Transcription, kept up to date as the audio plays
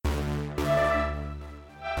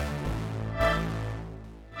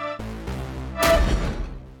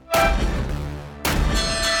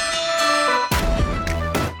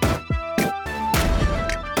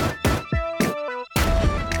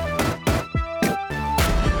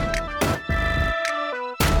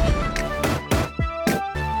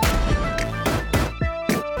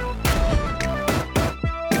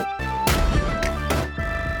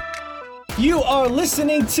are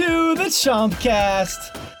listening to the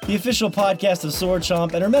Chompcast, the official podcast of Sword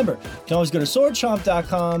Chomp. And remember, you can always go to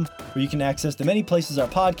swordchomp.com where you can access the many places our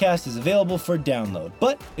podcast is available for download.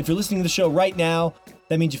 But if you're listening to the show right now,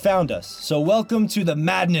 that means you found us. So welcome to the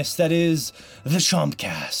madness that is the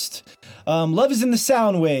Chompcast. Love is in the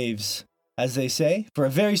sound waves, as they say, for a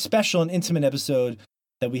very special and intimate episode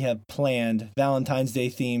that we have planned, Valentine's Day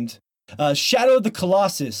themed. Shadow of the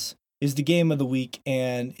Colossus is the game of the week,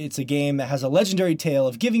 and it's a game that has a legendary tale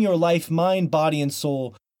of giving your life, mind, body, and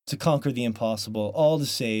soul to conquer the impossible, all to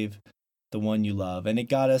save the one you love. And it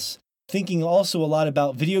got us thinking also a lot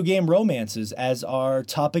about video game romances as our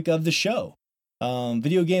topic of the show.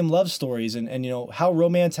 Video game love stories and you know how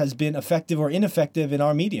romance has been effective or ineffective in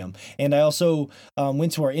our medium. And I also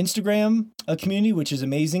went to our Instagram community, which is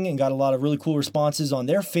amazing, and got a lot of really cool responses on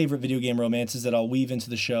their favorite video game romances that I'll weave into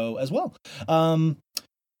the show as well.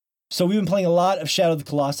 So we've been playing a lot of Shadow of the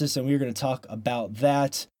Colossus, and we're going to talk about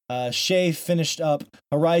that. Shea finished up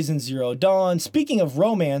Horizon Zero Dawn. Speaking of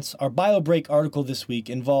romance, our BioBreak article this week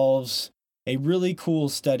involves a really cool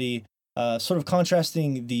study, sort of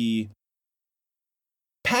contrasting the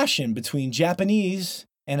passion between Japanese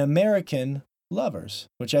and American lovers,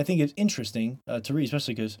 which I think is interesting to read,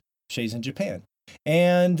 especially because Shea's in Japan.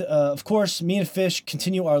 And, of course, me and Fish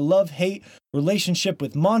continue our love-hate relationship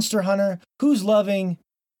with Monster Hunter. Who's loving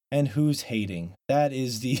and who's hating? That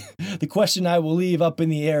is the question I will leave up in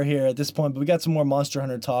the air here at this point, but we got some more Monster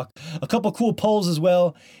Hunter talk. A couple cool polls as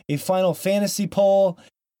well, a Final Fantasy poll,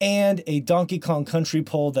 and a Donkey Kong Country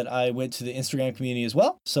poll that I went to the Instagram community as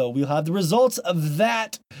well. So we'll have the results of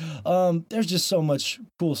that. There's just so much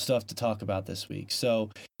cool stuff to talk about this week. So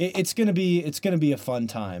it's gonna be a fun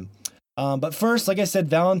time. But first, like I said,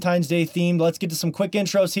 Valentine's Day themed. Let's get to some quick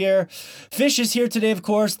intros here. Fish is here today, of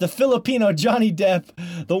course, the Filipino Johnny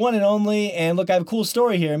Depp, the one and only. And look, I have a cool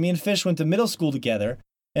story here. Me and Fish went to middle school together.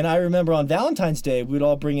 And I remember on Valentine's Day, we would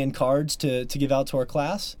all bring in cards to give out to our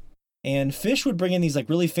class. And Fish would bring in these like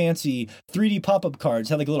really fancy 3D pop-up cards.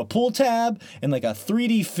 Had like a little pull tab, and like a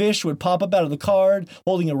 3D fish would pop up out of the card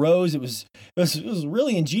holding a rose. It was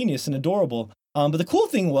really ingenious and adorable. But the cool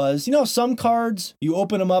thing was, you know, some cards, you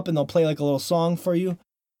open them up and they'll play like a little song for you.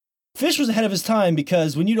 Fish was ahead of his time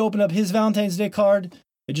because when you'd open up his Valentine's Day card,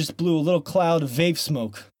 it just blew a little cloud of vape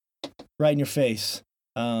smoke right in your face,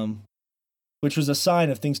 which was a sign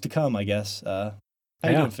of things to come, I guess. How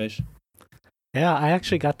you doing, Fish? Yeah, I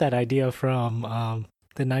actually got that idea from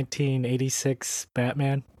the 1986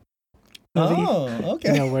 Batman movie. Oh,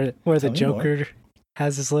 okay. You know, where the Joker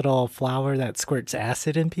has this little flower that squirts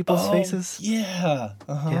acid in people's faces. Yeah.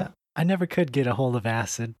 Uh-huh. Yeah. I never could get a hold of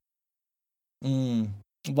acid.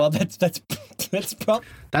 Well, that's probably...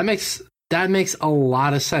 That makes a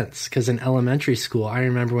lot of sense, because in elementary school, I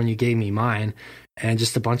remember when you gave me mine, and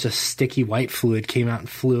just a bunch of sticky white fluid came out and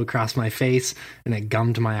flew across my face, and it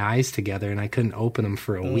gummed my eyes together, and I couldn't open them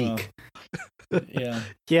for a week. Yeah.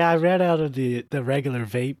 Yeah, I ran out of the regular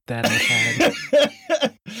vape that I had.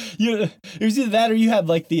 It was either that or you had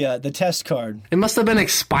like the test card. It must have been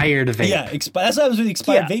expired vape. Yeah, that's what happens with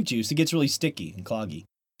expired vape juice. It gets really sticky and cloggy.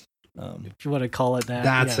 If you want to call it that.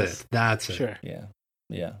 That's yes. it. That's it. Sure. Yeah.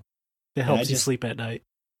 It helps you sleep at night.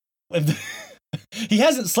 He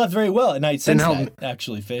hasn't slept very well at night since that,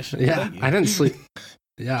 actually, Fish. Yeah, I didn't sleep.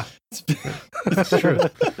 Yeah, it's true.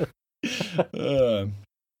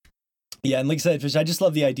 Yeah, and like I said, Fish, I just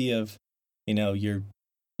love the idea of, you know, your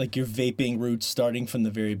vaping roots starting from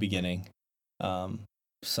the very beginning,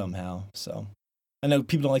 somehow. So I know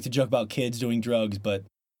people don't like to joke about kids doing drugs, but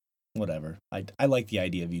whatever. I like the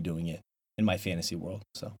idea of you doing it in my fantasy world.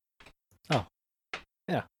 So. Oh,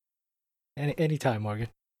 yeah. Anytime, Morgan.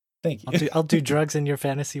 Thank you. I'll do drugs in your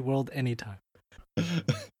fantasy world anytime. We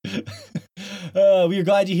are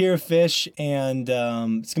glad you're here, Fish, and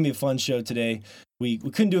it's gonna be a fun show today. We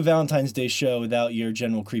couldn't do a Valentine's Day show without your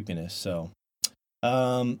general creepiness. So,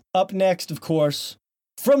 up next, of course,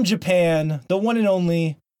 from Japan, the one and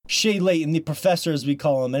only Shea Layton, the professor, as we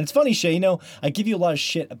call him. And it's funny, Shea, you know, I give you a lot of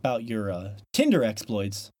shit about your Tinder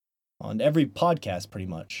exploits on every podcast, pretty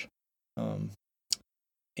much.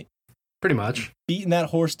 Pretty much. Beating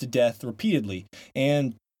that horse to death repeatedly.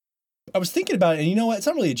 And I was thinking about it, and you know what? It's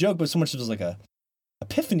not really a joke, but so much as like a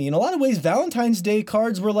epiphany. In a lot of ways, Valentine's Day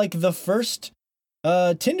cards were like the first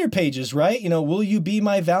Tinder pages, right? You know, will you be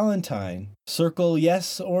my Valentine? Circle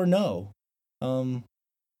yes or no. It's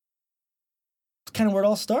kind of where it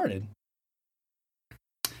all started.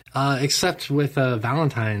 Except with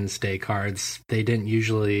Valentine's Day cards, they didn't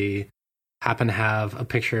usually happen to have a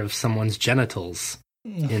picture of someone's genitals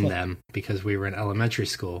in them because we were in elementary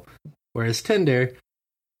school. Whereas Tinder,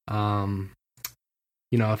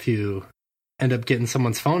 you know, if you end up getting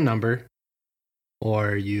someone's phone number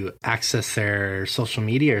or you access their social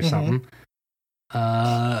media or something,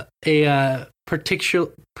 a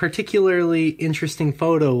particularly interesting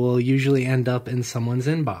photo will usually end up in someone's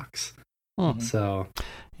inbox. So,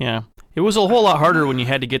 yeah, it was a whole lot harder when you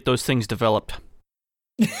had to get those things developed.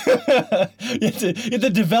 You have to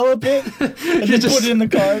develop it and then put it in the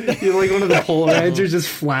card. You're like one of the Polaroids, you're just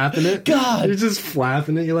flapping it. God. You're just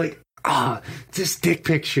flapping it. You're like, this dick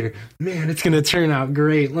picture. Man, it's going to turn out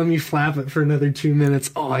great. Let me flap it for another 2 minutes.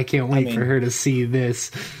 Oh, I can't wait for her to see this.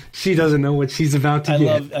 She doesn't know what she's about to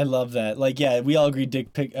get. I love that. Like, yeah, we all agree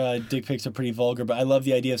dick pics are pretty vulgar, but I love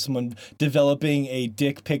the idea of someone developing a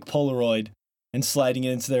dick pic Polaroid and sliding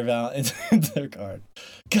it into their card.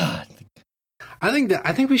 God.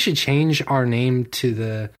 I think we should change our name to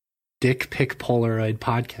the Dick Pic Polaroid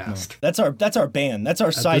podcast. No, that's our band. That's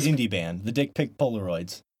our side indie band, the Dick Pic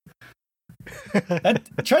Polaroids.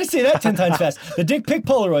 Try to say that 10 times fast. The Dick Pic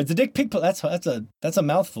Polaroids. The Dick Pic. That's a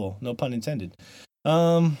mouthful. No pun intended.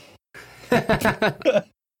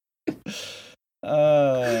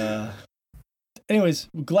 Anyways,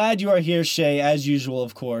 glad you are here, Shea, as usual,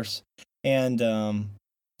 of course. And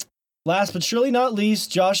last but surely not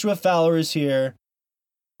least, Joshua Fowler is here,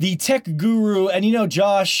 the tech guru. And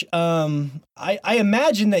Josh, I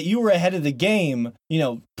imagine that you were ahead of the game.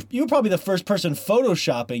 You were probably the first person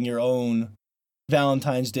photoshopping your own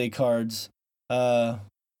Valentine's Day cards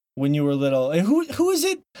when you were little. And who is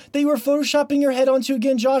it that you were photoshopping your head onto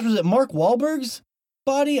again, Josh? Was it Mark Wahlberg's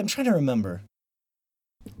body? I'm trying to remember.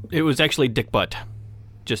 It was actually Dick Butt,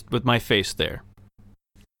 just with my face there.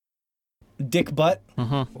 Dick Butt?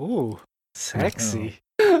 Mm-hmm. Ooh, sexy.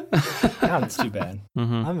 God, that's too bad.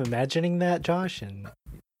 Mm-hmm. I'm imagining that, Josh, and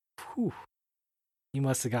whew, you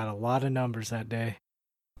must have got a lot of numbers that day.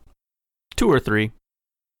 2 or 3.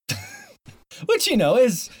 Which,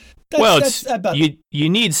 is... That's about... you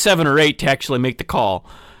need 7 or 8 to actually make the call.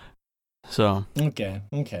 So... Okay.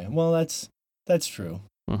 Well, that's true.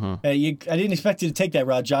 Mm-hmm. I didn't expect you to take that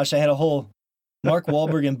route, Josh. I had a whole Mark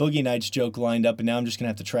Wahlberg and Boogie Nights joke lined up, and now I'm just going to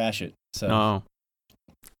have to trash it. So Oh.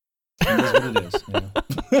 It is what it is.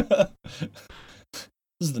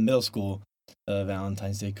 This is the middle school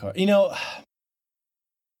Valentine's Day card.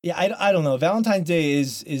 Yeah, I don't know. Valentine's Day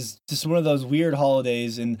is just one of those weird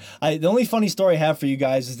holidays, and the only funny story I have for you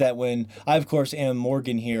guys is that when I, of course, am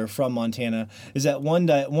Morgan here from Montana, is that one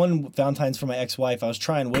Valentine's for my ex-wife, I was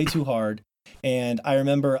trying way too hard, and I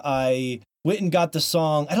remember I went and got the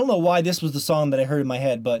song. I don't know why this was the song that I heard in my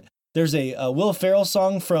head, but there's a Will Ferrell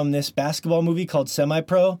song from this basketball movie called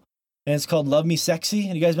Semi-Pro, and it's called Love Me Sexy.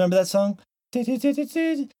 And you guys remember that song? Love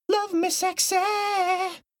Me Sexy.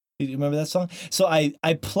 You remember that song? So I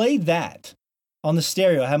played that on the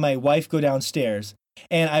stereo. I had my wife go downstairs,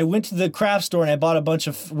 and I went to the craft store and I bought a bunch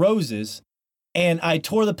of roses, and I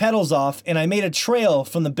tore the petals off, and I made a trail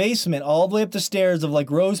from the basement all the way up the stairs of like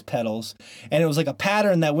rose petals, and it was like a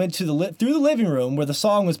pattern that went to through the living room where the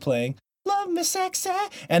song was playing. Love me sexy.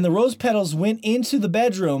 And the rose petals went into the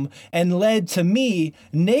bedroom and led to me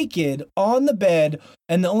naked on the bed,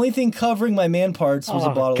 and the only thing covering my man parts was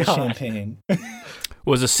a bottle of champagne.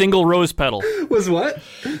 Was a single rose petal. Was what?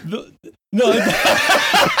 No.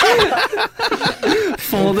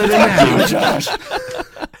 Folded in half. Josh.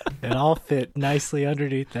 It all fit nicely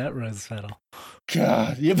underneath that rose petal.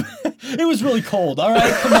 God, it was really cold. All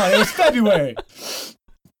right, come on. It was February.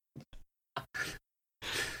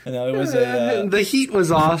 No, it was the heat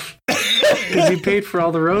was off because you paid for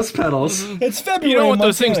all the rose petals. It's February. You don't want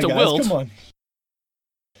those things to guys. wilt. Come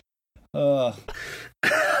on.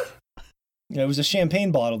 Yeah, it was a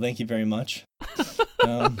champagne bottle. Thank you very much.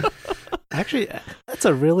 Actually, that's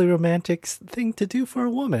a really romantic thing to do for a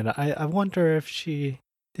woman. I wonder if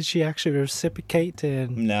did she actually reciprocate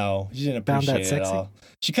and no, she didn't found appreciate that it at sexy? all.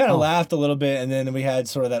 She kind of laughed a little bit, and then we had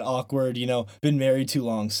sort of that awkward, been married too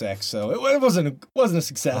long sex. So it wasn't a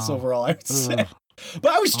success overall, I would say.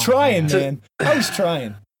 But I was trying, man. I was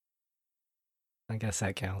trying. I guess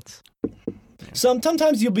that counts.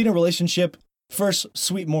 Sometimes you'll be in a relationship. First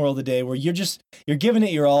sweet moral of the day, where you're giving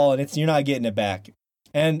it your all, and you're not getting it back.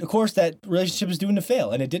 And of course, that relationship is doomed to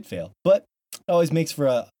fail, and it did fail. But it always makes for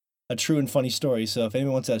a true and funny story. So if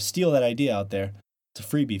anyone wants to steal that idea out there, it's a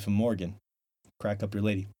freebie from Morgan. Crack up your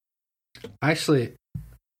lady. I actually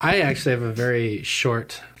have a very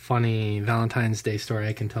short, funny Valentine's Day story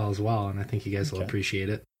I can tell as well, and I think you guys will appreciate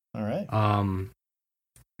it. All right.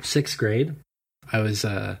 6th grade, I was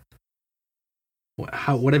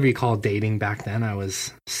whatever you call dating back then. I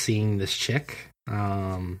was seeing this chick.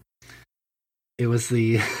 It was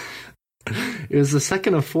the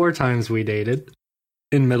second of 4 times we dated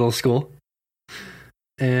in middle school.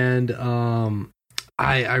 and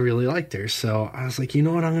I really liked her. So I was like, you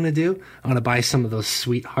know what I'm gonna do? I'm gonna buy some of those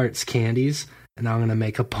Sweethearts candies, and I'm gonna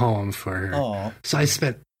make a poem for her. Aww. So I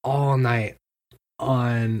spent all night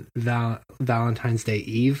on Valentine's Day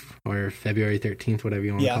Eve, or February 13th, whatever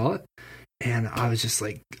you want to call it. And I was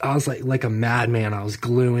like a madman. I was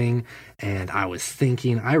gluing and I was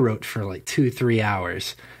thinking. I wrote for like 2-3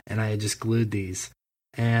 hours, and I had just glued these.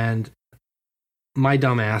 And my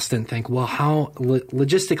dumb ass didn't think, well, how,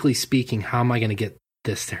 logistically speaking, how am I going to get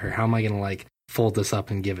this to her? How am I going to like fold this up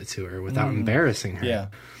and give it to her without embarrassing her? Yeah.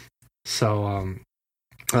 So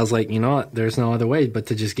I was like, you know what? There's no other way but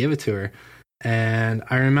to just give it to her. And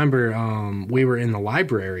I remember we were in the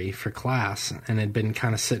library for class, and it had been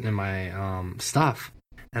kind of sitting in my stuff.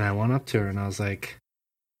 And I went up to her and I was like,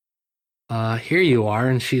 here you are.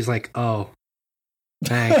 And she's like, oh,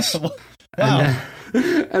 thanks. Wow.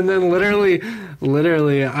 And then literally,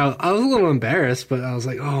 I was a little embarrassed, but I was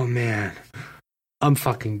like, oh man, I'm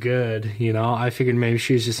fucking good. You know, I figured maybe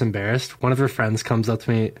she was just embarrassed. One of her friends comes up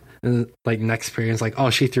to me, like next period, like,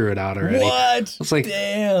 oh, she threw it out already. What? I was like,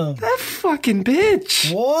 damn, that fucking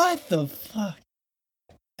bitch. What the fuck?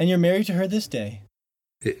 And you're married to her this day?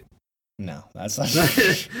 No, that's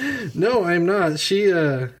not. No, I'm not. She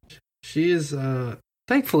is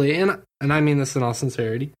thankfully, and I mean this in all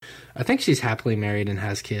sincerity, I think she's happily married and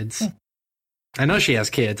has kids. I know she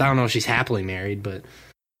has kids. I don't know if she's happily married, but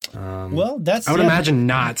well, that's. I would imagine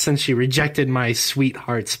not, since she rejected my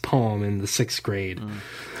Sweethearts poem in the 6th grade.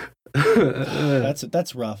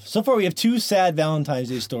 That's rough. So far, we have 2 sad Valentine's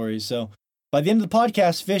Day stories. So by the end of the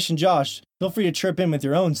podcast, Fish and Josh, feel free to trip in with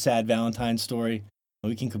your own sad Valentine's story, and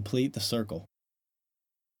we can complete the circle.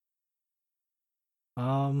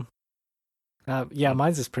 Yeah,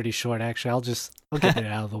 mine's is pretty short, actually. I'll get it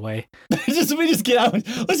out of the way. Let me just get out.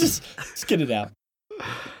 Let's get it out.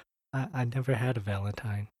 I never had a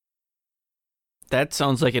Valentine. That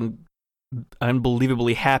sounds like an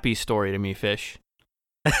unbelievably happy story to me, Fish.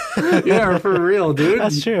 Yeah, for real, dude.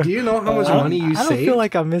 That's true. Do you know how much money you I don't save? feel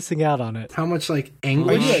like I'm missing out on it. How much like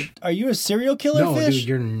anguish? Are you a serial killer, No, Fish? dude,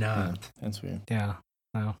 you're not. Oh, that's weird. Yeah.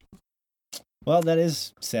 No. Well, that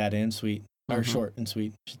is sad and sweet. Or short and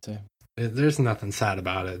sweet, I should say. There's nothing sad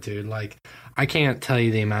about it, dude. Like, I can't tell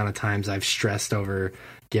you the amount of times I've stressed over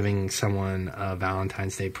giving someone a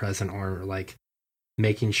Valentine's Day present, or like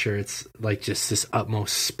making sure it's like just this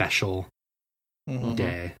utmost special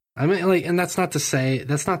day. I mean, like, and that's not to say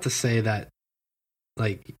that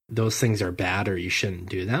like those things are bad or you shouldn't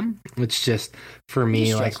do them. It's just, for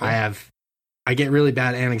me, like, I get really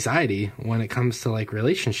bad anxiety when it comes to like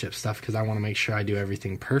relationship stuff, because I want to make sure I do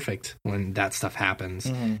everything perfect when that stuff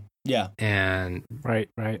happens. Yeah. And right.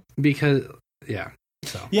 Because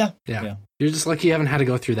so yeah. You're just lucky you haven't had to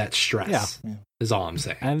go through that stress. Yeah. Is all I'm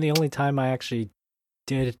saying. And the only time I actually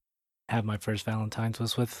did have my first Valentine's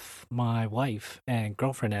was with my wife and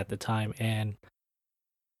girlfriend at the time, and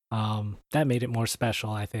that made it more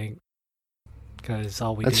special, I think. Because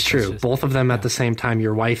all we That's did true. was just, both of them at the same time,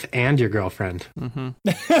 your wife and your girlfriend.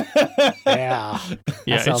 Yeah,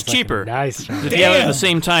 it's cheaper. Nice. If you have it at the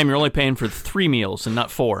same time, you're only paying for 3 meals and not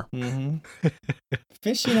 4.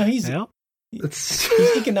 Fish, you know, he's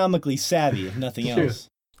economically savvy, if nothing else.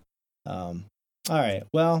 All right.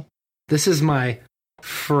 Well, this is my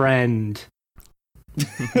friend.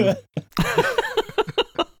 It's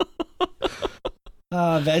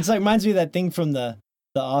like, reminds me of that thing from the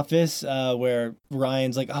Office, where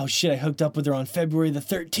Ryan's like, oh shit, I hooked up with her on February the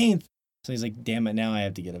 13th. So he's like, damn it, now I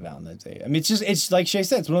have to get a Valentine's Day. I mean, it's like Shea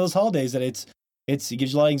said, it's one of those holidays that it gives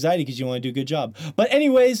you a lot of anxiety because you want to do a good job. But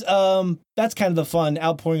anyways, that's kind of the fun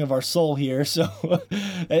outpouring of our soul here. So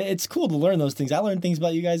it's cool to learn those things. I learn things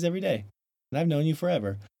about you guys every day, and I've known you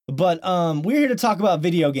forever. But we're here to talk about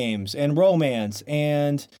video games and romance,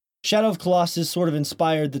 and Shadow of Colossus sort of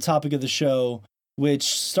inspired the topic of the show, which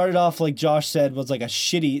started off, like Josh said, was like it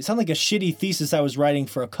sounded like a shitty thesis I was writing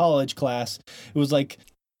for a college class. It was like,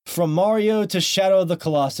 from Mario to Shadow of the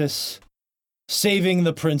Colossus, saving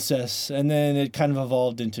the princess. And then it kind of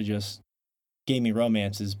evolved into just gaming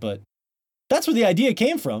romances. But that's where the idea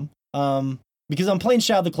came from. Because I'm playing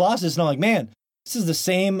Shadow of the Colossus, and I'm like, man, this is the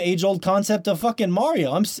same age-old concept of fucking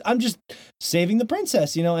Mario. I'm just saving the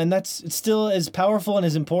princess, you know, and it's still as powerful and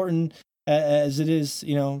as important as it is,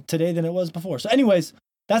 you know, today than it was before. So anyways,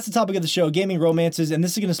 that's the topic of the show, gaming romances, and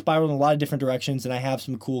this is going to spiral in a lot of different directions, and I have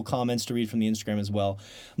some cool comments to read from the Instagram as well.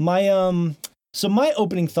 My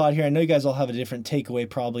opening thought here, I know you guys all have a different takeaway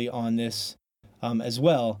probably on this as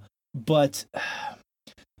well, but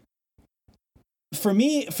for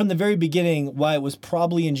me, from the very beginning, why it was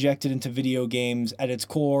probably injected into video games at its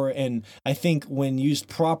core, and I think when used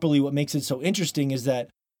properly, what makes it so interesting is that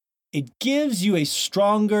it gives you a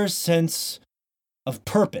stronger sense of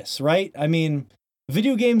purpose, right? I mean,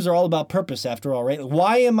 video games are all about purpose after all, right?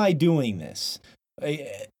 Why am I doing this?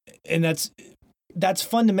 And that's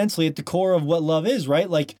fundamentally at the core of what love is, right?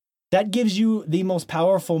 Like, that gives you the most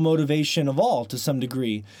powerful motivation of all, to some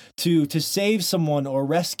degree. To save someone or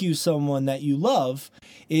rescue someone that you love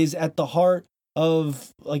is at the heart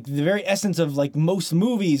of like the very essence of like most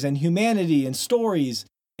movies and humanity and stories.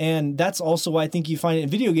 And that's also why I think you find it in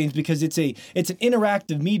video games, because it's an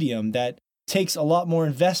interactive medium that takes a lot more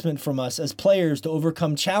investment from us as players to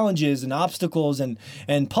overcome challenges and obstacles and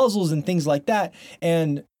puzzles and things like that.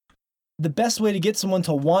 And the best way to get someone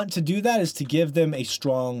to want to do that is to give them a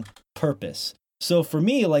strong purpose. So for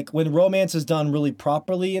me, like when romance is done really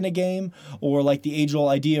properly in a game, or like the age-old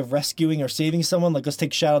idea of rescuing or saving someone, like let's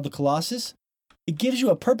take Shadow of the Colossus, it gives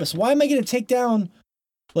you a purpose. Why am I going to take down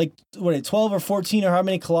like 12 or 14 or how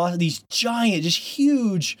many Colossus, these giant, just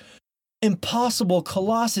huge, impossible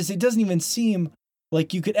Colossus? It doesn't even seem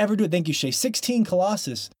like you could ever do it. Thank you, Shea. 16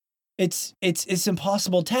 Colossus. It's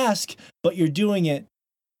impossible task, but you're doing it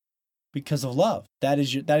because of love. That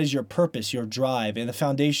is your purpose, your drive, and the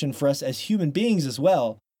foundation for us as human beings as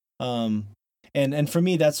well. And for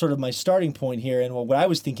me, that's sort of my starting point here, and what I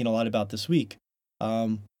was thinking a lot about this week.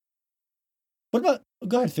 What about?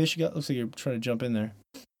 Go ahead, Fish. Looks like you're trying to jump in there.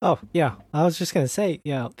 Oh yeah, I was just gonna say,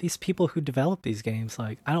 these people who develop these games,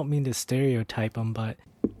 like, I don't mean to stereotype them, but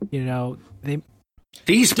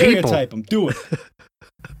these stereotype them. Do it.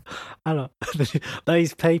 I don't know.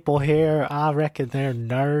 These people here, I reckon they're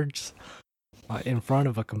nerds in front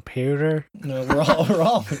of a computer. No, we're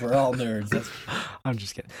all nerds. I'm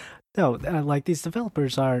just kidding. No, like these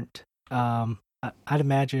developers aren't. I'd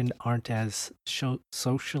imagine aren't as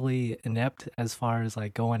socially inept as far as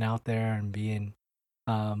like going out there and being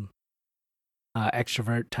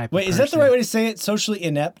extrovert type. Wait, of is that the right way to say it? Socially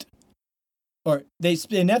inept, or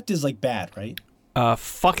inept is like bad, right?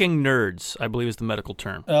 Fucking nerds, I believe is the medical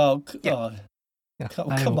term. Oh, yeah.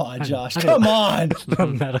 Come on, Josh. Come on. The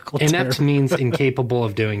medical Inept term. means incapable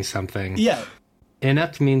of doing something. Yeah.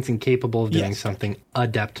 Inept means incapable of doing something. Gotcha.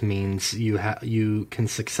 Adept means you can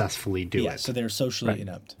successfully do it. So they're socially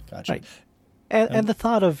inept. Gotcha. Right. And the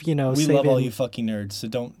thought of, we love all you fucking nerds, so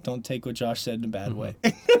don't take what Josh said in a bad way.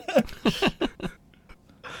 It's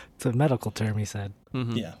a medical term, he said.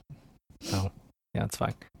 Mm-hmm. Yeah. So, yeah, it's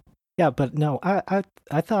fine. Yeah, but no, I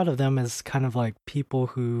thought of them as kind of like people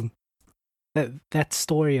who that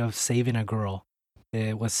story of saving a girl,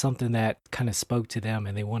 it was something that kind of spoke to them,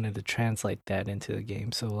 and they wanted to translate that into the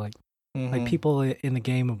game. So like people in the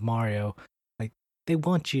game of Mario, like they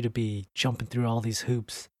want you to be jumping through all these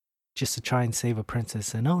hoops just to try and save a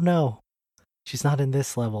princess, and oh no, she's not in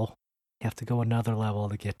this level. You have to go another level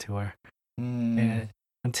to get to her. And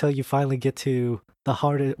until you finally get to the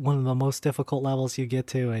hardest, one of the most difficult levels you get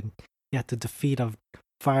to, and you have to defeat a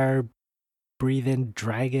fire-breathing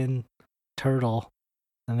dragon turtle,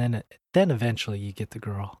 and then eventually you get the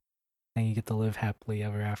girl, and you get to live happily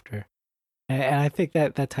ever after. And I think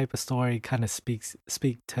that type of story kind of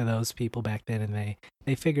speak to those people back then, and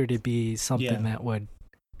they figured it'd be something that would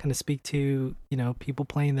kind of speak to people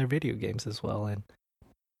playing their video games as well. And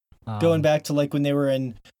going back to like when they were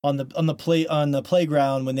on the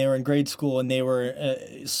playground when they were in grade school, and they were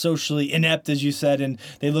socially inept, as you said, and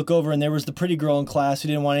they look over and there was the pretty girl in class who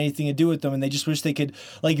didn't want anything to do with them, and they just wish they could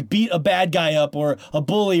like beat a bad guy up or a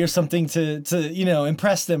bully or something to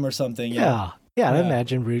impress them or something. Yeah. I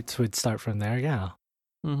imagine roots would start from there. Yeah.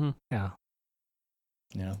 Mm-hmm. Yeah.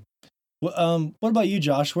 Well, what about you,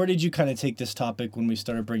 Josh? Where did you kind of take this topic when we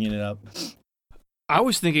started bringing it up? I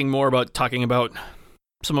was thinking more about talking about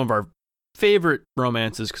some of our favorite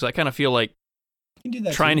romances, because I kind of feel like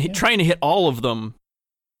trying to hit all of them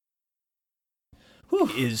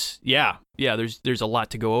is there's a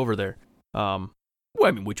lot to go over there.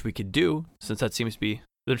 Which we could do, since that seems to be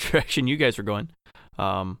the direction you guys are going.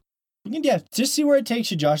 Just see where it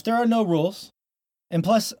takes you, Josh. There are no rules. And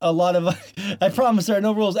plus, I promise there are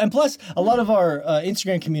no rules. And plus, a lot of our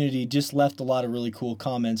Instagram community just left a lot of really cool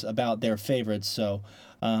comments about their favorites. So,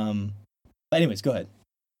 but anyways, go ahead.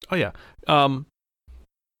 Oh, yeah. I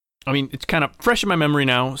mean, it's kind of fresh in my memory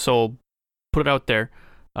now, so I'll put it out there.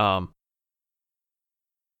 But,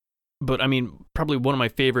 I mean, probably one of my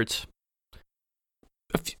favorites,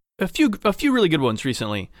 a few really good ones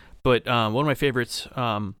recently, but one of my favorites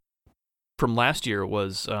from last year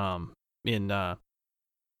was in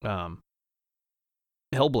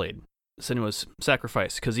Hellblade, Senua's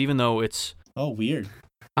Sacrifice, because even though it's... Oh, weird.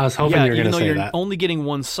 I was hoping you were going to say you're that. only getting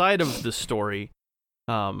one side of the story,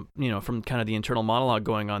 from kind of the internal monologue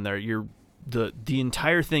going on there, the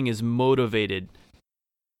entire thing is motivated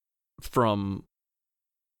from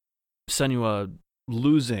Senua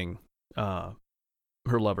losing her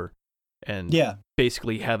lover and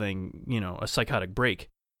basically having, a psychotic break.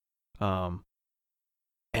 And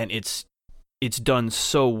it's done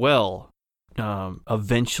so well,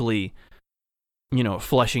 eventually,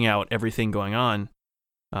 fleshing out everything going on,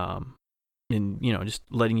 and, just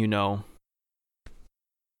letting you know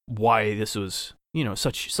why this was,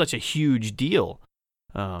 such a huge deal,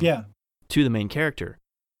 to the main character.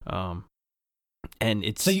 And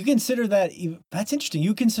it's... So you consider that... That's interesting.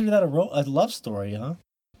 You consider that a love story, huh?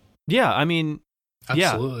 Yeah, I mean...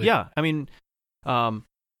 Absolutely. Yeah. I mean,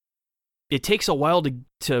 it takes a while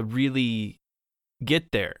to really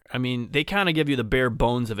get there. I mean, they kind of give you the bare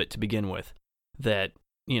bones of it to begin with. That,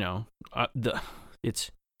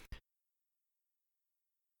 it's...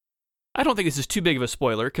 I don't think this is too big of a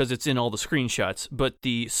spoiler because it's in all the screenshots, but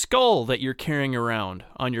the skull that you're carrying around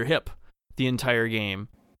on your hip the entire game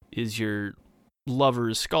is your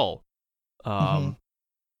lover's skull.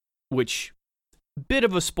 Which, bit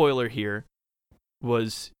of a spoiler here,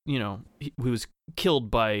 was, he was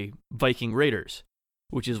killed by Viking raiders,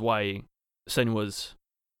 which is why Senua's,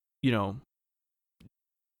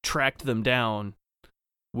 tracked them down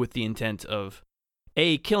with the intent of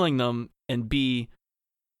A, killing them, and B,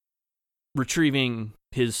 retrieving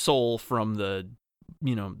his soul from the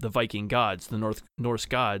Viking gods, the Norse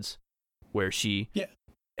gods, where she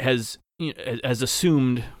has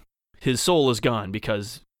assumed his soul is gone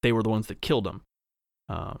because they were the ones that killed him.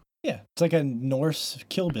 It's like a Norse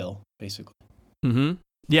Kill Bill, basically.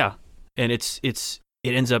 Yeah, and it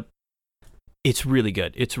ends up, it's really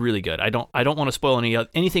good. It's really good. I don't want to spoil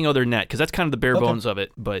anything other than that because that's kind of the bare bones of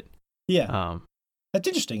it. But that's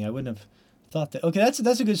interesting. I wouldn't have thought that. Okay, that's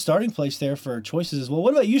a good starting place there for choices as well.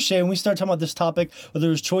 What about you, Shea? When we start talking about this topic, whether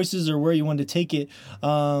it was choices or where you wanted to take it,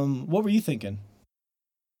 what were you thinking?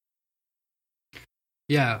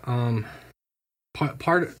 Yeah,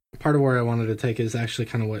 part of where I wanted to take is actually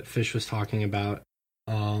kind of what Fish was talking about.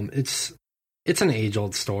 It's an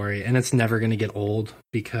age-old story, and it's never going to get old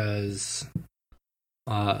because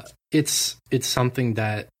it's something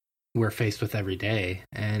that we're faced with every day,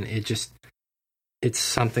 and it's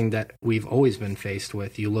something that we've always been faced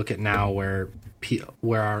with. You look at now where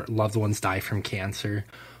our loved ones die from cancer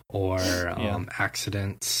or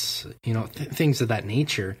accidents, things of that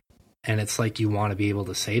nature. And it's like you want to be able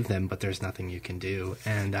to save them, but there's nothing you can do.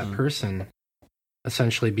 And that person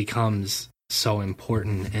essentially becomes so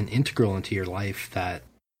important and integral into your life that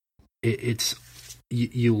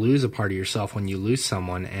you lose a part of yourself when you lose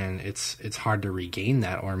someone, and it's hard to regain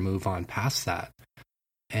that or move on past that.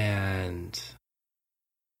 And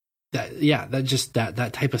that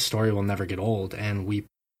type of story will never get old, and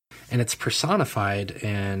it's personified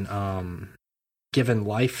and given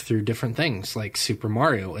life through different things. Like Super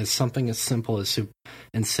Mario is something as simple as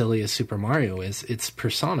and silly as Super Mario is. It's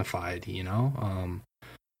personified,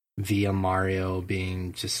 via Mario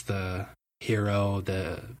being just the hero,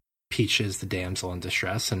 the Peach is the damsel in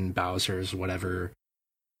distress, and Bowser's whatever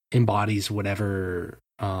embodies whatever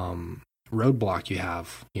roadblock you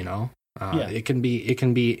have. It can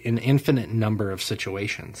be an infinite number of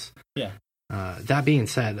situations. Yeah. That being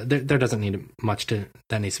said, there doesn't need much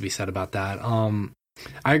that needs to be said about that.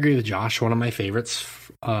 I agree with Josh. One of my favorites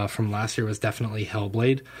from last year was definitely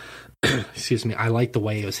Hellblade. Excuse me. I like the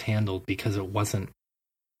way it was handled because it wasn't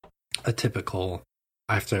a typical,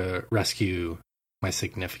 I have to rescue my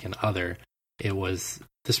significant other. It was,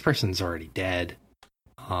 this person's already dead.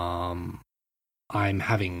 I'm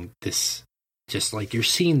having this, just like you're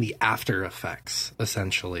seeing the after effects,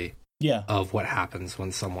 essentially. Of what happens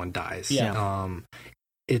when someone dies.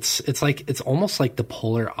 It's almost like the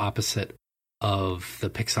polar opposite of the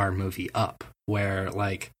Pixar movie Up, where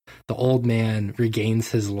like the old man regains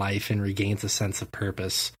his life and regains a sense of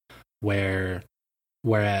purpose, whereas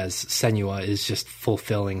Senua is just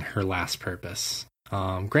fulfilling her last purpose.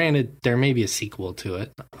 Granted, there may be a sequel to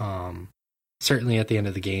it. Certainly at the end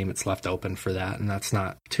of the game, it's left open for that, and that's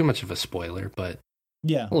not too much of a spoiler, but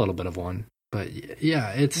a little bit of one. But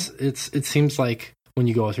yeah, it seems like when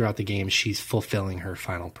you go throughout the game, she's fulfilling her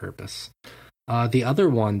final purpose. The other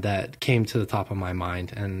one that came to the top of my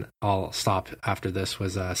mind, and I'll stop after this,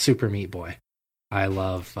 was Super Meat Boy. I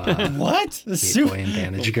love what? Meat Boy and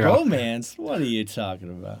Bandage Girl. Romance? What are you talking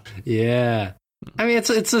about? Yeah, I mean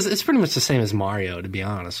it's pretty much the same as Mario, to be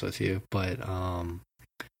honest with you. But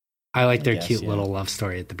I like their cute little love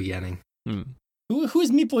story at the beginning. Who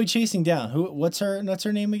is Meat Boy chasing down? What's her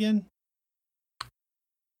name again?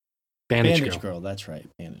 Bandage Girl. That's right.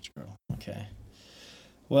 Bandage Girl. Okay.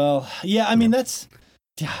 Well, yeah, I mean, that's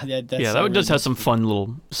that does have some fun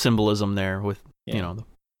little symbolism there with, the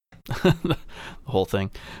whole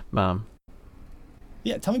thing.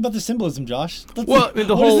 Yeah, tell me about the symbolism, Josh. Well,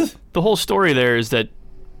 the whole story there is that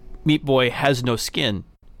Meat Boy has no skin,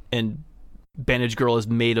 and Bandage Girl is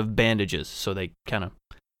made of bandages, so they kind of,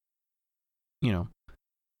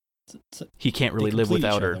 he can't really live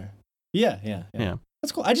without her. Yeah.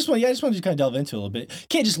 That's cool. I just wanted to kind of delve into it a little bit.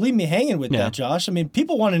 Can't just leave me hanging with that, Josh. I mean,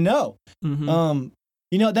 people want to know. Mm-hmm.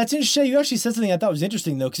 That's interesting. You actually said something I thought was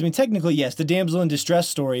interesting, though, because, I mean, technically, yes, the damsel in distress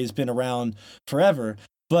story has been around forever.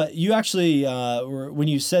 But you actually, when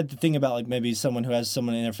you said the thing about, like, maybe someone who has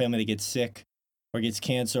someone in their family that gets sick or gets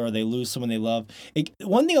cancer or they lose someone they love,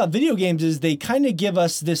 one thing about video games is they kind of give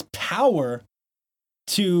us this power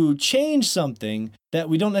to change something that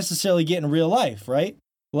we don't necessarily get in real life, right?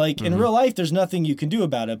 Like, in real life, there's nothing you can do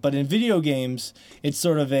about it. But in video games, it's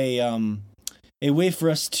sort of a way for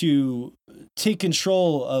us to take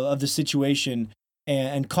control of the situation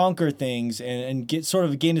and conquer things and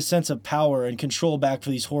gain a sense of power and control back for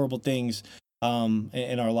these horrible things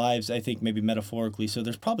in our lives, I think, maybe metaphorically. So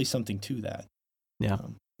there's probably something to that. Yeah.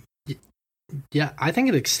 Yeah, I think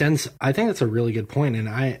it extends. I think that's a really good point, and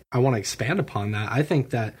I want to expand upon that. I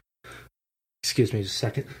think that, excuse me just a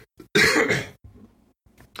second.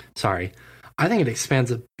 Sorry. I think it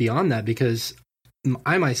expands beyond that because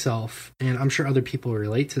I myself, and I'm sure other people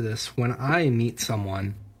relate to this, when I meet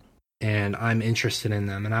someone and I'm interested in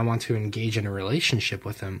them and I want to engage in a relationship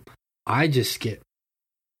with them, I just get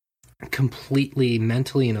completely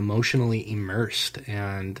mentally and emotionally immersed.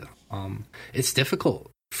 And it's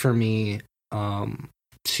difficult for me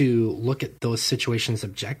to look at those situations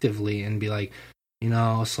objectively and be like,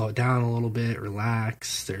 slow it down a little bit,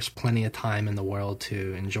 relax. There's plenty of time in the world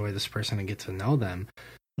to enjoy this person and get to know them.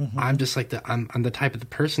 Mm-hmm. I'm just like I'm the type of the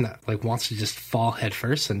person that like wants to just fall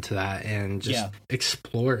headfirst into that and just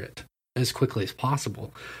explore it as quickly as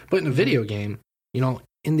possible. But in a video game,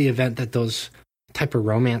 in the event that those type of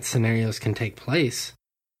romance scenarios can take place,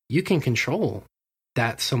 you can control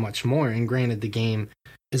that so much more. And granted, the game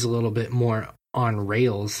is a little bit more on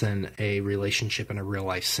rails than a relationship in a real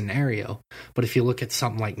life scenario. But if you look at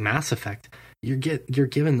something like Mass Effect, you're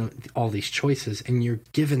given all these choices, and you're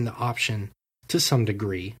given the option to some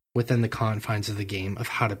degree within the confines of the game of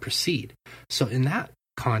how to proceed. So in that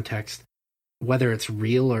context, whether it's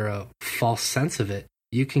real or a false sense of it,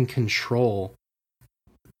 you can control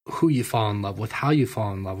who you fall in love with, how you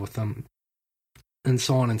fall in love with them, and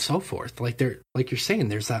so on and so forth. Like you're saying,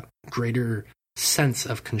 there's that greater sense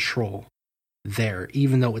of control there,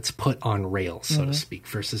 even though it's put on rails, so to speak,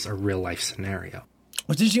 versus a real life scenario.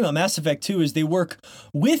 What's interesting about Mass Effect 2 is they work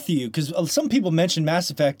with you, because some people mention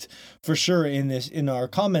Mass Effect for sure in our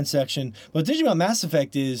comment section. But what's interesting about Mass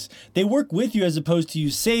Effect is they work with you as opposed to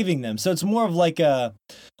you saving them. So it's more of like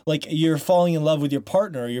you're falling in love with your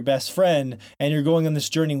partner or your best friend, and you're going on this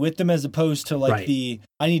journey with them, as opposed to I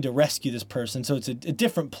need to rescue this person. So it's a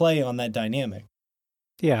different play on that dynamic.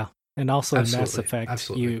 Yeah, and also in Mass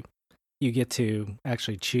Absolutely. Effect, you get to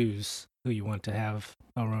actually choose who you want to have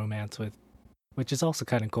a romance with, which is also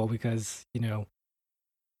kind of cool because,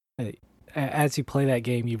 as you play that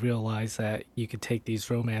game, you realize that you could take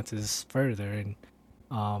these romances further.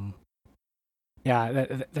 And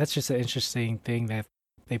that's just an interesting thing that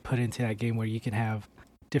they put into that game, where you can have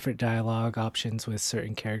different dialogue options with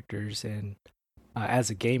certain characters. And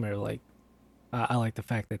as a gamer, I like the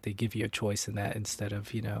fact that they give you a choice in that, instead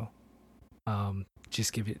of,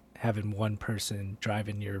 just having one person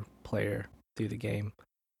driving your player through the game.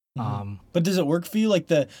 But does it work for you? Like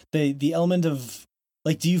the element of,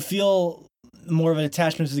 like, do you feel more of an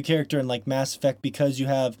attachment to the character in like Mass Effect because you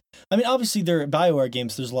have, I mean, obviously they're BioWare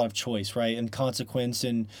games, so there's a lot of choice, right? And consequence,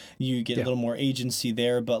 and you get a little more agency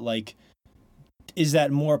there, but like, is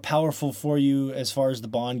that more powerful for you as far as the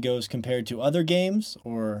bond goes compared to other games,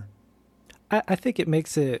 or? I think it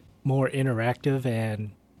makes it more interactive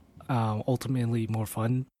and ultimately more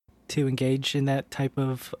fun to engage in that type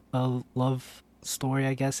of love story,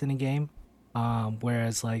 I guess, in a game.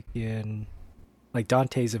 Whereas like in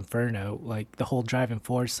Dante's Inferno, like the whole driving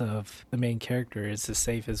force of the main character is to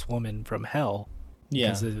save his woman from hell.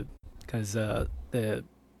 Yeah. Because the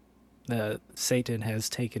Satan has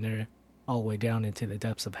taken her all the way down into the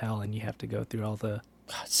depths of hell, and you have to go through all the...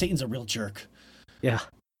 God, Satan's a real jerk. Yeah.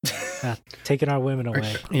 Taking our women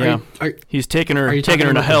away. He's taking her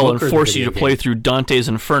to hell and force you to play through Dante's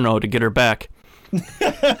Inferno to get her back.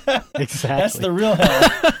 Exactly. That's the real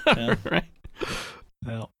hell. Yeah. Right.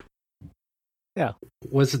 Well, yeah.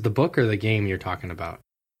 Was it the book or the game you're talking about?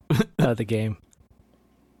 The game.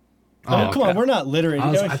 Oh, come on, okay. we're not literate.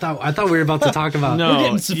 I thought we were about to talk about No, we're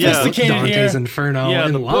getting sophisticated Dante's here. Inferno Yeah,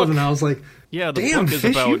 in the love, book- and I was like, Yeah, the damn, book is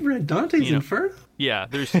Fish, about you read Dante's Inferno? yeah.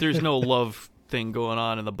 There's no love thing going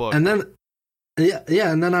on in the book. And then,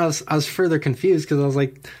 and then I was further confused because I was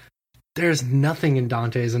like, there's nothing in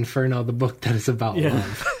Dante's Inferno, the book, that is about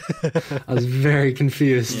love. I was very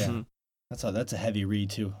confused. Yeah. That's a heavy read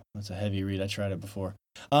too. That's a heavy read. I tried it before.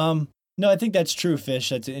 No, I think that's true, Fish.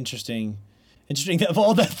 That's interesting that of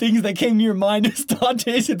all the things that came to your mind is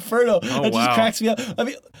Dante's Inferno. That just cracks me up. I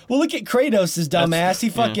mean, well, look at Kratos' dumbass.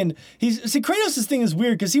 Kratos' thing is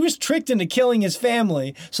weird because he was tricked into killing his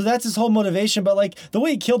family, so that's his whole motivation. But like the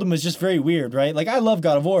way he killed him was just very weird, right? Like I love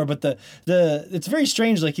God of War, but the it's very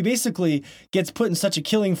strange. Like he basically gets put in such a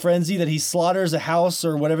killing frenzy that he slaughters a house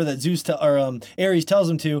or whatever that Ares tells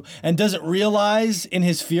him to, and doesn't realize in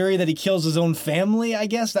his fury that he kills his own family. I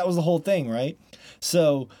guess that was the whole thing, right?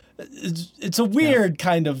 So. It's a weird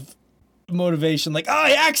kind of motivation, like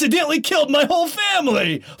I accidentally killed my whole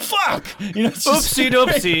family. Fuck, it's just Oopsie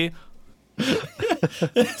doopsie.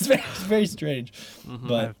 it's very strange,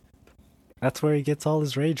 but that's where he gets all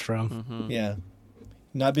his rage from. Yeah,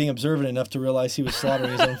 not being observant enough to realize he was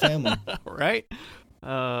slaughtering his own family. Right.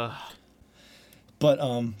 But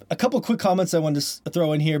a couple quick comments I wanted to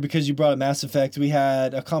throw in here because you brought up Mass Effect. We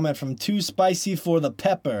had a comment from Too Spicy for the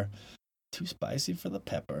Pepper. Too spicy for the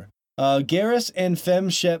pepper. Garrus and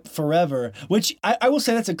Femshep forever, which I will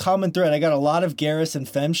say that's a common thread. I got a lot of Garrus and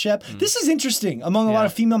Femshep. This is interesting among a lot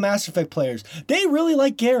of female Mass Effect players. They really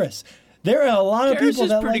like Garrus. There are a lot of people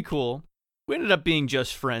that pretty like... cool. We ended up being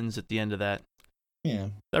just friends at the end of that. Yeah.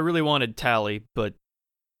 I really wanted Tally, but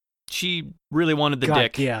she really wanted the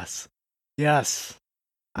dick. Yes. I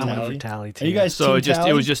went for Tally too. Are you guys so team Tally?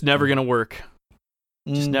 it was just never gonna work.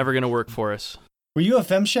 Just Mm. never gonna work for us. Were you a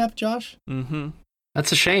Femshep, Josh? Mm-hmm.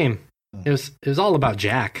 That's a shame. It was all about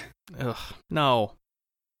Jack. Ugh. No.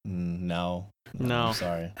 No. No.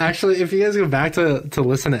 Sorry. Actually, if you guys go back to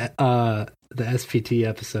listen to the SPT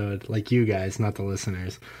episode, like you guys, not the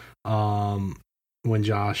listeners, when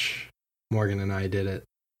Josh, Morgan, and I did it,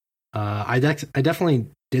 I definitely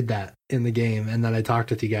did that in the game, and then I talked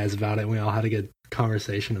with you guys about it, and we all had a good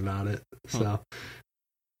conversation about it. So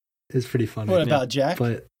it's pretty funny. What about Jack?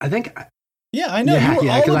 But I think... Yeah, I know. Yeah, you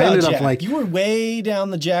were all 'cause I about ended up, Jack. like- You were way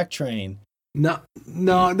down the Jack train. No.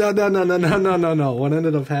 What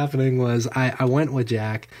ended up happening was I went with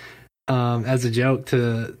Jack as a joke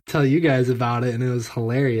to tell you guys about it, and it was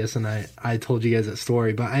hilarious, and I told you guys that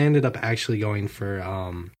story, but I ended up actually going for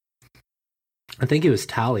I think it was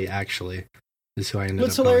Tally, actually, is who I ended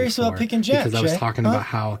What's up going hilarious about for, picking Jack, because I was Shay? talking Huh? about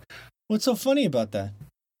how... What's so funny about that?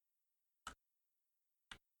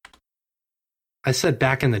 I said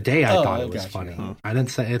back in the day I thought it was gotcha. funny. Huh. I didn't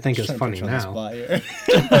say I think it's Just funny trying to put now. you on the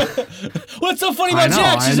spot here. What's so funny about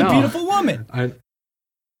Jack? She's a beautiful woman.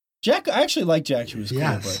 Jack, I actually like Jack. She was cool,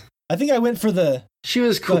 but I think I went for the... She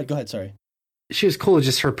was cool. Go ahead, sorry. She was cool,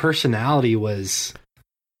 just her personality was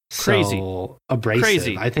Crazy. So abrasive.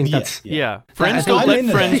 Crazy. I think that's... Yeah. I Friends think don't let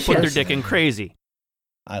into friends that. put their Yes. dick in crazy.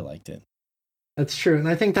 I liked it. That's true, and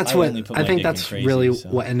I think that's I only put my dick in that's crazy, really so.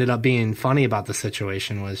 what ended up being funny about the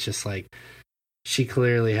situation was just like she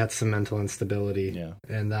clearly had some mental instability,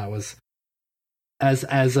 and that was as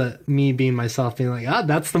me being myself, being like,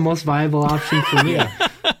 that's the most viable option for me.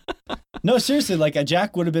 No, seriously, like a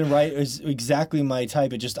Jack would have been right. It was exactly my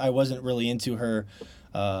type. It just I wasn't really into her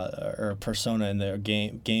persona in the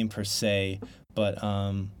game per se, but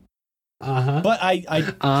But I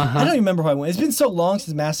don't even remember who I went. It's been so long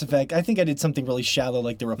since Mass Effect. I think I did something really shallow,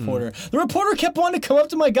 like the reporter. The reporter kept wanting to come up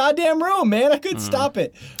to my goddamn room, man. I couldn't stop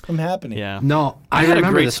it from happening. Yeah. No, I had a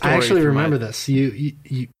remember great this. I story actually for remember my- this.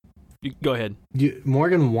 You Go ahead.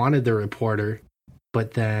 Morgan wanted the reporter,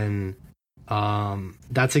 but then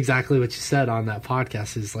that's exactly what you said on that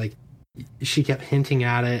podcast. Is like she kept hinting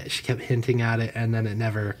at it, and then it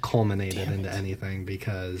never culminated into anything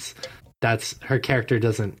because that's her character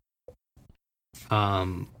doesn't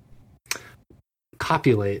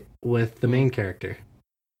copulate with the main character,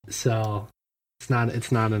 so it's not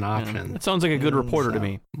an option. It sounds like a good reporter to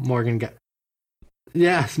me. Morgan got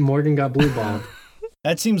blue balled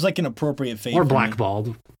That seems like an appropriate fate. or for me.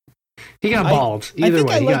 blackballed. He got balled. Either I think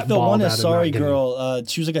way, I he liked got the balled one out of not Asari getting- girl.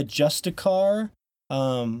 She was like a Justicar.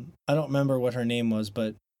 I don't remember what her name was,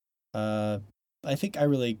 but I think I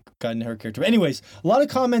really got into her character. But anyways, a lot of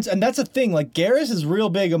comments, and that's a thing. Like Garrus is real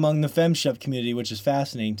big among the femshep community, which is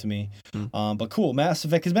fascinating to me. But cool, Mass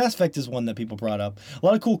Effect, because Mass Effect is one that people brought up. A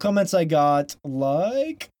lot of cool comments I got,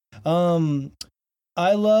 like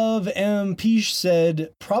I love M. Peach said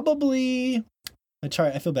probably.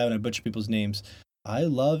 I feel bad when I butcher people's names. I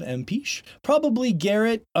love Mpeach. Probably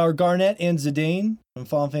Garrett or Garnet and Zidane from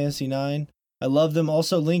Final Fantasy IX. I love them.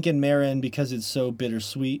 Also Link and Marin because it's so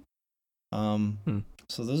bittersweet.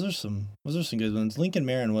 So those are some good ones. Link and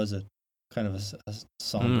Marin was a kind of a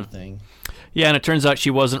somber thing. Yeah, and it turns out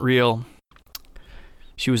she wasn't real.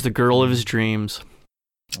 She was the girl of his dreams.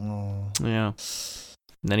 Oh. Yeah.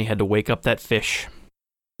 And then he had to wake up that fish.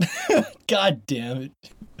 God damn it.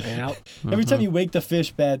 Yeah. Every time you wake the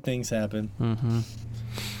fish, bad things happen.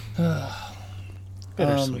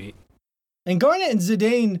 Bittersweet. And Garnet and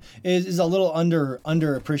Zidane is a little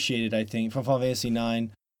underappreciated, I think, from Final Fantasy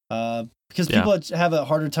IX. Because people have a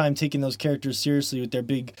harder time taking those characters seriously with their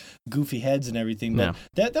big, goofy heads and everything. But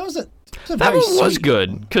that was a that one was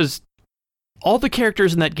good, because all the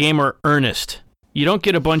characters in that game are earnest. You don't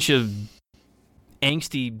get a bunch of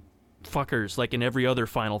angsty fuckers like in every other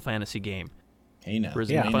Final Fantasy game. Hey now. Whereas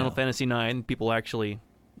in Final Fantasy IX, people actually,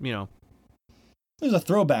 There's a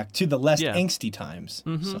throwback to the less angsty times.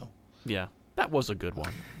 So. Yeah, that was a good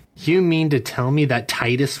one. You mean to tell me that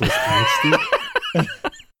Titus was angsty?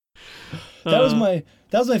 That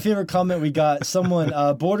was my favorite comment we got. Someone,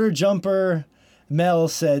 Border Jumper Mel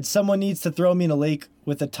said, someone needs to throw me in a lake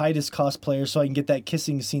with a Titus cosplayer so I can get that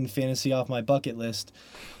kissing scene fantasy off my bucket list.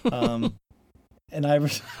 And I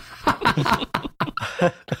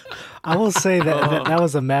will say that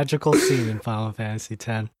was a magical scene in Final Fantasy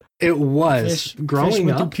X. It was. Growing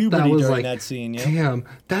went through up, puberty that was during like, that scene. Yeah. damn,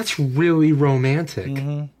 that's really romantic.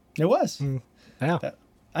 It was. Yeah.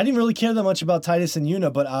 I didn't really care that much about Titus and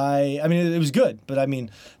Yuna, but I mean, it was good. But I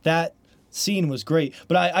mean, that scene was great.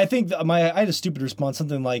 But I think I had a stupid response,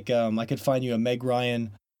 something like, I could find you a Meg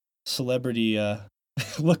Ryan celebrity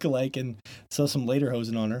lookalike and sell some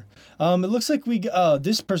lederhosen on her. It looks like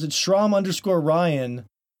this person, Strom_Ryan,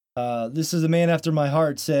 this is a man after my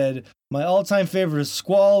heart, said, my all-time favorite is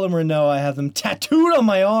Squall and Renault. I have them tattooed on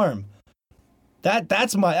my arm.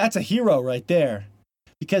 That's a hero right there.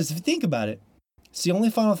 Because if you think about it, it's the only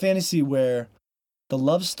Final Fantasy where the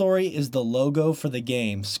love story is the logo for the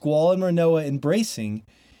game. Squall and Renoa embracing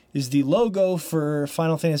is the logo for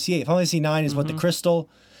Final Fantasy VIII. Final Fantasy IX is what the crystal.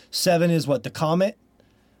 7 is what the comet.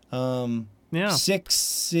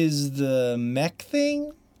 6 is the mech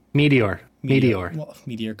thing. Meteor. Well,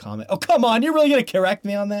 meteor comet. Oh, come on. You're really going to correct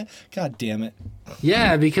me on that? God damn it.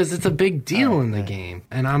 Yeah, because it's a big deal in the game.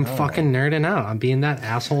 And I'm fucking nerding out. I'm being that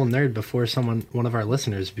asshole nerd before one of our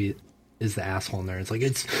listeners is the asshole nerd. It's like,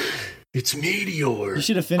 it's meteor. You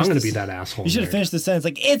should have finished. I'm going to be that asshole. You should have finished the sentence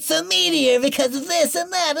like, it's a meteor because of this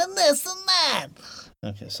and that and this and that.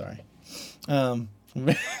 Okay, sorry.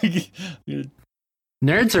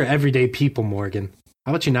 Nerds are everyday people, Morgan.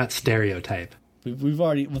 How about you not stereotype? We've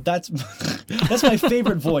already. Well, that's my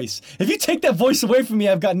favorite voice. If you take that voice away from me,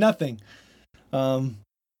 I've got nothing.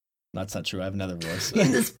 That's not true. I have another voice.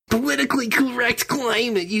 In this politically correct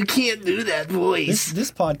climate, you can't do that voice.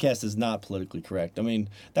 This podcast is not politically correct. I mean,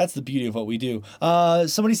 that's the beauty of what we do.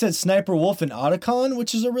 Somebody said Sniper Wolf and Otacon,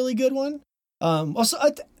 which is a really good one. Also,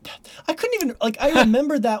 I couldn't even I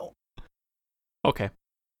remember that. Okay,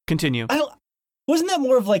 continue. Wasn't that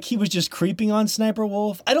more of like he was just creeping on Sniper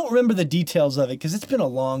Wolf? I don't remember the details of it because it's been a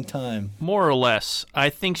long time. More or less. I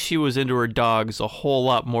think she was into her dogs a whole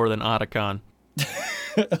lot more than Otacon.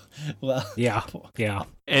 Well, yeah.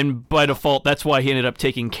 And by default, that's why he ended up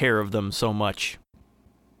taking care of them so much.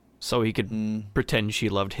 So he could pretend she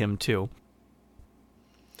loved him too.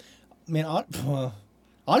 Man,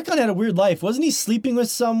 Otacon had a weird life. Wasn't he sleeping with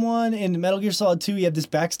someone in Metal Gear Solid 2? He had this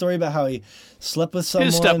backstory about how he slept with someone.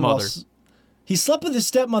 His stepmother. He slept with his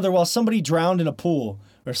stepmother while somebody drowned in a pool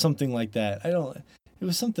or something like that. It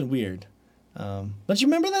was something weird. Don't you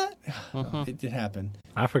remember that? It did happen.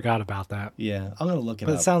 I forgot about that. Yeah, I'm going to look it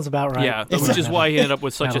up. But it sounds about right. Yeah, which is why he ended up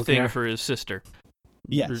with such a thing for his sister.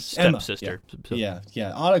 Yes, her stepsister. Yeah.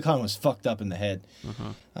 Otacon was fucked up in the head.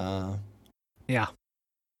 Yeah.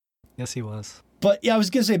 Yes, he was. But yeah, I was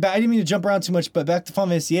going to say, I didn't mean to jump around too much, but back to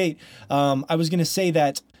Final Fantasy VIII, I was going to say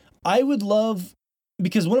that I would love,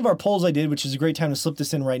 because one of our polls I did, which is a great time to slip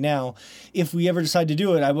this in right now, if we ever decide to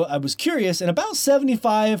do it, I was curious, and about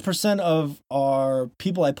 75% of our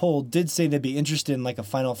people I polled did say they'd be interested in like a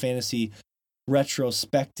Final Fantasy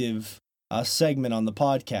retrospective segment on the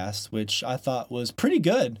podcast, which I thought was pretty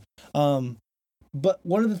good. But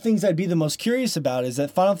one of the things I'd be the most curious about is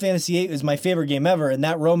that Final Fantasy VIII is my favorite game ever, and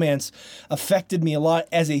that romance affected me a lot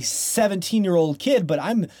as a 17-year-old kid, but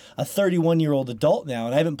I'm a 31-year-old adult now,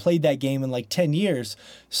 and I haven't played that game in like 10 years.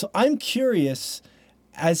 So I'm curious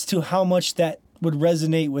as to how much that would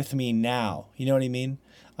resonate with me now. You know what I mean?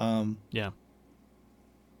 Yeah.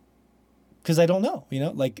 Because I don't know,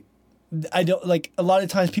 like I don't like a lot of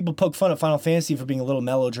times people poke fun at Final Fantasy for being a little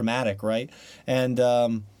melodramatic, right? And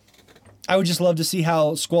I would just love to see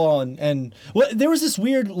how Squall and well, there was this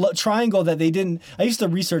weird triangle that they didn't. I used to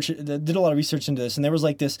did a lot of research into this, and there was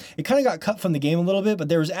like this. It kind of got cut from the game a little bit, but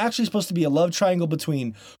there was actually supposed to be a love triangle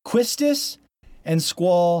between Quistis and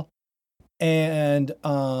Squall, and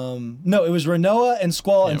no, it was Renoa and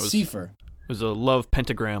Squall and Seifer. It was a love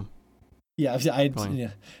pentagram. Yeah, yeah,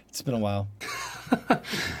 it's been a while.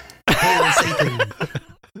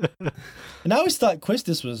 And I always thought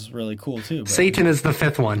Quistis was really cool too. But Satan is the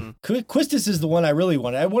fifth one. Quistis is the one I really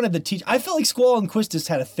wanted. I wanted the teach. I felt like Squall and Quistis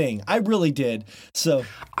had a thing. I really did. So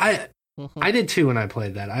I did too when I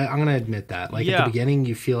played that. I'm gonna admit that. Like at the beginning,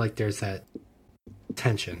 you feel like there's that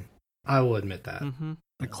tension. I will admit that. Mm-hmm.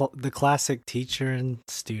 The classic teacher and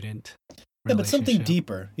student. Yeah, but something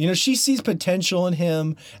deeper. You know, she sees potential in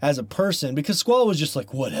him as a person because Squall was just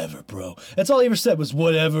like, whatever, bro. That's all he ever said was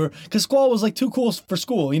whatever. Because Squall was like too cool for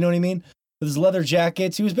school. You know what I mean? With his leather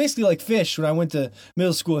jackets. He was basically like Fish when I went to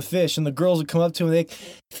middle school with Fish. And the girls would come up to him and they'd like,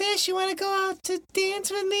 Fish, you want to go out to dance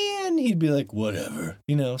with me? And he'd be like, whatever.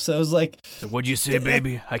 You know, so it was like. What'd you say,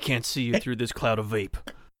 baby? I can't see you through this cloud of vape.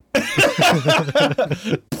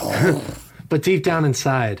 But deep down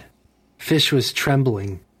inside, Fish was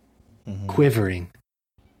trembling. Quivering,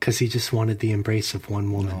 because he just wanted the embrace of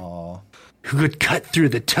one woman. Aww. Who could cut through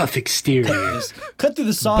the tough exterior, cut through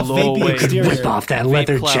the soft Blow vapey away. exterior, whip off that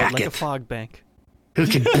leather Vape cloud jacket, like a fog bank. who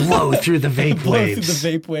could blow through the vape blow waves,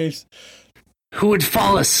 through the vape waves, who would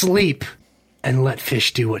fall asleep and let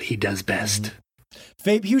Fish do what he does best.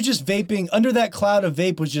 Vape. He was just vaping. Under that cloud of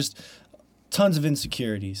vape was just tons of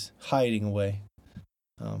insecurities hiding away.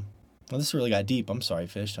 Well, this really got deep. I'm sorry,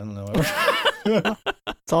 Fish. I don't know.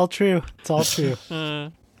 It's all true. It's all true.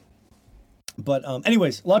 But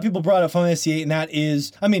anyways, a lot of people brought up Final Fantasy VIII, and that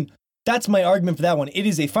is, I mean, that's my argument for that one. It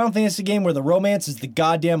is a Final Fantasy game where the romance is the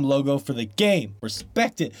goddamn logo for the game.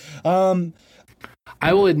 Respect it.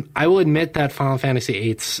 I will admit that Final Fantasy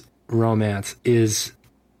VIII's romance is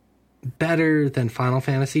better than Final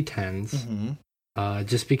Fantasy X's,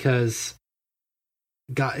 just because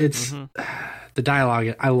it's the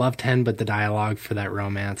dialogue. I love 10, but the dialogue for that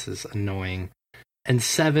romance is annoying. And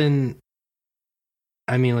 7,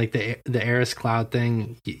 I mean, like the Eris Cloud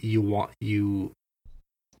thing, it's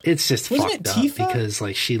just Wasn't fucked it up Tifa? because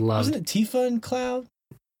like she loved. Wasn't it Tifa and Cloud?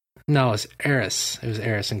 No, it was Eris. It was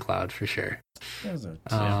Eris and Cloud for sure.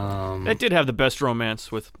 It did have the best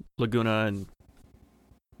romance with Laguna and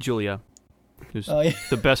Julia. It was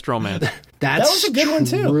the best romance. That was a good one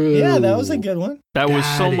too. Yeah, that was a good one. That was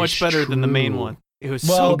so much better than the main one. It was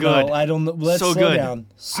Well, so good. no, I don't know. Let's So slow good. down.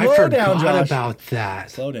 I Slow down, forgot Josh. about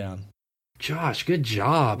that. Slow down. Josh, good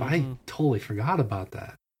job. I totally forgot about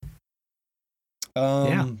that.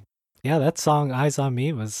 Yeah, that song "Eyes on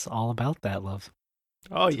Me" was all about that love.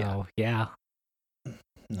 Oh yeah. So, yeah.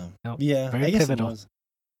 No. Nope. Yeah, Very I guess pivotal. it was.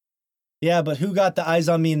 Yeah, but who got the eyes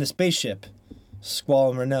on me in the spaceship?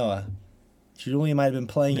 Squall and Renoa. Julia might have been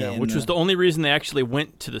playing it. Which was the only reason they actually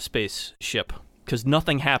went to the spaceship, because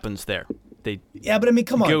nothing happens there. They but I mean,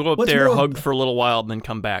 come on. go up What's there, more- hug for a little while, and then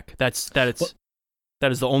come back. That is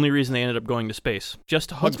the only reason they ended up going to space, just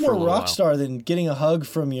to hug What's for more a little while. Rockstar than getting a hug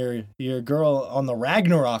from your girl on the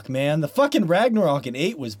Ragnarok, man? The fucking Ragnarok in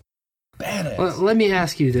 8 was badass. Well, let me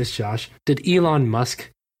ask you this, Josh. Did Elon Musk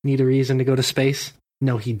need a reason to go to space?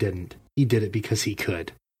 No, he didn't. He did it because he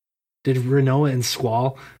could. Did Renoa and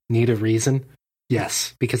Squall need a reason?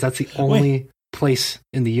 Yes, because that's the only place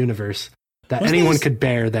in the universe that anyone could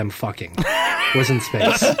bear them fucking was in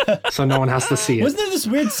space. So no one has to see it. Wasn't there this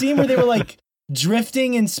weird scene where they were like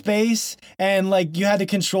drifting in space and like you had to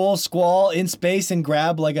control Squall in space and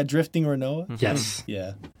grab like a drifting Renoa? Yes.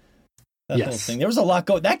 Yeah. That whole thing. There was a lot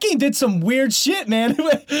going. That game did some weird shit, man.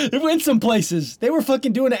 It went some places. They were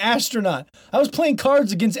fucking doing an astronaut. I was playing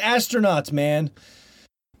cards against astronauts, man.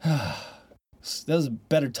 That was a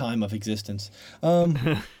better time of existence.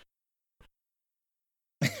 It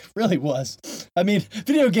really was. I mean,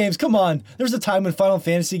 video games, come on. There was a time when Final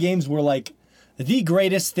Fantasy games were like the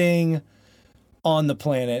greatest thing on the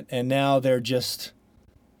planet, and now they're just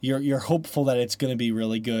you're hopeful that it's going to be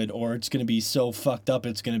really good, or it's going to be so fucked up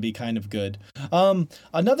it's going to be kind of good.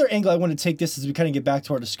 Another angle I want to take this as we kind of get back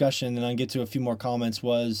to our discussion, and I get to a few more comments,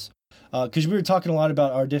 was because we were talking a lot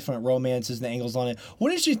about our different romances and the angles on it.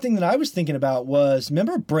 One interesting thing that I was thinking about was,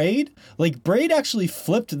 remember Braid? Like, Braid actually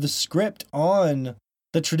flipped the script on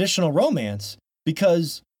the traditional romance,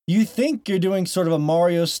 because you think you're doing sort of a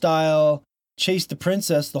Mario style chase the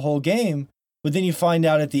princess the whole game, but then you find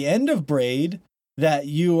out at the end of Braid that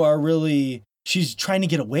you are really, she's trying to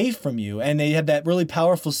get away from you. And they have that really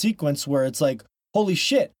powerful sequence where it's like, holy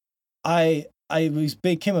shit,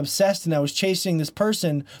 became obsessed and I was chasing this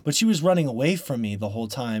person, but she was running away from me the whole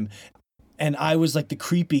time. And I was like the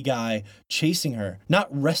creepy guy chasing her, not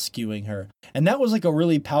rescuing her. And that was like a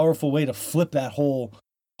really powerful way to flip that whole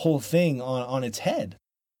thing on its head.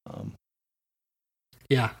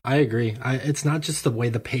 Yeah, I agree. It's not just the way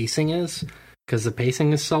the pacing is, because the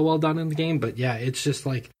pacing is so well done in the game, but yeah, it's just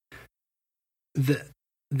like the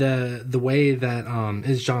way that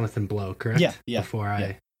is Jonathan Blow, correct? Yeah. Before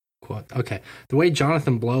I quote, okay, the way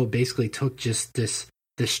Jonathan Blow basically took just this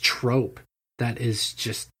trope that is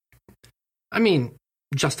just, I mean,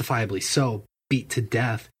 justifiably so, beat to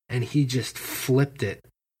death, and he just flipped it.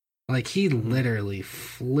 Like, he literally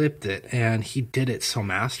flipped it, and he did it so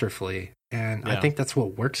masterfully. And I think that's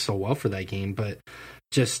what works so well for that game. But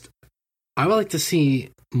just, I would like to see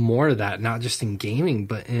more of that, not just in gaming,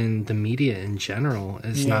 but in the media in general.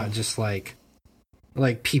 It's not just like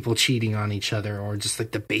people cheating on each other or just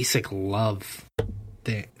like the basic love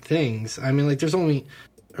things. I mean, like, there's only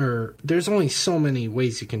so many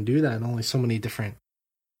ways you can do that, and only so many different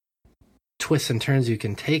twists and turns you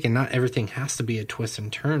can take, and not everything has to be a twist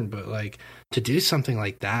and turn. But like, to do something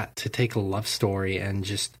like that, to take a love story and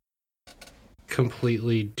just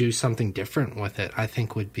completely do something different with it, I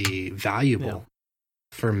think would be valuable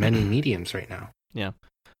for many mediums right now. Yeah.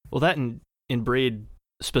 Well, that in Braid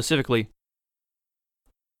specifically,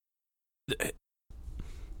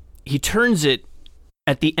 he turns it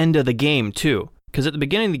at the end of the game too. Because at the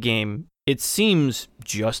beginning of the game, it seems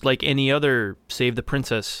just like any other Save the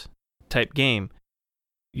Princess type game.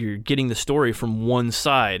 You're getting the story from one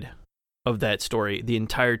side of that story the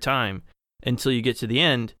entire time until you get to the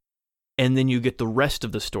end, and then you get the rest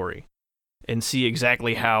of the story and see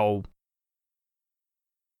exactly how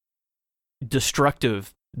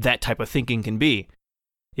destructive that type of thinking can be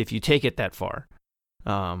if you take it that far.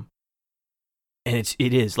 And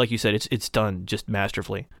it is, like you said, it's done just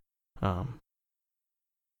masterfully.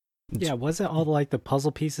 Yeah, wasn't all like the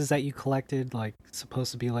puzzle pieces that you collected like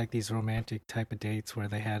supposed to be like these romantic type of dates where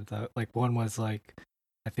they had one was like,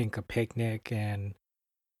 I think, a picnic, and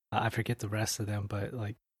I forget the rest of them, but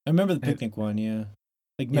like I remember the picnic one, yeah.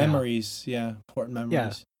 Like memories, important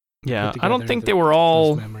memories. Yeah, I don't think they were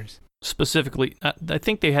all specifically. I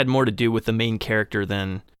think they had more to do with the main character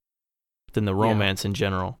than the romance in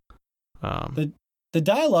general. The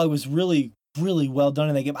dialogue was really, really well done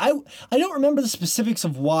in that game. I don't remember the specifics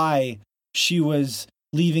of why she was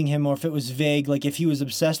leaving him, or if it was vague, like if he was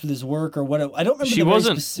obsessed with his work or what. I don't remember. She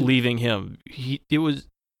wasn't leaving him. It was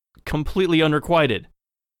completely unrequited.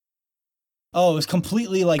 Oh, it was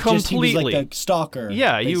completely like just he was like a stalker.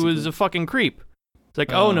 Yeah, basically. He was a fucking creep. It's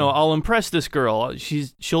like, oh no, I'll impress this girl.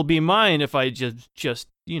 She'll be mine if I just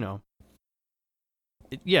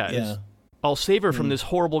I'll save her from this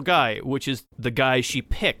horrible guy, which is the guy she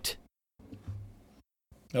picked.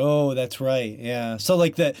 Oh, that's right. Yeah. So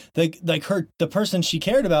like the person she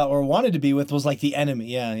cared about or wanted to be with was like the enemy.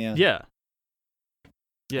 Yeah.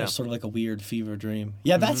 Yeah. Sort of like a weird fever dream.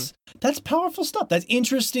 Yeah, that's powerful stuff. That's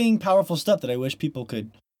interesting, powerful stuff that I wish people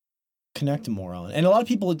could connect more on. And a lot of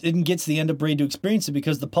people didn't get to the end of Braid to experience it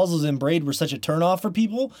because the puzzles in Braid were such a turnoff for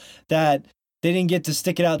people that they didn't get to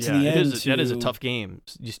stick it out to the end. That is a tough game.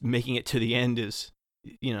 Just making it to the end is,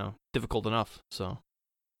 difficult enough. So.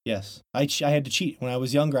 Yes, I had to cheat when I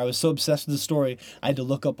was younger. I was so obsessed with the story, I had to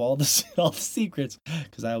look up all the secrets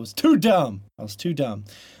because I was too dumb. I was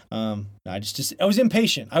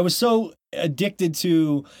impatient. I was so addicted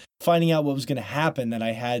to finding out what was going to happen that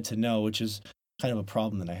I had to know, which is kind of a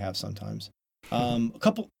problem that I have sometimes. A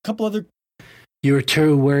couple other. You were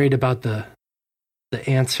too worried about the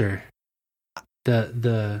answer,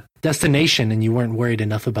 the destination, and you weren't worried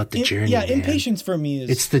enough about the journey. Yeah, impatience for me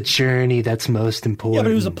is... It's the journey that's most important. Yeah,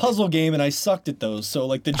 but it was a puzzle game, and I sucked at those, so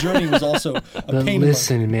like the journey was also a but pain.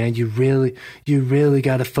 Listen, man, you really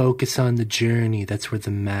got to focus on the journey. That's where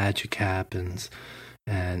the magic happens,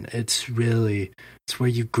 and it's where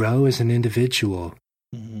you grow as an individual.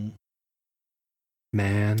 Mm-hmm.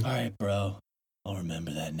 Man. All right, bro. I'll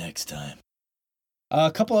remember that next time.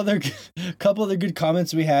 A couple other good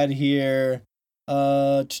comments we had here.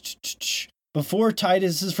 Before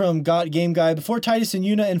Titus, this is from Game Guy. Before Titus and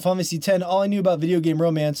Yuna in Final Fantasy X, all I knew about video game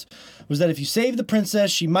romance was that if you save the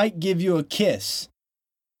princess, she might give you a kiss.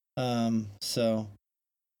 So,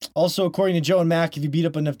 also according to Joe and Mac, if you beat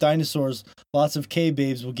up enough dinosaurs, lots of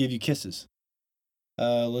K-babes will give you kisses.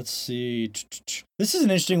 Let's see. This is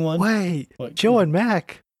an interesting one. Wait, Joe and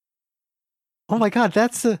Mac. Oh my God,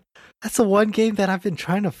 that's the one game that I've been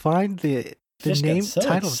trying to find the name so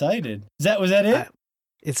title. Excited. Was that it?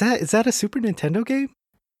 Is that a Super Nintendo game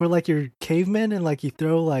where like you're cavemen and like you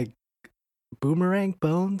throw like boomerang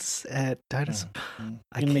bones at dinosaur. You're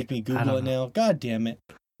gonna make me Google it now. God damn it.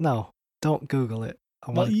 No, don't Google it.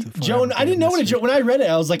 Joe, I didn't know what Joe. When I read it,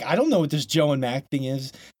 I was like, I don't know what this Joe and Mac thing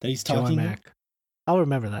is that he's talking Joe and Mac. I'll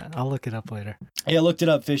remember that. I'll look it up later. Yeah, I looked it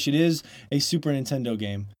up, Fish. It is a Super Nintendo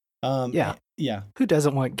game. Yeah. Yeah. Who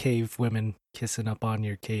doesn't want cave women kissing up on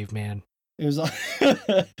your caveman? It was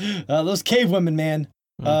those cave women, man.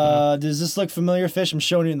 Does this look familiar, Fish? I'm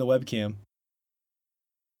showing you in the webcam.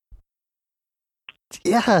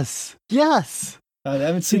 Yes. I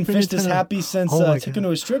haven't seen Super Fish this Nintendo. happy since took him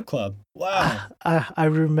to a strip club. Wow. I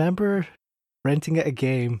remember renting a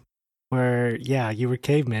game where, you were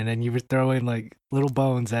cavemen and you were throwing like little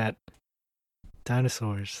bones at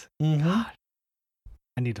dinosaurs. Mm-hmm. God,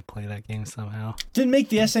 I need to play that game somehow. Didn't make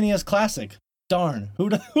the SNES Classic. Darn.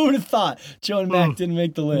 Who'd have thought Joe and Mac didn't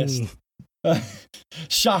make the list?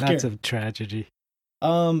 Shocker. That's a tragedy.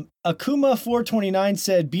 Akuma429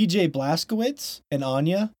 said BJ Blazkowicz and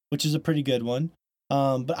Anya, which is a pretty good one.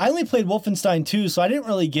 But I only played Wolfenstein 2, so I didn't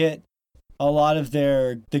really get a lot of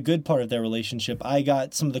the good part of their relationship. I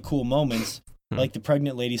got some of the cool moments, like the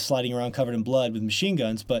pregnant lady sliding around covered in blood with machine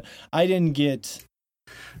guns, but I didn't get...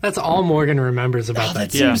 That's all Morgan remembers about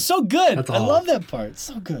that. That seems so good. That's I all. love that part.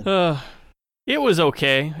 So good. It was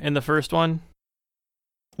okay in the first one.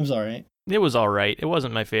 It was all right. It was all right. It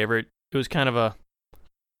wasn't my favorite. It was kind of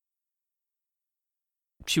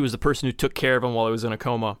she was the person who took care of him while he was in a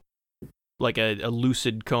coma. Like a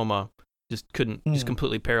lucid coma. Just just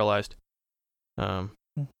completely paralyzed. And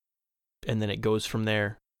then it goes from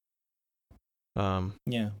there.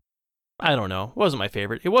 Yeah. I don't know. It wasn't my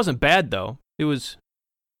favorite. It wasn't bad, though. It was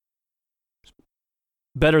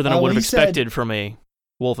better than I would have expected from a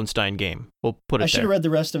Wolfenstein game. We'll put it there. I should have read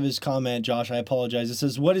the rest of his comment, Josh. I apologize. It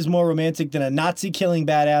says, what is more romantic than a Nazi-killing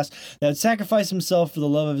badass that would sacrifice himself for the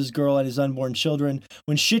love of his girl and his unborn children?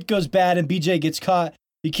 When shit goes bad and BJ gets caught,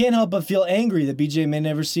 you can't help but feel angry that BJ may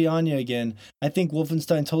never see Anya again. I think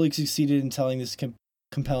Wolfenstein totally succeeded in telling this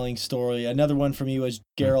compelling story. Another one from you was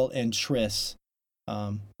Geralt and Triss.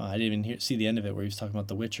 I didn't even see the end of it where he was talking about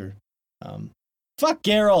The Witcher. Fuck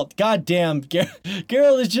Geralt. God damn.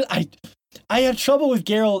 Geralt is just... I have trouble with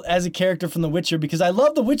Geralt as a character from The Witcher because I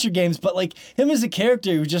love The Witcher games, but like him as a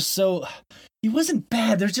character, he was just so... He wasn't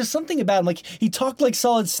bad. There's just something about him. Like, he talked like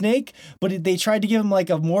Solid Snake, but they tried to give him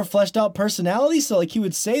like a more fleshed out personality. So like he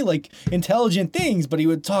would say like intelligent things, but he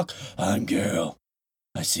would talk, I'm Geralt.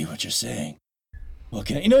 I see what you're saying. Well,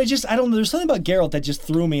 can I... it just, I don't know. There's something about Geralt that just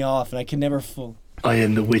threw me off and I could never I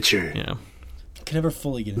am the Witcher. Yeah. Could never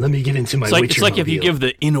fully get into Let me get into my Witcher It's like if you mobile. give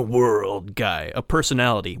the inner world guy a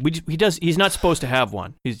personality. He's not supposed to have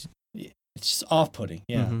one. It's just off-putting.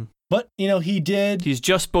 Yeah. Mm-hmm. But, he did. He's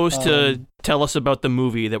just supposed to tell us about the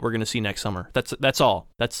movie that we're going to see next summer. That's all.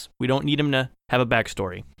 We don't need him to have a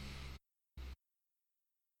backstory.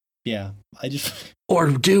 Yeah. Or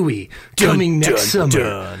do we? Coming next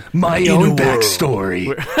summer. My own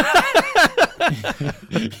backstory.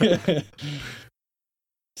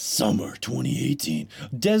 Summer 2018.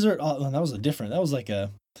 Desert. Oh, that was that was like I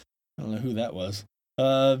don't know who that was.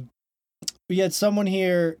 We had someone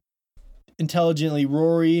here intelligently,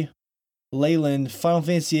 Rory Leyland, Final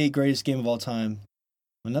Fantasy VIII greatest game of all time.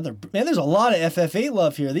 There's a lot of FF8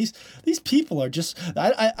 love here. These people are just...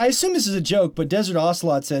 I assume this is a joke, but Desert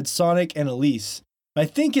Ocelot said Sonic and Elise. I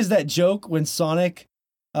think is that joke when Sonic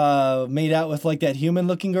made out with like that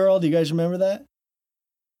human-looking girl. Do you guys remember that?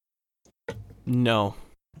 No.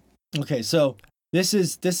 Okay, so this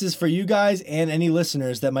is for you guys and any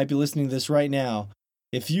listeners that might be listening to this right now.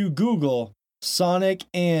 If you Google Sonic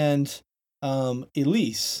and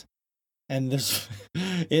Elise, and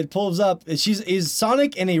it pulls up. Is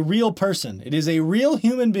Sonic and a real person? It is a real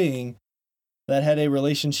human being that had a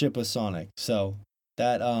relationship with Sonic. So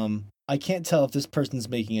that I can't tell if this person's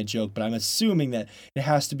making a joke, but I'm assuming that it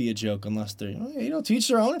has to be a joke unless they're to each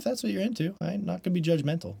their own if that's what you're into. I'm not gonna be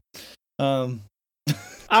judgmental.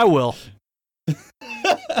 I will.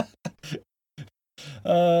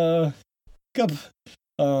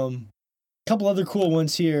 Couple other cool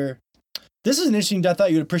ones here. This is an interesting. I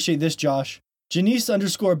thought you'd appreciate this, Josh.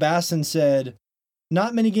 Janice_Basson said,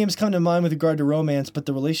 not many games come to mind with regard to romance, but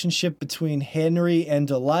the relationship between Henry and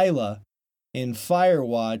Delilah in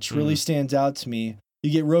Firewatch really stands out to me. You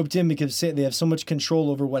get roped in because they have so much control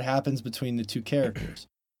over what happens between the two characters.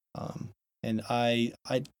 And I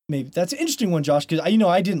maybe that's an interesting one, Josh, because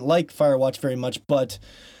I didn't like Firewatch very much, but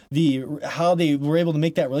how they were able to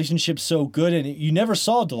make that relationship so good, and you never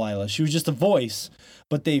saw Delilah. She was just a voice,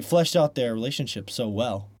 but they fleshed out their relationship so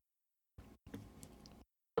well.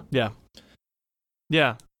 Yeah.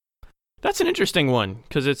 That's an interesting one,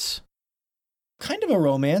 because it's... kind of a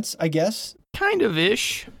romance, I guess. kind of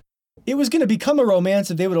ish. It was going to become a romance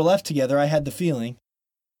if they would have left together. I had the feeling.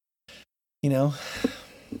 You know?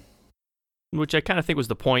 Which I kind of think was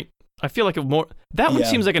the point. I feel like that one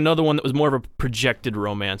seems like another one that was more of a projected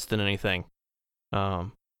romance than anything. But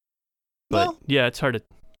yeah, it's hard to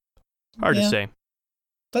say.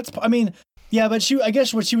 But I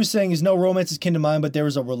guess what she was saying is no romance is kin to mine, but there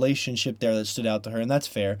was a relationship there that stood out to her, and that's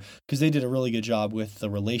fair because they did a really good job with the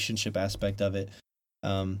relationship aspect of it.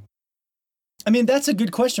 That's a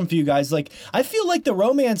good question for you guys. Like, I feel like the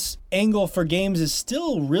romance angle for games is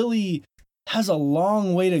still really has a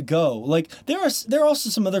long way to go. Like, there are also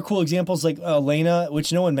some other cool examples, like Elena,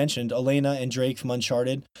 which no one mentioned, Elena and Drake from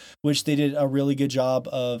Uncharted, which they did a really good job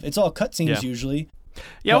of. It's all cutscenes usually.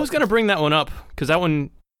 Yeah, I was gonna bring that one up because that one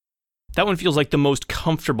feels like the most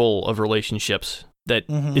comfortable of relationships that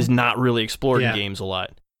is not really explored in games a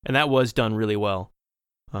lot, and that was done really well.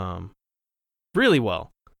 Really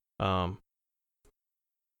well.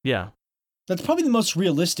 Yeah. That's probably the most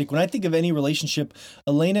realistic. When I think of any relationship,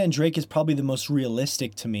 Elena and Drake is probably the most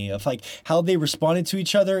realistic to me of like how they responded to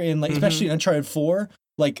each other in like, especially in Uncharted 4,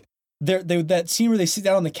 like that scene where they sit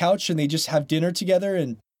down on the couch and they just have dinner together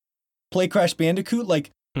and play Crash Bandicoot. Like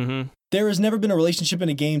there has never been a relationship in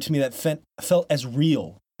a game to me that felt as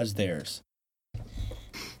real as theirs.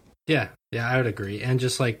 Yeah, I would agree. And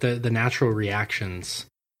just like the natural reactions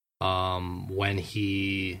when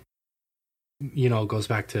he goes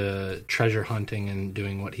back to treasure hunting and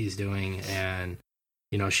doing what he's doing, and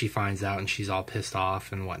she finds out and she's all pissed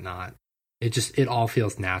off and whatnot. It all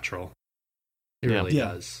feels natural. It really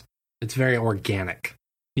does. It's very organic.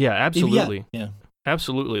 Yeah, absolutely. Yeah.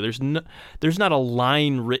 Absolutely. There's not a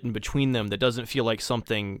line written between them that doesn't feel like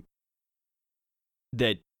something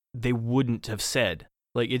that they wouldn't have said.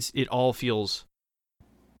 Like it all feels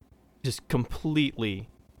just completely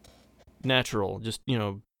natural. Just,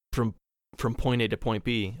 from point A to point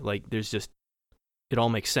B, like it all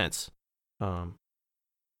makes sense.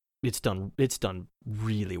 It's done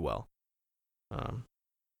really well.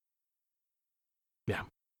 Yeah.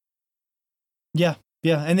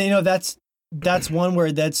 And that's one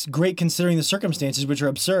where that's great considering the circumstances, which are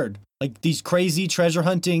absurd. Like these crazy treasure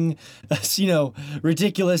hunting,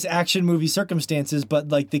 ridiculous action movie circumstances, but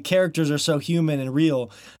like the characters are so human and real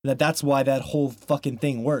that's why that whole fucking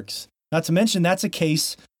thing works. Not to mention that's a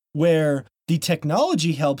case where the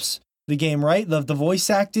technology helps the game, right? The voice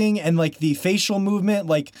acting and like the facial movement,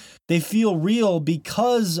 like they feel real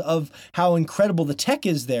because of how incredible the tech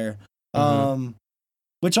is there.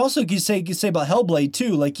 Which also you say about Hellblade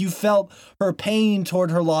too. Like you felt her pain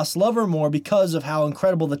toward her lost lover more because of how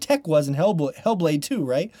incredible the tech was in Hellblade 2,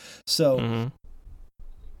 right? So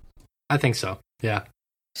I think so. Yeah.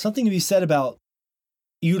 Something to be said about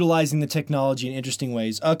utilizing the technology in interesting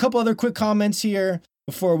ways. A couple other quick comments here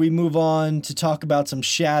before we move on to talk about some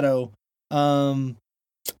Shadow. I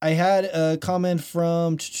had a comment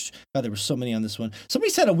from... there were so many on this one.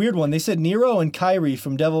 Somebody said a weird one. They said Nero and Kyrie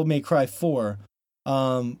from Devil May Cry 4.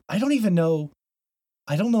 I don't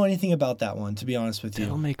know anything about that one, to be honest with you.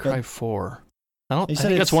 Devil May Cry 4. I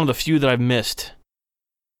think that's one of the few that I've missed.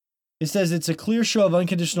 It says it's a clear show of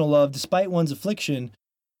unconditional love despite one's affliction.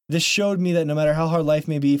 This showed me that no matter how hard life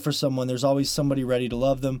may be for someone, there's always somebody ready to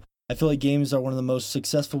love them. I feel like games are one of the most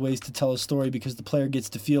successful ways to tell a story because the player gets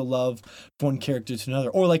to feel love from one character to another.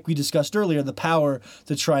 Or like we discussed earlier, the power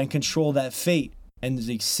to try and control that fate and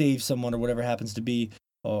like, save someone or whatever happens to be.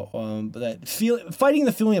 Fighting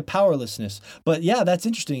the feeling of powerlessness. But yeah, that's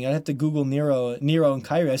interesting. I'd have to Google Nero and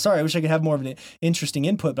Kyrie. Sorry, I wish I could have more of an interesting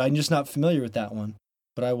input, but I'm just not familiar with that one.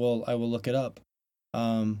 But I will look it up.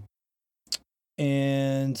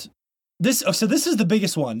 And this is the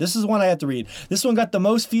biggest one. This is one I have to read. This one got the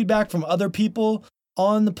most feedback from other people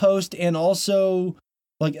on the post, and also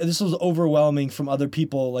like this was overwhelming from other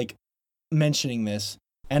people like mentioning this.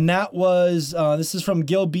 And that was this is from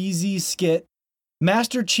Gil Beezy Skit.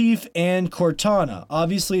 Master Chief and Cortana.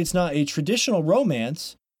 Obviously, it's not a traditional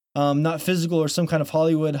romance, not physical or some kind of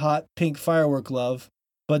Hollywood hot pink firework love,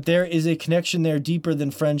 but there is a connection there deeper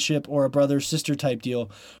than friendship or a brother-sister type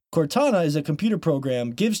deal. Cortana is a computer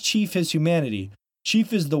program, gives Chief his humanity.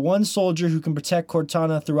 Chief is the one soldier who can protect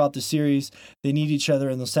Cortana throughout the series. They need each other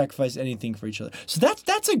and they'll sacrifice anything for each other. So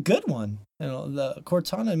that's a good one. The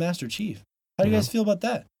Cortana and Master Chief. How do you guys feel about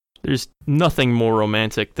that? There's nothing more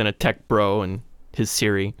romantic than a tech bro and his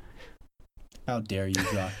Siri. How dare you,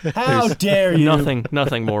 Josh? How dare you?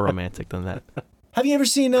 Nothing more romantic than that. Have you ever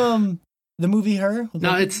seen the movie Her?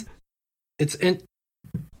 No,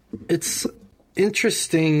 it's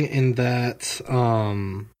interesting in that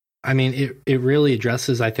it really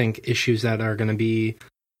addresses, I think, issues that are going to be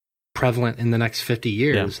prevalent in the next 50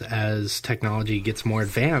 years as technology gets more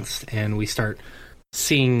advanced and we start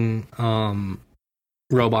seeing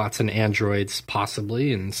robots and androids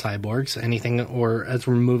possibly and cyborgs, anything, or as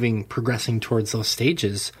we're progressing towards those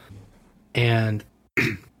stages, and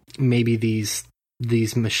maybe these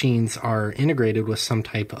machines are integrated with some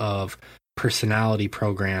type of personality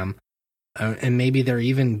program, and maybe they're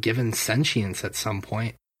even given sentience at some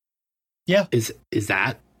point. Yeah. Is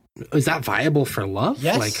that viable for love?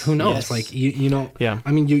 Yes. Like, who knows? Yes. Like, you know, Yeah.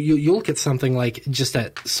 I mean, you look at something like just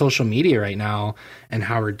at social media right now and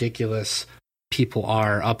how ridiculous people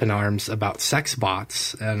are up in arms about sex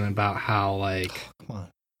bots and about how, like, Come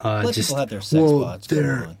on. Let people have their sex bots.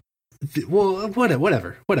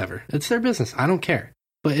 Whatever. It's their business. I don't care.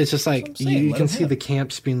 But it's just like, you can see the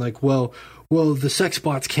camps being like, well, the sex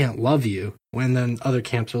bots can't love you. When then other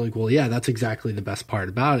camps are like, well, yeah, that's exactly the best part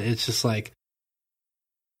about it. It's just like,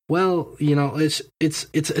 well, you know, it's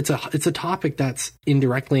a topic that's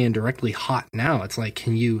indirectly and directly hot now. It's like,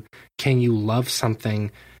 can you love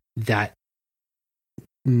something that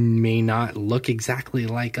may not look exactly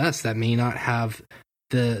like us, that may not have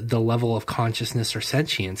the level of consciousness or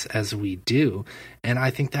sentience as we do? And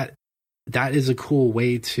I think that is a cool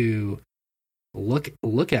way to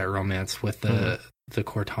look at romance with the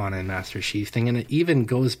Cortana and Master Chief thing, and it even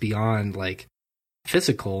goes beyond like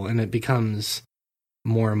physical, and it becomes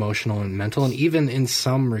more emotional and mental, and even in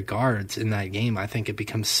some regards in that game, I think it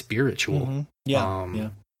becomes spiritual. Mm-hmm. Yeah.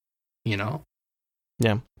 You know?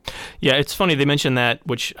 Yeah, it's funny they mentioned that,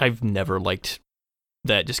 which I've never liked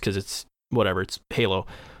that just because it's whatever, it's Halo.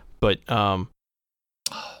 But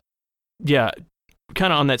yeah,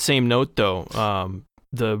 kind of on that same note though,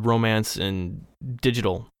 the romance and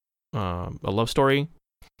digital, a love story,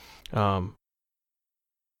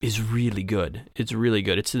 is really good. It's really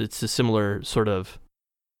good. It's a similar sort of.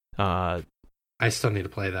 I still need to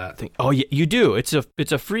play that thing. Oh yeah, you do. It's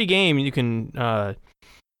a free game. You can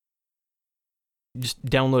just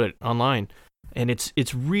download it online, and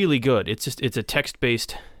it's really good. It's a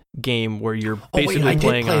text-based game where you're basically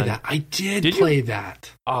playing on. That. I did play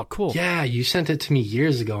that. Oh, cool. Yeah, you sent it to me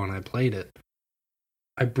years ago, and I played it.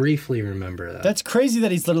 I briefly remember that. That's crazy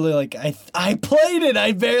that he's literally like, I played it.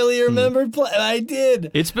 I barely remembered I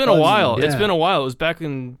did. It's been a while. Yeah. It's been a while. It was back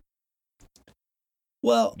in.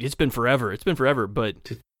 Well, it's been forever.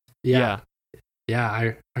 But yeah,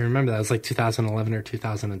 I remember that. It was like 2011 or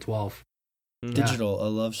 2012. Digital, a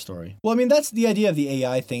love story. Well, I mean, that's the idea of the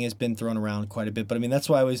AI thing has been thrown around quite a bit. But I mean, that's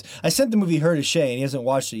why I sent the movie Her to Shea, and he hasn't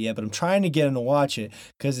watched it yet. But I'm trying to get him to watch it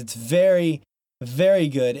because it's very, very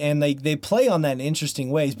good, and they play on that in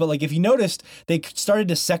interesting ways. But like, if you noticed, they started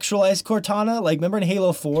to sexualize Cortana. Like, remember in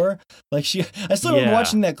Halo 4? Like I still remember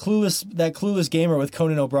watching that clueless gamer with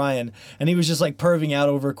Conan O'Brien, and he was just like perving out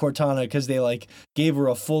over Cortana because they like gave her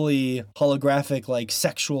a fully holographic, like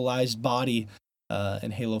sexualized body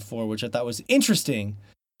in Halo 4, which I thought was interesting.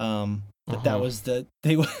 That was they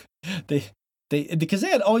because they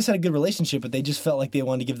had always had a good relationship, but they just felt like they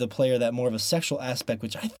wanted to give the player that more of a sexual aspect,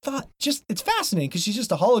 which I thought it's fascinating because she's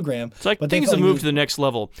just a hologram. It's like things have moved to the next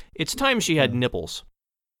level. It's time she had nipples.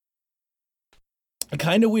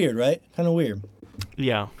 Kind of weird, right? Kind of weird.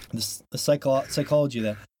 Yeah. The psychology of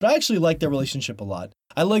that. But I actually like their relationship a lot.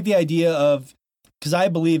 I like the idea of, because I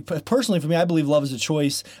believe, personally for me, I believe love is a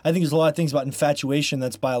choice. I think there's a lot of things about infatuation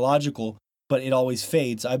that's biological, but it always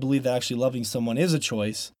fades. I believe that actually loving someone is a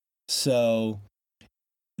choice. So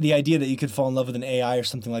the idea that you could fall in love with an AI or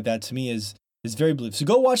something like that, to me, is very believable. So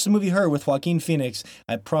go watch the movie Her with Joaquin Phoenix.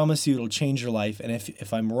 I promise you it'll change your life. And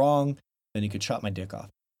if I'm wrong, then you could chop my dick off.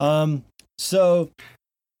 So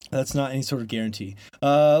that's not any sort of guarantee.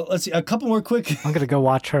 Let's see, a couple more quick. I'm going to go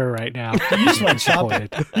watch Her right now. You just want to chop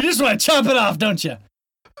it. You just want to chop it off, don't you?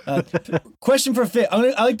 Question for Fish.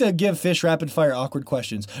 I like to give Fish rapid fire awkward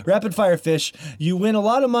questions. Rapid fire, Fish. You win a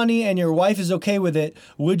lot of money and your wife is okay with it.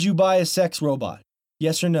 Would you buy a sex robot?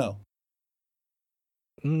 Yes or no?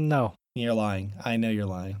 No. You're lying. I know you're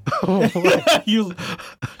lying.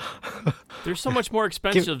 They're so much more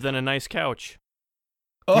expensive than a nice couch.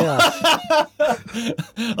 Oh. Yeah.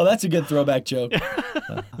 Oh, that's a good throwback joke.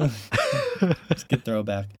 It's a good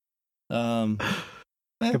throwback.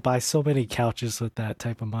 I could buy so many couches with that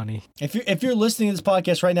type of money. If you're listening to this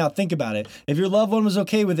podcast right now, think about it. If your loved one was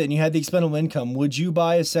okay with it and you had the expendable income, would you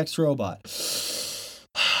buy a sex robot?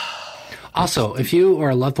 Also, if you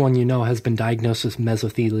or a loved one you know has been diagnosed with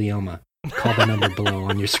mesothelioma, call the number below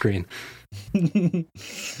on your screen. I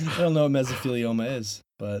don't know what mesothelioma is,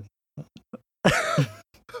 but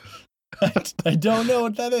I don't know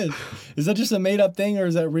what that is. Is that just a made-up thing or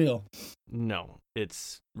is that real? No,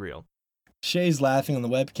 it's real. Shay's laughing on the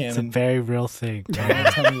webcam. It's a very real thing.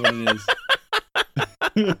 Tell me what it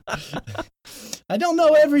is. I don't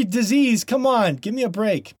know every disease. Come on, give me a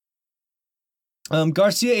break.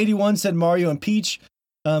 Garcia81 said Mario and Peach.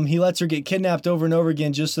 He lets her get kidnapped over and over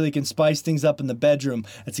again just so they can spice things up in the bedroom.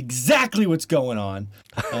 That's exactly what's going on.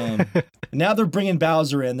 Now they're bringing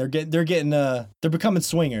Bowser in. They're becoming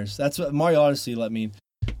swingers. That's what Mario Odyssey let me.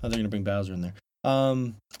 Oh, they're gonna bring Bowser in there.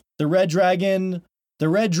 The Red Dragonin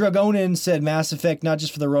said Mass Effect, not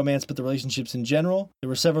just for the romance, but the relationships in general. There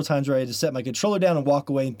were several times where I had to set my controller down and walk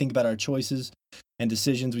away and think about our choices and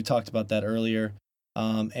decisions. We talked about that earlier.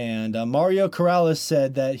 And Mario Corrales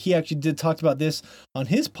said that he actually talked about this on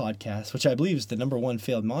his podcast, which I believe is the #1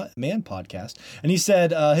 failed man podcast. And he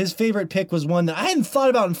said his favorite pick was one that I hadn't thought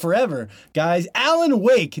about in forever, guys. Alan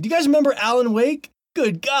Wake. Do you guys remember Alan Wake?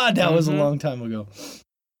 Good God, that was a long time ago.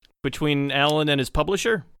 Between Alan and his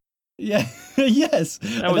publisher? Yeah, yes.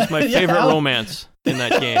 That was my favorite romance in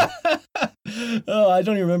that game. Oh, I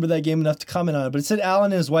don't even remember that game enough to comment on it, but it said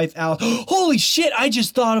Alan and his wife, Al. Holy shit, I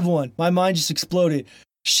just thought of one. My mind just exploded.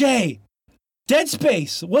 Shea, Dead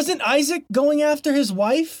Space. Wasn't Isaac going after his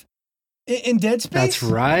wife in Dead Space? That's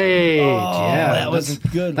right. Yeah, that was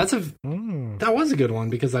good. That was a good one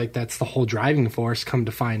because like that's the whole driving force. Come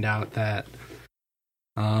to find out that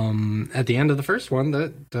at the end of the first one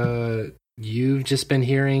that you've just been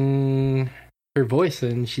hearing her voice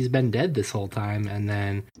and she's been dead this whole time, and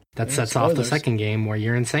then that sets off the second game where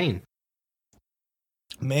you're insane.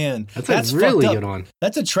 Man, that's a really good one.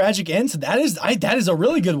 That's a tragic end to that. That is a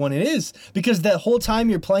really good one. It is, because that whole time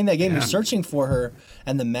you're playing that game, you're searching for her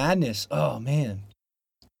and the madness. Oh man,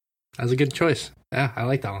 that was a good choice. Yeah, I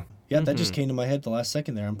like that one. Yeah, that just came to my head the last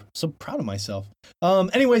second there. I'm so proud of myself.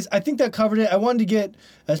 Anyways, I think that covered it. I wanted to get,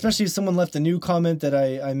 especially if someone left a new comment that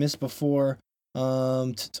I missed before.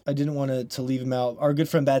 I didn't want to leave him out. Our good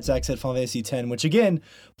friend Bad Zach said Final Fantasy X, which again,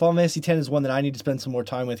 Final Fantasy X is one that I need to spend some more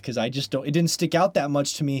time with because it didn't stick out that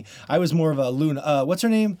much to me. I was more of a Luna. What's her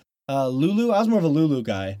name? Lulu. I was more of a Lulu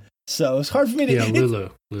guy. So it's hard for me to. Yeah, Lulu.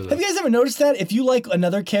 Have you guys ever noticed that if you like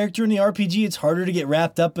another character in the RPG, it's harder to get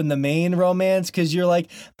wrapped up in the main romance because you're like,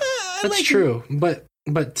 that's true. But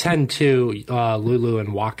 10-2, Lulu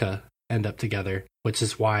and Waka end up together, which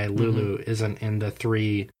is why Lulu isn't in the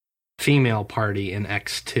 3 female party in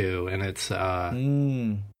X2, and it's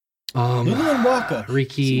Lulu and Waka,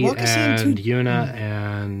 Riki and Yuna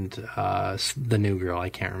and the new girl. I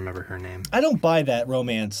can't remember her name. I don't buy that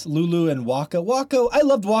romance. Lulu and Waka. I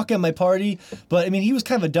loved Waka in my party, but I mean, he was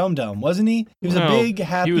kind of a dum-dum, wasn't he? He was a big,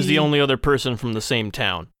 happy. He was the only other person from the same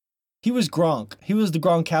town. He was Gronk. He was the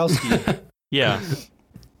Gronkowski. Yeah.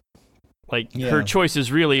 Her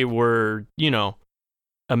choices really were,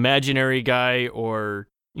 imaginary guy or,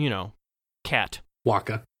 cat.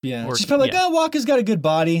 Waka. Yeah. She's probably like, Waka's got a good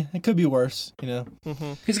body. It could be worse,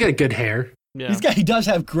 He's got good hair. Yeah. He does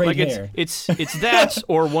have great hair. It's that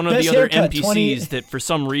or one of the other NPCs that for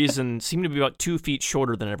some reason seem to be about 2 feet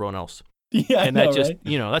shorter than everyone else. Yeah, and that just,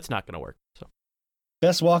 that's not going to work. So.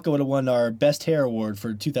 Best Waka would have won our Best Hair Award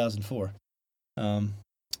for 2004.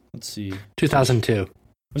 Let's see. 2002.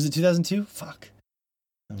 Was it 2002? Fuck.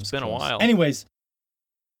 It's been a while. Anyways,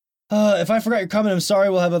 if I forgot your comment, I'm sorry.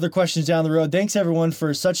 We'll have other questions down the road. Thanks, everyone,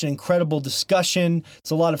 for such an incredible discussion.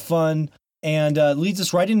 It's a lot of fun. And leads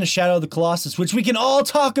us right into Shadow of the Colossus, which we can all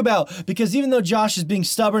talk about. Because even though Josh is being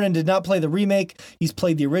stubborn and did not play the remake, he's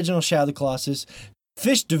played the original Shadow of the Colossus.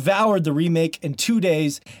 Fish devoured the remake in 2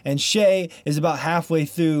 days, and Shea is about halfway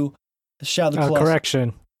through the Shadow of the Colossus.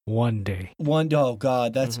 Correction. 1 day. Oh,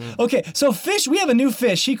 God. That's... Okay, so Fish, we have a new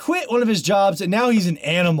Fish. He quit one of his jobs, and now he's an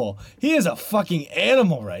animal. He is a fucking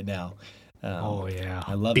animal right now. Oh, yeah.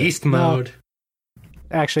 I love Beast mode.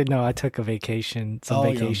 Actually, no, I took a vacation,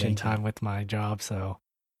 vacation time with my job, so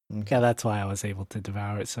yeah, that's why I was able to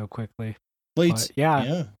devour it so quickly. But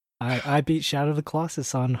yeah. I beat Shadow of the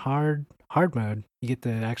Colossus on hard mode. You get to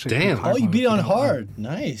actually... Damn. You beat it on hard.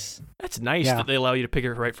 Nice. That's nice that they allow you to pick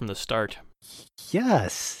it right from the start.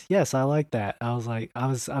 Yes, I like that. I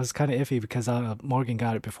was kind of iffy because Morgan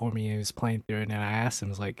got it before me and he was playing through it, and I asked him, I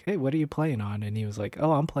was like, hey, what are you playing on? And he was like,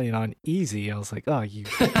 oh, I'm playing on easy. I was like, oh, you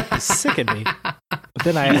sickened me. But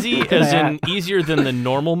then easy as in easier than the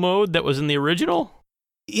normal mode that was in the original?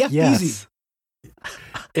 Yeah, yes. easy.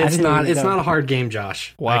 It's not a hard game,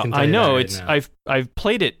 Josh. Wow, I know. I've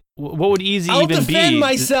played it. What would easy even be? I'll defend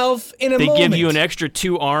myself in a moment. They give you an extra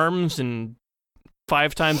 2 arms and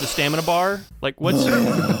 5 times the stamina bar? Like, what's...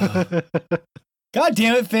 God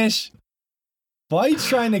damn it, Fish. Why are you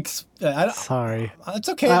trying to... Sorry. It's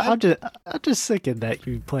okay. I'm just sickened that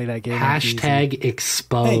you play that game. Hashtag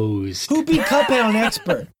exposed. Hey, who beat Cuphead on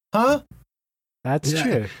Expert? Huh? That's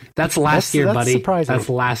true. That's last year, that's buddy. surprising. That's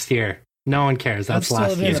last year. No one cares. That's still last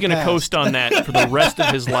living year. He's going to coast on that for the rest of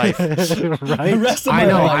his life. The Right? rest of I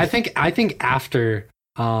my know. life. I think after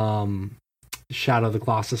Shadow of the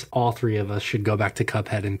Colossus, all three of us should go back to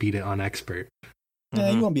Cuphead and beat it on expert.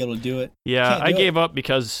 Yeah, you won't be able to do it. Yeah, Can't I do gave up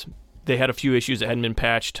because they had a few issues that hadn't been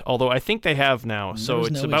patched, although I think they have now, so There's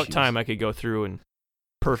it's no about issues. time I could go through and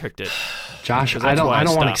perfect it. Josh, Because I that's don't why I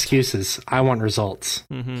want stopped. excuses. I want results.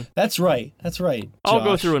 That's right. That's right. I'll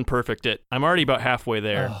go Josh. through and perfect it. I'm already about halfway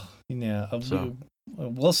there. Oh, yeah. So.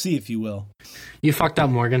 We'll see if you will. You fucked up,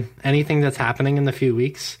 Morgan. Anything that's happening in the few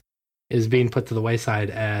weeks is being put to the wayside,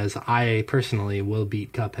 as I personally will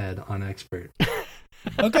beat Cuphead on expert.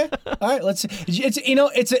 Okay. All right. Let's.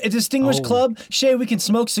 It's a distinguished Oh. club. Shea, we can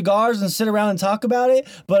smoke cigars and sit around and talk about it.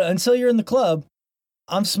 But until you're in the club,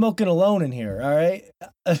 I'm smoking alone in here. All right.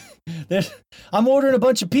 I'm ordering a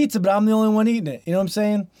bunch of pizza, but I'm the only one eating it. You know what I'm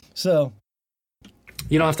saying? So.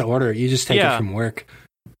 You don't have to order it. You just take Yeah. it from work.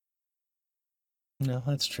 No,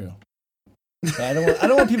 that's true. I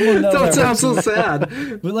don't want people to know. Don't where I sound so work. sad.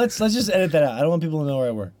 But let's just edit that out. I don't want people to know where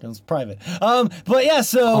I work. It's private. But yeah.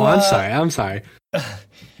 So. Oh, I'm sorry. I'm sorry. I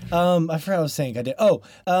forgot what I was saying. I did.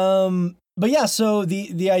 But yeah, so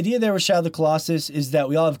the idea there with Shadow of the Colossus is that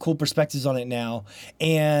we all have cool perspectives on it now.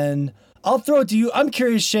 And I'll throw it to you. I'm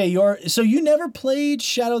curious, Shea, so you never played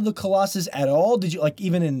Shadow of the Colossus at all? Did you, like,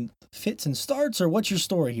 even in fits and starts, or what's your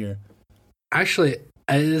story here? Actually,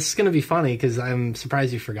 this is going to be funny because I'm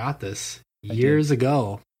surprised you forgot this. Years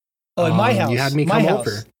ago. Oh, at my house. You had me My come house.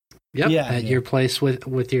 over. Yep, Yeah, at yeah. your place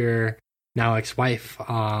with your now ex-wife.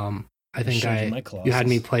 I think Showed you my Colossus. you had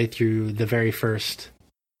me play through the very first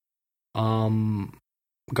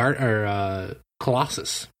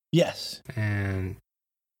Colossus. Yes. And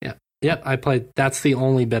yep, I played. That's the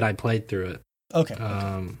only bit I played through it. Okay.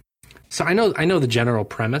 So I know the general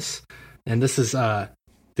premise, and this is the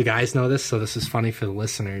guys know this, so this is funny for the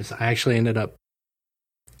listeners. I actually ended up,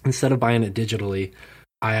 instead of buying it digitally,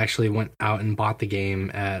 I actually went out and bought the game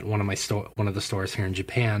at one of the stores here in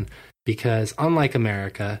Japan, because unlike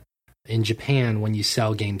America, in Japan, when you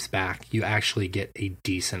sell games back, you actually get a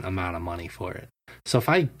decent amount of money for it. So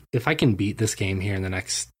if I can beat this game here in the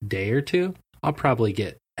next day or two, I'll probably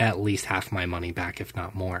get at least half my money back, if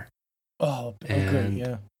not more. Oh, great. And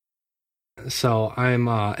Yeah. So I'm,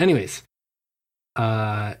 anyways,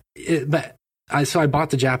 so I bought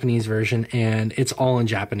the Japanese version, and it's all in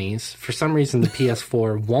Japanese. For some reason, the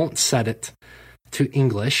PS4 won't set it to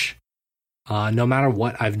English, no matter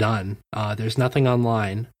what I've done. There's nothing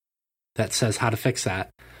online that says how to fix that.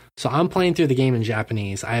 So I'm playing through the game in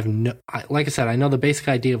Japanese. Like I said, I know the basic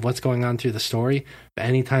idea of what's going on through the story, but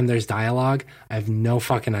anytime there's dialogue, I have no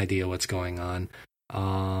fucking idea what's going on.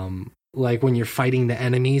 Like when you're fighting the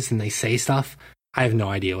enemies and they say stuff, I have no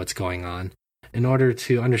idea what's going on. In order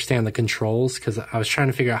to understand the controls, because I was trying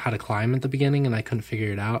to figure out how to climb at the beginning and I couldn't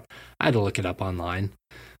figure it out, I had to look it up online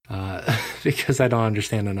because I don't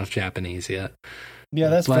understand enough Japanese yet. Yeah,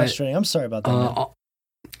 that's But, frustrating. I'm sorry about that. man.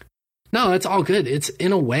 No, it's all good. It's,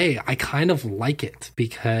 in a way, I kind of like it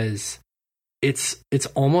because it's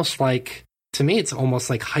almost like, to me, it's almost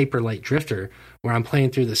like Hyper Light Drifter, where I'm playing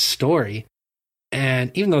through the story,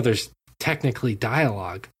 and even though there's technically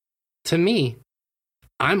dialogue, to me,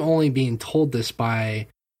 I'm only being told this by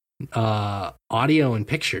audio and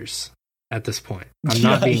pictures at this point. I'm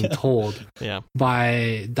not being told Yeah.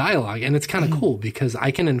 by dialogue, and it's kind of cool because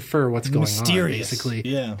I can infer what's going Mysterious. on, basically.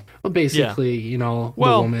 Yeah. Well, basically, you know,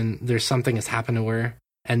 Well- the woman, there's something has happened to her,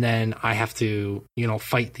 and then I have to, you know,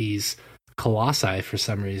 fight these colossi for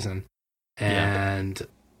some reason. And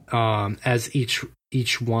as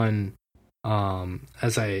each one,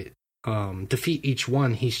 as I defeat each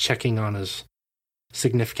one, he's checking on his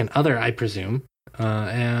significant other, I presume.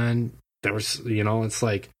 And there was, you know, it's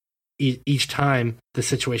like each time the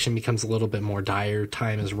situation becomes a little bit more dire,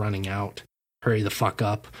 time is running out, hurry the fuck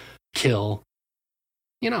up, kill.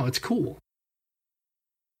 You know, it's cool.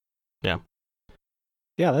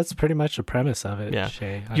 Yeah, that's pretty much the premise of it, Yeah.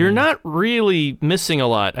 Shea. You're not really missing a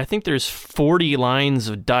lot. I think there's 40 lines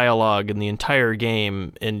of dialogue in the entire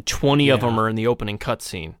game, and 20 of them are in the opening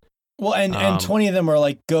cutscene. Well, and 20 of them are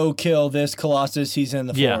like, go kill this Colossus. He's in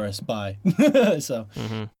the Yeah. forest. Bye. So,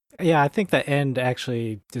 Yeah, I think the end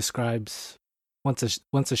actually describes once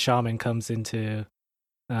a shaman comes into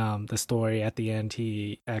the story. At the end,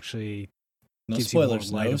 he actually no gives you more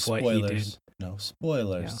spoilers. light No of what he spoilers. did. No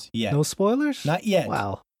spoilers. Yeah. No spoilers. Not yet.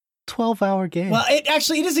 Wow, 12-hour game. Well, it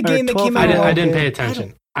is a Or game that 12 came I out. didn't, I Oh, didn't okay. pay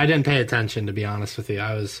attention. I didn't pay attention, to be honest with you.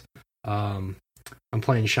 I was, I'm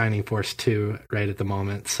playing Shining Force 2 right at the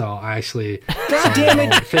moment, so I actually. God damn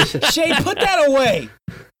it. fish it. Shea, put that away.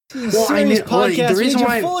 This is a serious podcast. The reason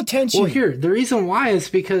why, full attention. The reason why is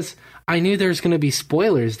because I knew there's going to be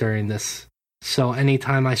spoilers during this. So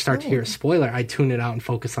anytime I start to hear a spoiler, I tune it out and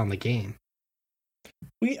focus on the game.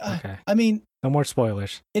 Okay. I mean, no more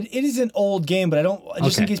spoilers. It is an old game, but I don't.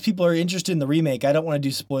 Just in Okay. case people are interested in the remake, I don't want to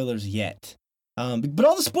do spoilers yet. But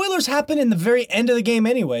all the spoilers happen in the very end of the game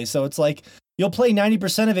anyway, so it's like you'll play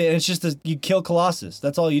 90% of it, and it's just you kill Colossus.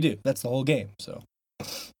 That's all you do. That's the whole game. So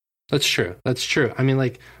That's true. I mean,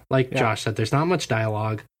 like Josh said, there's not much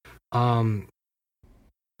dialogue.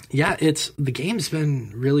 Yeah, the game's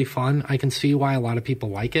been really fun. I can see why a lot of people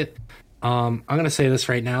like it. I'm gonna say this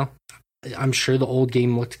right now. I'm sure the old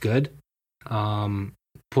game looked good,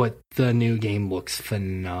 but the new game looks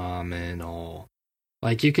phenomenal.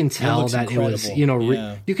 Like you can tell that incredible. It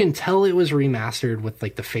was, you can tell it was remastered with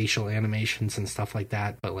like the facial animations and stuff like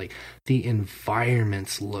that. But like the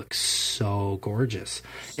environments look so gorgeous.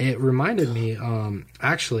 It reminded me,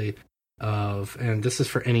 actually, of, and this is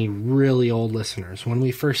for any really old listeners, when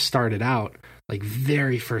we first started out, like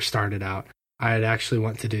very first started out, I had actually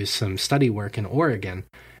went to do some study work in Oregon,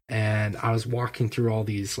 and I was walking through all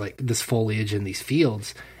these, like this foliage in these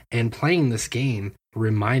fields, and playing this game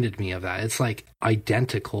reminded me of that. It's like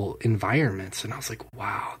identical environments, and I was like,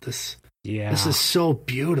 wow, this is so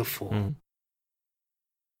beautiful.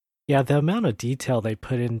 Yeah, the amount of detail they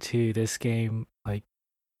put into this game, like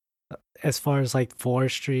as far as like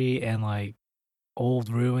forestry and like old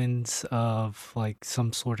ruins of like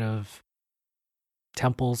some sort of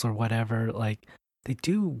temples or whatever, like they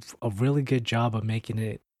do a really good job of making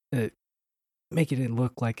it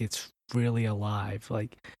look like it's really alive.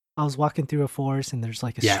 Like I was walking through a forest and there's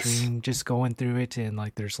like a stream just going through it, and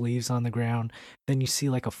like there's leaves on the ground. Then you see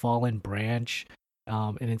like a fallen branch,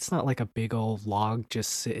 and it's not like a big old log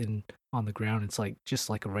just sitting on the ground. It's like just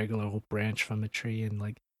like a regular old branch from a tree, and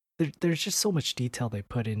like there's just so much detail they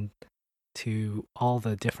put into all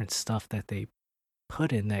the different stuff that they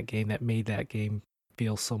put in that game that made that game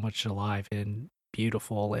feel so much alive and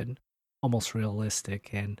beautiful and almost realistic.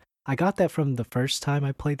 And I got that from the first time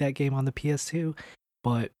I played that game on the PS2,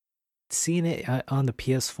 but seeing it on the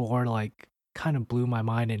PS4 like kind of blew my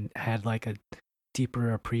mind and had like a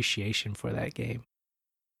deeper appreciation for that game.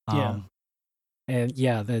 And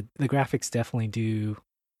yeah, the graphics definitely do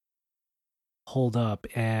hold up,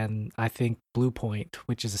 and I think Blue Point,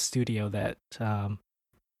 which is a studio that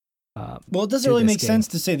well, it doesn't really make sense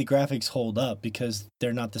to say the graphics hold up because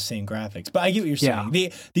they're not the same graphics. But I get what you're saying.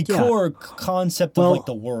 The core concept of like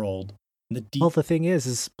the world. Well, the thing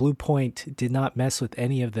is Blue Point did not mess with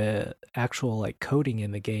any of the actual like coding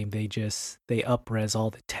in the game. They up-res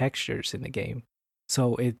all the textures in the game.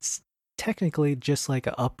 So it's technically just like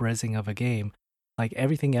a up-resing of a game. Like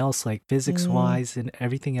everything else, like physics-wise and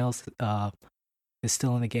everything else is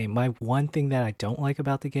still in the game. My one thing that I don't like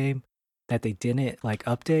about the game that they didn't like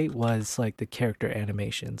update was like the character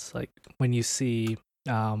animations. Like when you see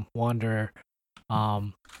Wander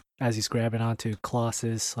as he's grabbing onto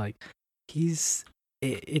Colossus, like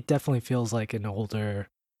it definitely feels like an older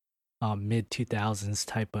mid 2000s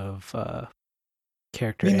type of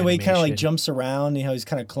character. You mean the way he kind of like jumps around and how he's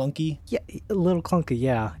kind of clunky? Yeah, a little clunky,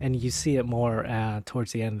 yeah. And you see it more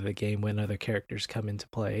towards the end of the game when other characters come into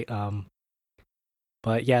play.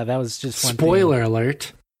 But yeah, that was just one spoiler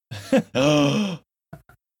alert. Just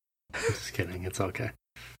kidding, it's okay.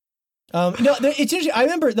 No, it's interesting. I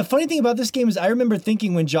remember the funny thing about this game is I remember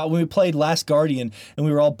thinking when we played Last Guardian and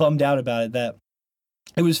we were all bummed out about it that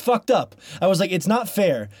it was fucked up. I was like, it's not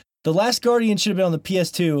fair. The Last Guardian should have been on the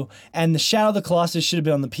PS2, and the Shadow of the Colossus should have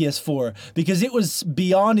been on the PS4, because it was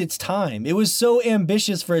beyond its time. It was so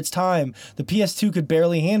ambitious for its time, the PS2 could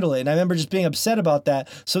barely handle it, and I remember just being upset about that.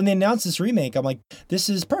 So when they announced this remake, I'm like, this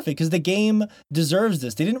is perfect, because the game deserves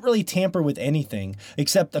this. They didn't really tamper with anything,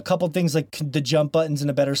 except a couple things like the jump button's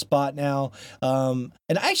in a better spot now, and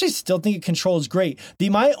I actually still think it controls great.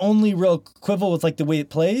 My only real quibble with like the way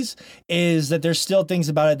it plays is that there's still things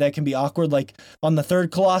about it that can be awkward, like on the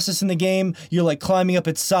third Colossus in the game, you're like climbing up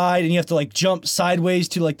its side and you have to like jump sideways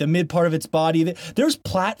to like the mid part of its body. There's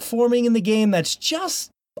platforming in the game that's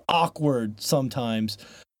just awkward sometimes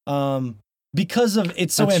because of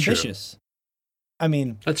it's so ambitious. I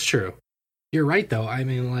mean, that's true. You're right though. I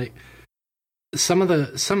mean, like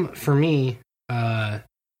for me, it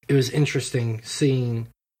was interesting seeing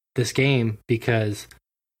this game because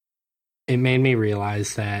it made me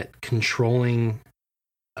realize that controlling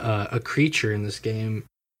a creature in this game,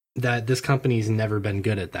 that this company's never been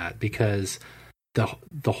good at that, because the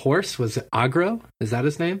horse was Agro. Is that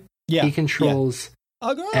his name? Yeah. He controls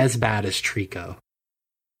as bad as Trico.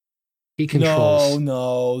 He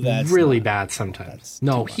controls that's really not, bad sometimes. that's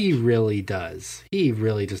No, too he really does. He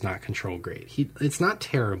really does not control great. It's not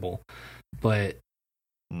terrible, but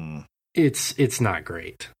it's not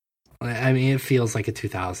great. I mean, it feels like a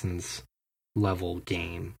 2000s level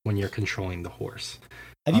game when you're controlling the horse.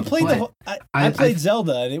 Have you played I played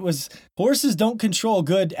Zelda, and it was horses don't control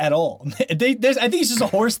good at all. I think it's just a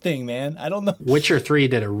horse thing, man. I don't know. Witcher 3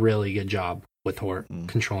 did a really good job with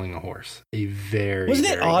controlling a horse. Wasn't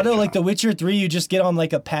it auto like The Witcher 3? You just get on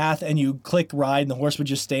like a path and you click ride, and the horse would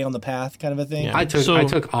just stay on the path, kind of a thing. Yeah. I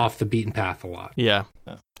took off the beaten path a lot. Yeah,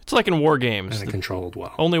 it's like in war games. And it controlled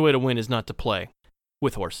well. Only way to win is not to play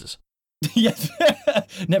with horses. Yes,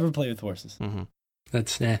 never play with horses. Mm-hmm.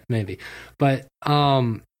 That's maybe, but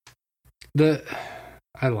I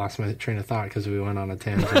lost my train of thought because we went on a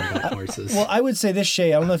tangent about horses. Well, I would say this,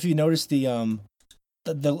 Shea. I don't know if you noticed those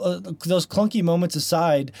clunky moments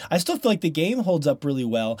aside. I still feel like the game holds up really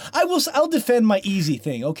well. I'll defend my easy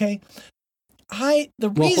thing. Okay,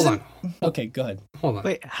 Hold on. Okay, go ahead. Hold on.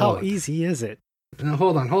 Wait, how easy is it? No,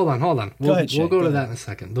 hold on. Go ahead, Shea. We'll go to that in a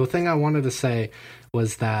second. The thing I wanted to say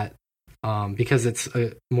was that because it's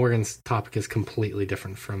Morgan's topic is completely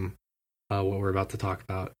different from what we're about to talk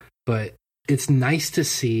about, but it's nice to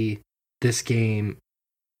see this game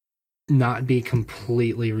not be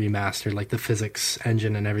completely remastered, like the physics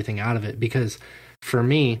engine and everything out of it. Because for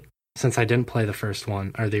me, since I didn't play the first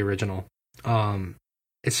one or the original,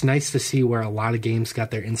 it's nice to see where a lot of games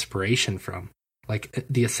got their inspiration from, like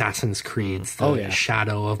the Assassin's Creeds,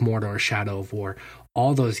 Shadow of Mordor, Shadow of War.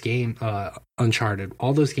 All those games, Uncharted,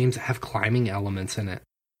 all those games that have climbing elements in it.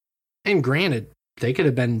 And granted, they could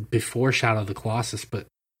have been before Shadow of the Colossus, but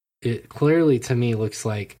it clearly to me looks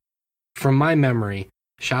like, from my memory,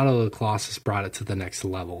 Shadow of the Colossus brought it to the next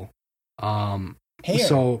level. Hair.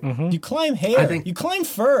 So you climb hair. You climb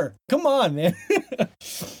fur. Come on, man.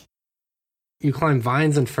 You climb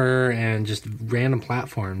vines and fur and just random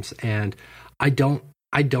platforms. And I don't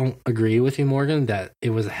agree with you, Morgan, that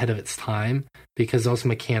it was ahead of its time, because those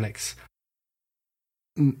mechanics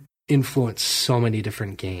influence so many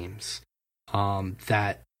different games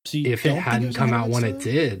that if it hadn't come out when it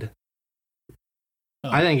did,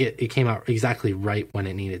 I think it came out exactly right when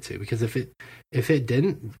it needed to. Because if it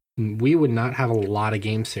didn't, we would not have a lot of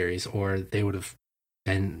game series, or they would have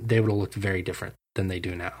looked very different than they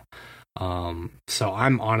do now. So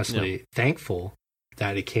I'm honestly thankful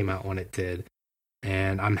that it came out when it did.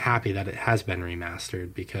 And I'm happy that it has been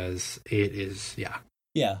remastered, because it is,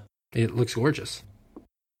 it looks gorgeous.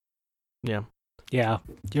 Yeah. Yeah,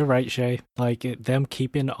 you're right, Shay. Like them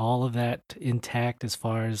keeping all of that intact as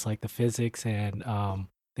far as like the physics and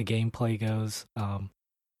the gameplay goes.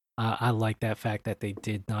 I like that fact that they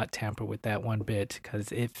did not tamper with that one bit,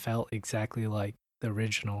 because it felt exactly like the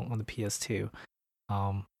original on the PS2.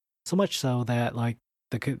 So much so that like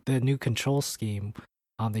the new control scheme,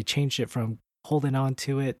 they changed it from holding on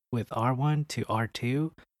to it with R1 to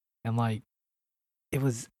R2, and like it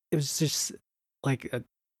was just like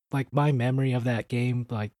my memory of that game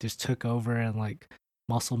like just took over, and like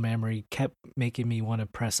muscle memory kept making me want to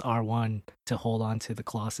press R1 to hold on to the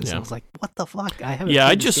Colossus. I was like, what the fuck? I haven't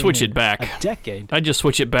I just switch it back a decade. I just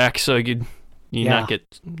switch it back so you not get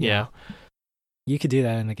You could do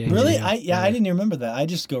that in the game. Really? I didn't even remember that. I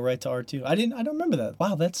just go right to R2. I don't remember that.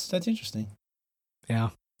 Wow, that's interesting. Yeah.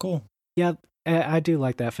 Cool. Yeah, I do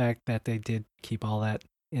like that fact that they did keep all that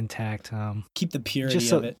intact. Keep the purity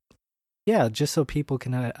of it. Yeah, just so people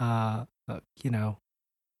can,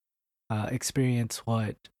 experience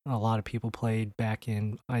what a lot of people played back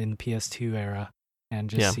in the PS2 era, and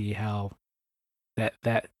just see how that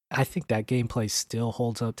I think that gameplay still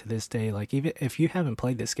holds up to this day. Like, even if you haven't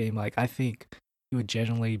played this game, like I think you would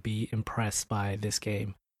genuinely be impressed by this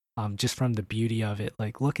game, just from the beauty of it.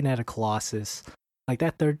 Like looking at a Colossus, like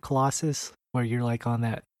that third Colossus, where you're like on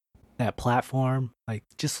that platform, like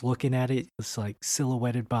just looking at it, it's like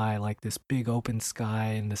silhouetted by like this big open sky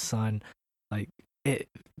and the sun. Like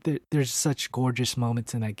there's such gorgeous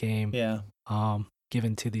moments in that game. Yeah.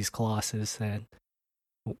 Given to these Colossus, and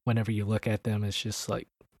whenever you look at them, it's just like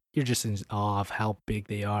you're just in awe of how big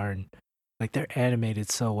they are, and like they're animated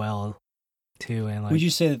so well too. And like, would you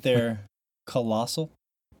say that they're colossal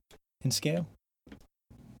in scale?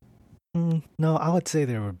 No, I would say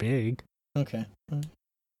they were big. Okay.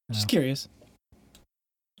 Just curious.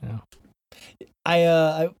 Yeah.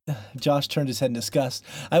 Josh turned his head in disgust.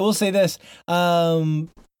 I will say this.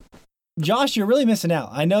 Josh, you're really missing out.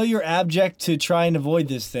 I know you're abject to try and avoid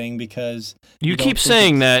this thing because you keep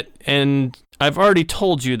saying that, and I've already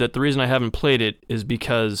told you that the reason I haven't played it is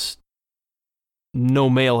because no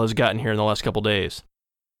mail has gotten here in the last couple days.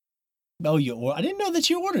 Oh, I didn't know that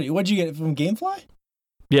you ordered it. What'd you get it from GameFly?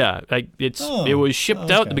 Yeah, it was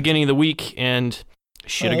shipped out the beginning of the week and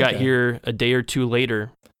should have got here a day or two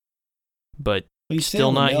later, but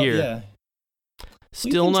still not here. Yeah.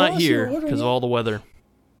 Still not here because of all the weather.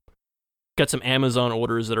 Got some Amazon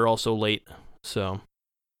orders that are also late, so.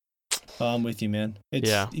 I'm with you, man.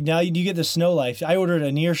 Now you get the snow life. I ordered a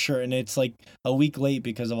near shirt and it's like a week late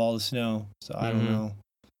because of all the snow. So I don't know.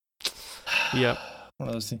 Yep. One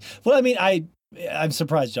of those things. Well, I mean, I'm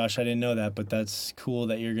surprised, Josh. I didn't know that, but that's cool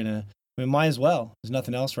that you're gonna. I mean, might as well. There's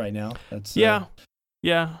nothing else right now. That's yeah.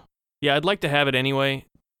 I'd like to have it anyway,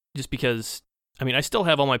 just because. I mean, I still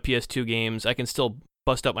have all my PS2 games. I can still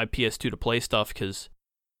bust up my PS2 to play stuff because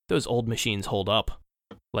those old machines hold up.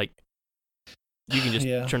 Like, you can just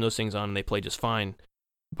turn those things on and they play just fine.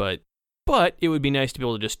 But it would be nice to be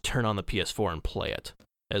able to just turn on the PS4 and play it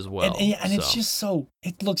as well. And it's just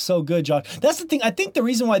it looks so good, Josh. That's the thing. I think the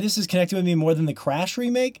reason why this is connected with me more than the Crash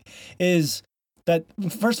remake is that,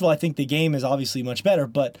 first of all, I think the game is obviously much better,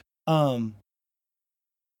 but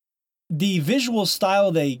the visual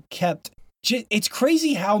style they kept. It's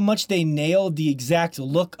crazy how much they nailed the exact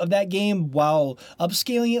look of that game while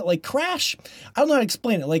upscaling it. Like Crash, I don't know how to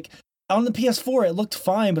explain it. Like on the PS4, it looked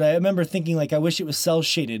fine, but I remember thinking like I wish it was cel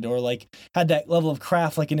shaded or like had that level of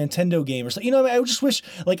craft like a Nintendo game or something. You know, I just wish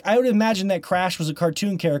like I would imagine that Crash was a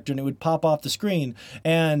cartoon character and it would pop off the screen.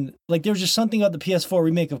 And like there was just something about the PS4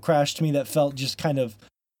 remake of Crash to me that felt just kind of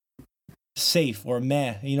safe or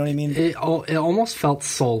meh, you know what I mean? It almost felt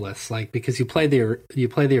soulless, like because you play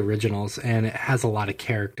the originals and it has a lot of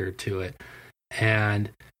character to it, and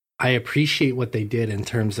I appreciate what they did in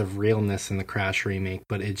terms of realness in the Crash remake,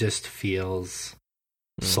 but it just feels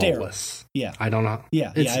soulless. Yeah, I don't know.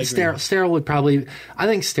 Yeah, it's sterile would probably. I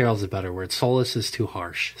think sterile is a better word. Soulless is too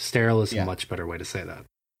harsh. Sterile is a much better way to say that.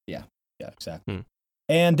 Yeah, exactly.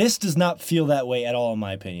 And this does not feel that way at all, in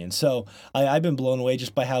my opinion. So I've been blown away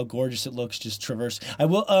just by how gorgeous it looks. Just traverse. I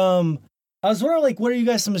will. I was wondering, like, what are you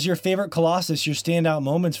guys some of your favorite Colossus, your standout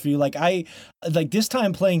moments for you? Like this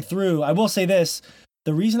time playing through. I will say this: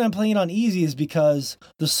 the reason I'm playing it on easy is because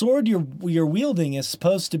the sword you're wielding is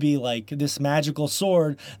supposed to be like this magical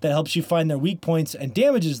sword that helps you find their weak points and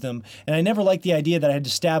damages them. And I never liked the idea that I had to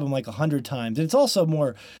stab them like 100 times. And it's also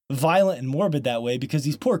more violent and morbid that way because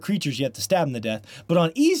these poor creatures, you have to stab them to death. But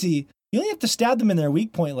on easy, you only have to stab them in their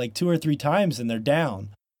weak point like 2 or 3 times and they're down.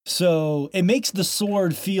 So it makes the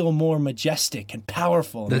sword feel more majestic and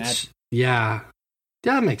powerful. That makes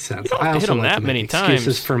sense. You don't have to hit them that many times.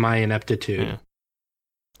 Excuses for my ineptitude. Yeah.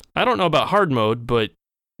 I don't know about hard mode, but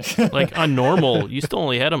like on normal, you still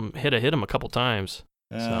only hit him a couple times.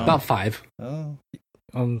 About 5. Oh.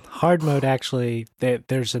 On hard mode, actually,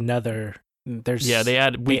 there's another. They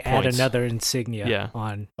add another insignia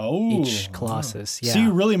on each Colossus. Yeah. So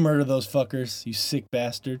you really murder those fuckers, you sick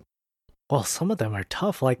bastard. Well, some of them are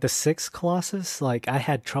tough. Like the 6th Colossus, like I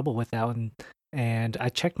had trouble with that one. And I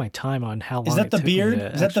checked my time on how long. Is that the beard?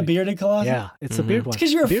 Is that the bearded Colossus? Yeah, it's the beard one. It's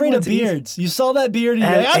because you're afraid of beards. You saw that beard and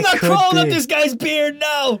you're like, I'm not crawling up this guy's beard,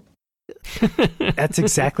 no! That's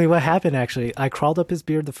exactly what happened, actually. I crawled up his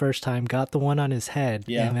beard the first time, got the one on his head,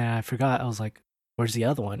 and then I forgot. I was like, where's the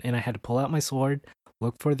other one? And I had to pull out my sword,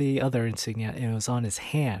 look for the other insignia, and it was on his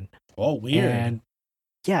hand. Oh, weird.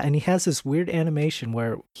 And he has this weird animation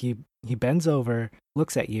where he bends over,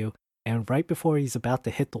 looks at you, and right before he's about to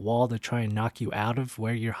hit the wall to try and knock you out of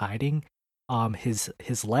where you're hiding,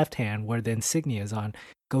 his left hand, where the insignia is on,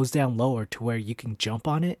 goes down lower to where you can jump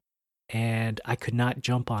on it. And I could not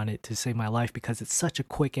jump on it to save my life because it's such a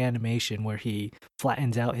quick animation where he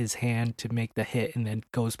flattens out his hand to make the hit and then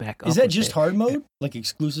goes back up. Is that just hard mode? Like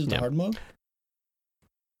exclusive to hard mode?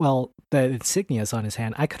 Well, the insignia is on his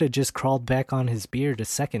hand. I could have just crawled back on his beard a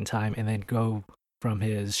second time and then go from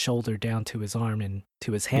his shoulder down to his arm and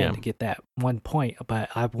to his hand to get that one point, but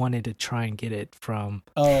I wanted to try and get it from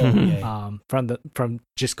from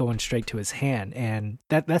just going straight to his hand, and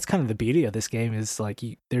that's kind of the beauty of this game is like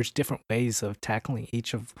there's different ways of tackling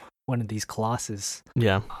each of one of these Colossus.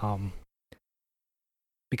 Yeah.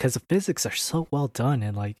 Because the physics are so well done,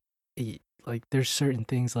 and like there's certain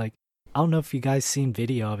things like I don't know if you guys seen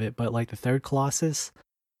video of it, but like the 3rd Colossus,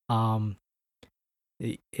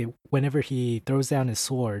 whenever he throws down his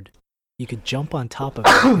sword, you could jump on top of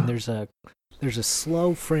it, and there's a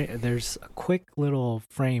slow frame. There's a quick little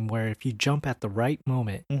frame where if you jump at the right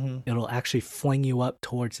moment, it'll actually fling you up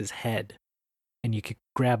towards his head, and you could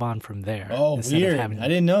grab on from there. Oh, weird! I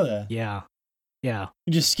didn't know that. Yeah.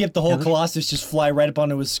 You just skip the whole Colossus, just fly right up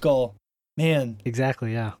onto his skull. Man,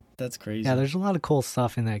 exactly. Yeah. That's crazy. Yeah, there's a lot of cool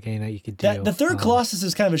stuff in that game that you could do. The third Colossus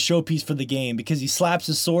is kind of a showpiece for the game because he slaps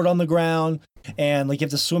his sword on the ground and like you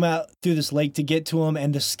have to swim out through this lake to get to him,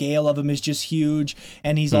 and the scale of him is just huge,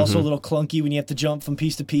 and he's also a little clunky when you have to jump from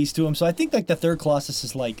piece to piece to him. So I think like the third Colossus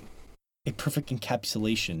is like a perfect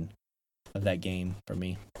encapsulation of that game for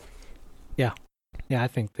me. Yeah, I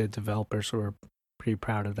think the developers were pretty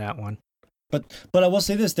proud of that one. But I will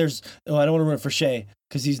say this: I don't want to ruin it for Shea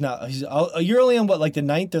because you're only on what, like the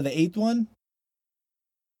 9th or the 8th one?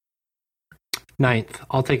 9th.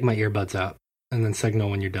 I'll take my earbuds out and then signal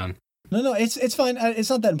when you're done. No, it's fine. It's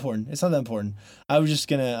not that important. I was just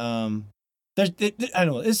gonna I don't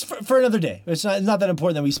know. It's for another day. It's not that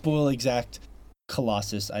important that we spoil exact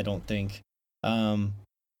Colossus. I don't think.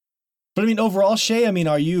 But I mean, overall, Shea, I mean,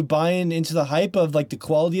 are you buying into the hype of like the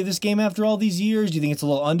quality of this game after all these years? Do you think it's a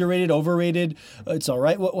little underrated, overrated? It's all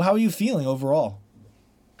right. How are you feeling overall?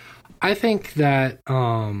 I think that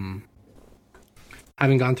having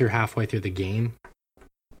gone through halfway through the game,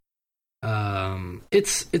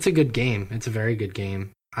 it's a good game. It's a very good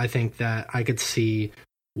game. I think that I could see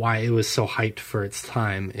why it was so hyped for its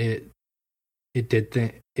time.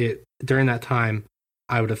 During that time,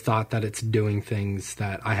 I would have thought that it's doing things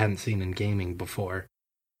that I hadn't seen in gaming before.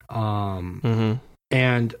 And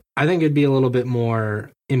I think it'd be a little bit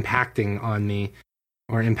more impacting on me,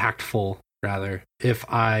 or impactful rather, if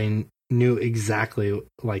I knew exactly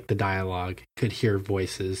like the dialogue, could hear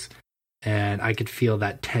voices, and I could feel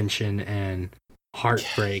that tension and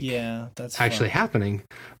heartbreak that's actually happening.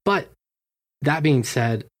 But that being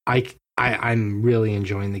said, I'm really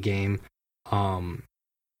enjoying the game.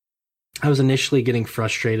 I was initially getting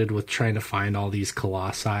frustrated with trying to find all these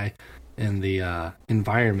colossi in the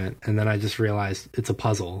environment, and then I just realized it's a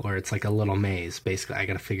puzzle, or it's like a little maze. Basically, I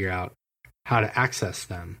got to figure out how to access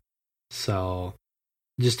them. So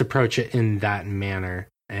just approach it in that manner,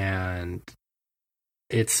 and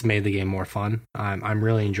it's made the game more fun. I'm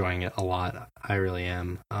really enjoying it a lot. I really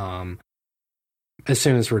am. As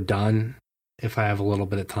soon as we're done, if I have a little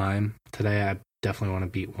bit of time today, I definitely want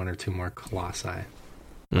to beat one or two more colossi.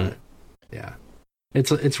 But yeah,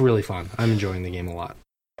 it's really fun. I'm enjoying the game a lot.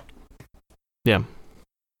 Yeah.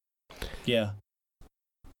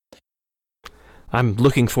 I'm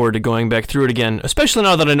looking forward to going back through it again, especially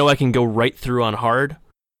now that I know I can go right through on hard,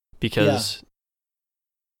 because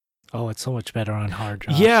oh, it's so much better on hard.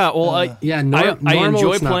 Josh. Yeah, well, I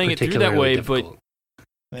enjoy playing it through that way, difficult.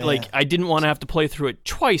 But like I didn't want to have to play through it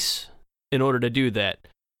twice in order to do that.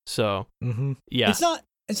 So yeah, it's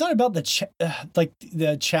not about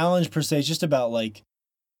the challenge per se. It's just about like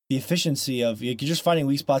the efficiency of you're just finding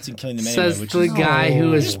weak spots and killing them anyway. Says the guy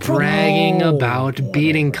who is bragging about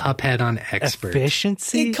beating Cuphead on expert.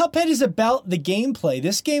 Efficiency? Cuphead is about the gameplay.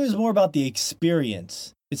 This game is more about the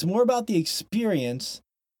experience. It's more about the experience.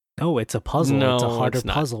 No, it's a puzzle. No, it's a harder it's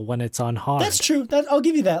not. puzzle when it's on hard. That's true. I'll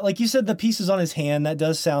give you that. Like you said, the pieces on his hand, that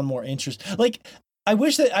does sound more interesting. Like, I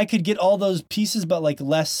wish that I could get all those pieces, but like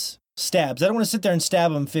less stabs. I don't want to sit there and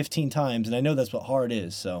stab them 15 times, and I know that's what hard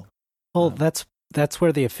is. So, well, that's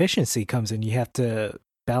where the efficiency comes in. You have to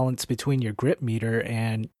balance between your grip meter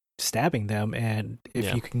and stabbing them, and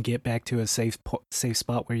if you can get back to a safe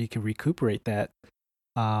spot where you can recuperate that,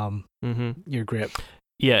 your grip.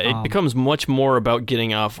 Yeah, it becomes much more about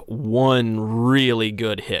getting off one really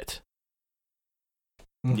good hit.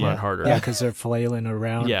 On harder. Yeah, because they're flailing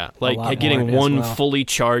around. Yeah, like getting one fully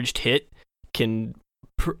charged hit can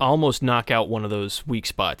almost knock out one of those weak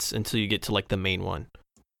spots until you get to like the main one.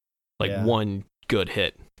 Like one good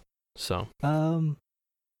hit. So.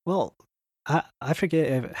 Well, I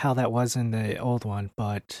forget how that was in the old one,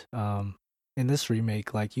 but in this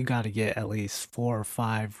remake, like you got to get at least 4 or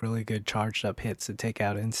 5 really good charged up hits to take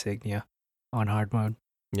out Insignia on hard mode.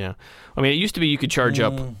 Yeah. I mean, it used to be you could charge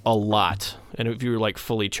up a lot, and if you were like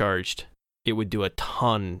fully charged, it would do a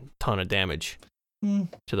ton of damage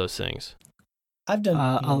to those things. I've done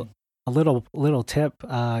a little tip.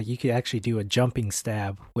 You could actually do a jumping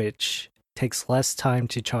stab, which takes less time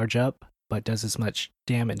to charge up, but does as much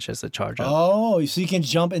damage as a charge up. Oh, so you can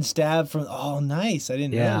jump and stab from. Oh, nice! I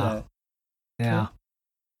didn't know that. Yeah, cool.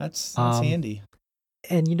 That's handy.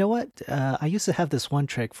 And you know what? I used to have this one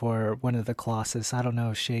trick for one of the Colossus. I don't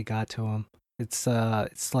know if Shea got to him. It's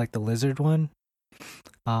like the lizard one.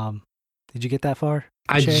 Did you get that far?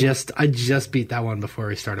 I just beat that one before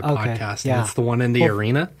we started podcasting. Yeah. It's the one in the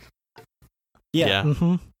arena. Yeah.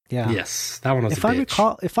 Mm-hmm. Yeah. Yes, that one was.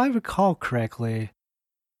 If I recall correctly,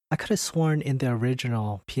 I could have sworn in the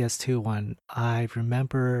original PS2 one, I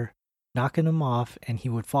remember knocking him off and he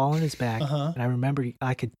would fall on his back, and I remember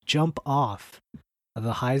I could jump off of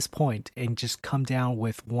the highest point and just come down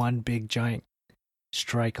with one big giant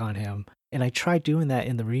strike on him. And I tried doing that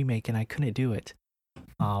in the remake, and I couldn't do it.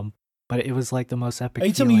 But it was like the most epic. Are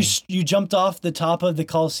you telling feeling. me you jumped off the top of the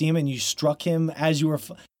Colosseum and you struck him as you were?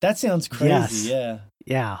 That sounds crazy. Yes.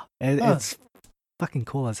 Yeah. It's fucking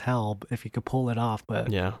cool as hell if you could pull it off.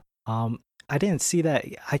 But Yeah. I didn't see that.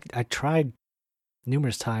 I tried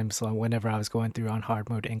numerous times whenever I was going through on hard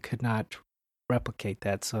mode and could not replicate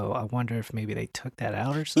that. So I wonder if maybe they took that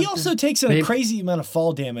out or something. He also takes a crazy amount of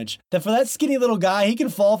fall damage. That for that skinny little guy, he can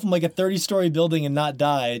fall from like a 30-story building and not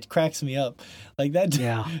die. It cracks me up. Like that.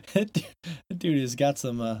 Yeah. That dude has got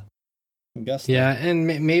some gusto. Yeah, and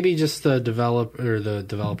maybe just the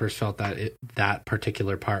developers felt that that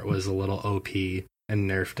particular part was a little OP and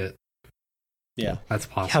nerfed it. Yeah, that's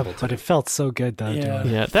possible. Yeah, but it felt so good though. Yeah,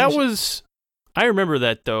 yeah, that was. I remember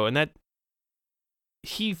that though, and that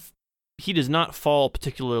he does not fall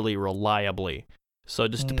particularly reliably. So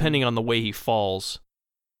just depending on the way he falls.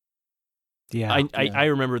 Yeah, I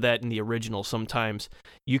remember that in the original. Sometimes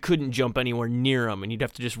you couldn't jump anywhere near him, and you'd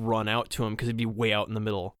have to just run out to him because he'd be way out in the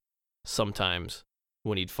middle. Sometimes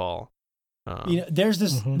when he'd fall. There's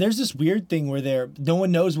this weird thing where no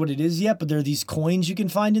one knows what it is yet, but there are these coins you can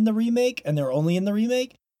find in the remake, and they're only in the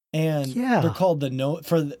remake. And they're called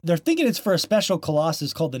they're thinking it's for a special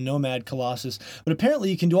Colossus called the Nomad Colossus. But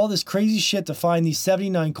apparently you can do all this crazy shit to find these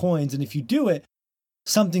 79 coins. And if you do it,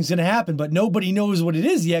 something's going to happen. But nobody knows what it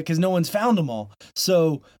is yet because no one's found them all.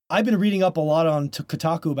 So I've been reading up a lot on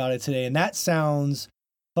Kotaku about it today. And that sounds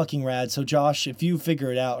fucking rad. So Josh, if you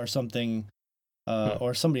figure it out or something,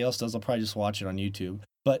 or somebody else does, I'll probably just watch it on YouTube.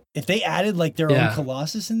 But if they added like their own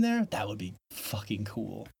Colossus in there, that would be fucking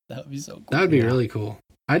cool. That would be so cool. That would be really cool.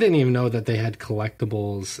 I didn't even know that they had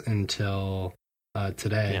collectibles until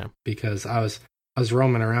today because I was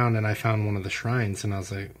roaming around and I found one of the shrines and I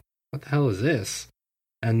was like, what the hell is this?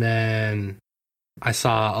 And then I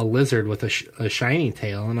saw a lizard with a shiny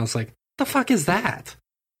tail and I was like, what the fuck is that?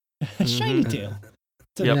 Shiny tail.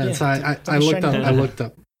 So I looked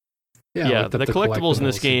up. Yeah, the collectibles in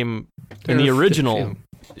this game, in the original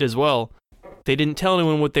as well, they didn't tell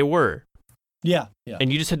anyone what they were. Yeah.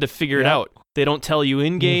 And you just had to figure it out. They don't tell you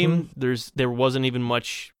in game. There wasn't even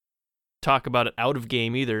much talk about it out of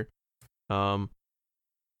game either. I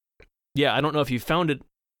don't know if you found it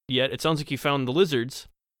yet. It sounds like you found the lizards.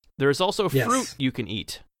 There is also fruit you can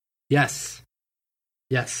eat. Yes.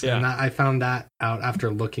 Yeah. And I found that out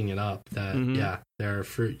after looking it up. That there are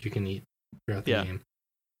fruit you can eat throughout the game.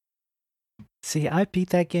 See, I beat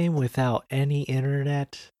that game without any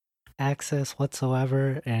internet access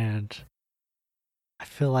whatsoever, and I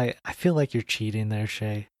feel like you're cheating there,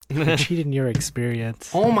 Shea. You're cheating your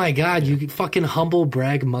experience. Oh my god, you fucking humble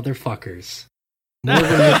brag motherfuckers. I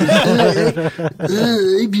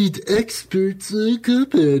beat experts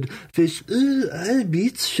Cuphead. I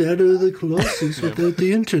beat Shadow the Colossus without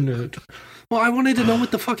the internet. Well, I wanted to know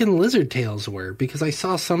what the fucking lizard tails were, because I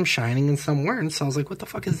saw some shining and some weren't, so I was like, what the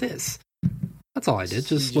fuck is this? That's all I did.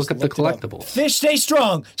 Just look up the collectibles. Fish, stay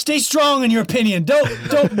strong. Stay strong in your opinion.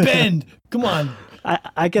 Don't bend. Come on.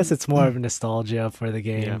 I guess it's more of nostalgia for the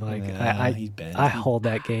game. Yeah. I hold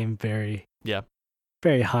that game very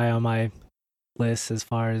high on my list as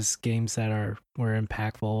far as games that were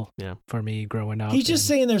impactful for me growing up. He's just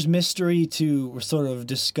saying there's mystery to sort of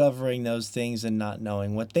discovering those things and not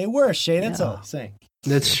knowing what they were, Shea. That's all I'm saying.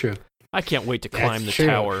 That's true. I can't wait to climb the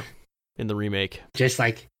tower in the remake. Just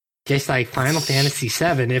like Final Fantasy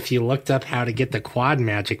VII, if you looked up how to get the quad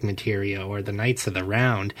magic materia or the Knights of the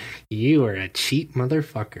Round, you are a cheap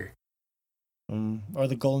motherfucker. Or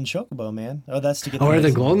the Golden Chocobo, man. Oh, that's to get. Or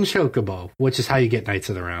the Golden Chocobo, which is how you get Knights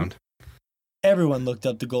of the Round. Everyone looked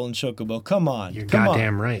up the Golden Chocobo. Come on, you're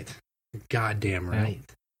goddamn right. You're goddamn right.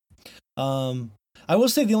 I will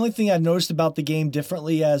say the only thing I've noticed about the game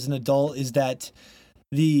differently as an adult is that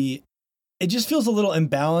it just feels a little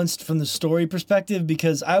imbalanced from the story perspective,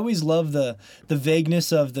 because I always love the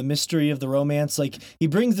vagueness of the mystery of the romance. Like, he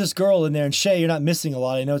brings this girl in there, and Shea, you're not missing a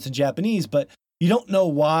lot. I know it's in Japanese, but you don't know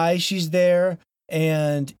why she's there,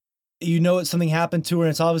 and you know it's something happened to her, and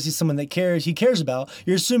it's obviously someone that he cares about.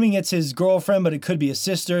 You're assuming it's his girlfriend, but it could be a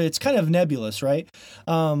sister. It's kind of nebulous, right?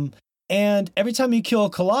 And every time you kill a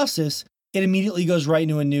Colossus, it immediately goes right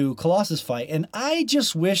into a new Colossus fight. And I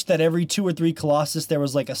just wish that every 2 or 3 Colossus, there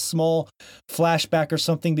was like a small flashback or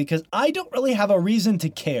something, because I don't really have a reason to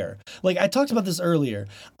care. Like, I talked about this earlier.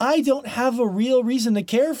 I don't have a real reason to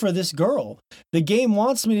care for this girl. The game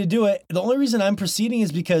wants me to do it. The only reason I'm proceeding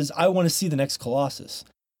is because I want to see the next Colossus.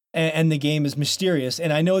 And the game is mysterious.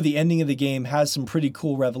 And I know the ending of the game has some pretty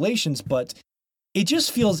cool revelations, but it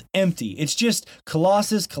just feels empty. It's just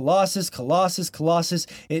Colossus, Colossus, Colossus, Colossus.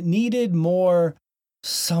 It needed more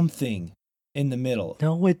something. in the middle.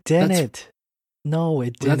 No, it didn't. No,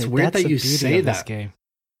 it didn't. That's weird that the you beauty say of this that. game.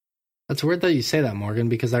 That's weird that you say that, Morgan,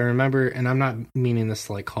 because I remember, and I'm not meaning this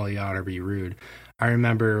to like call you out or be rude. I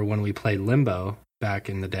remember when we played Limbo back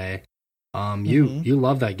in the day. You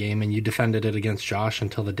loved that game and you defended it against Josh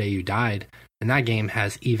until the day you died. And that game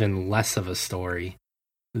has even less of a story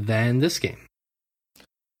than this game.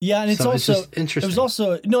 Yeah, and it's So also just interesting. It was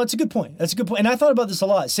also no, it's a good point. That's a good point. And I thought about this a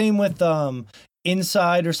lot. Same with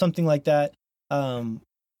Inside or something like that. And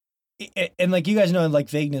like you guys know, like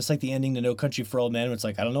Vagueness, like the ending to No Country for Old Men, it's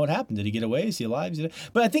like I don't know what happened. Did he get away? Is he alive?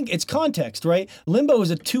 But I think it's context, right? Limbo is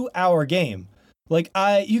a 2-hour game. Like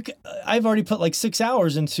I've already put like 6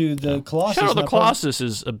 hours into the Colossus. Shadow of the Colossus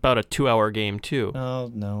is about a 2-hour game too.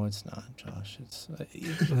 No, it's not, Josh. It's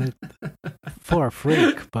For a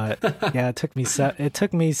freak, but yeah, it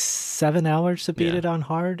took me 7 hours to beat it on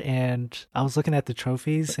hard, and I was looking at the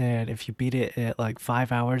trophies, and if you beat it at like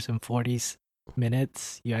 5 hours and 40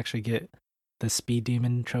 minutes, you actually get the Speed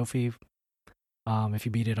Demon trophy. If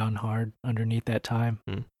you beat it on hard underneath that time.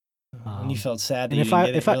 And you felt sad that and you didn't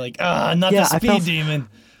get it. You're like, not the Speed Demon.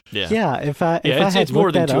 Yeah, if I had it's more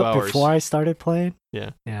looked than that 2 up hours before I started playing.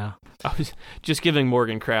 Yeah. I was just giving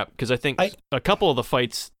Morgan crap because I think a couple of the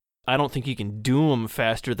fights, I don't think you can do them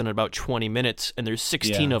faster than about 20 minutes, and there's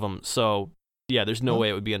 16 of them. So yeah, there's no way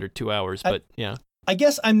it would be under 2 hours. But yeah. I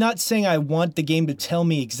guess I'm not saying I want the game to tell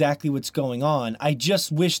me exactly what's going on. I just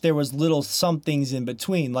wish there was little somethings in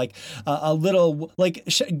between, like a little, like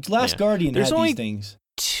Last Guardian There's had only these things.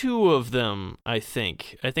 2 of them, I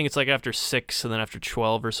think. I think it's like after 6 and then after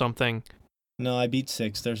 12 or something. No, I beat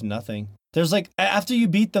 6. There's nothing. There's like, after you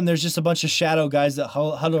beat them, there's just a bunch of shadow guys that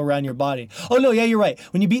huddle around your body. Oh, no, yeah, you're right.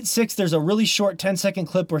 When you beat 6, there's a really short 10-second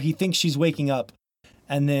clip where he thinks she's waking up,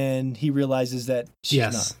 and then he realizes that she's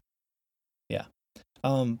not. Yeah.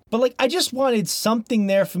 But like, I just wanted something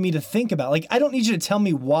there for me to think about. Like, I don't need you to tell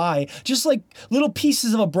me why. Just like little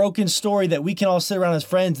pieces of a broken story that we can all sit around as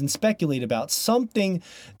friends and speculate about. Something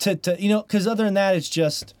to because other than that,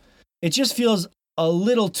 it just feels a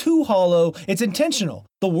little too hollow. It's intentional.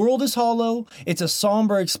 The world is hollow. It's a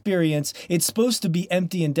somber experience. It's supposed to be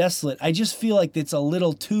empty and desolate. I just feel like it's a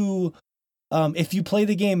little too. If you play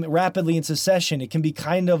the game rapidly in succession, it can be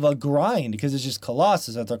kind of a grind because it's just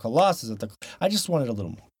Colossus after Colossus after. I just wanted a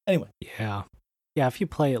little more. Anyway. Yeah. If you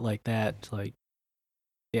play it like that, like,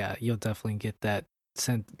 yeah, you'll definitely get that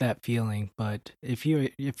feeling. But if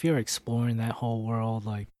you're exploring that whole world,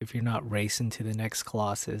 like if you're not racing to the next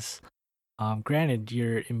Colossus, granted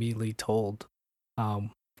you're immediately told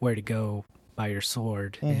where to go by your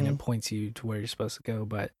sword, and it points you to where you're supposed to go,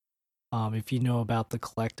 but. If you know about the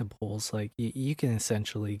collectibles, like you can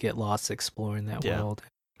essentially get lost exploring that world.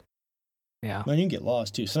 Yeah. Man, you can get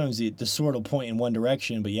lost too. Sometimes the sword will point in one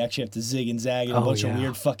direction, but you actually have to zig and zag and a bunch of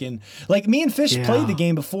weird fucking. Like me and Fish played the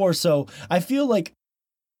game before, so I feel like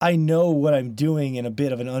I know what I'm doing in a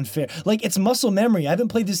bit of an unfair. Like it's muscle memory. I haven't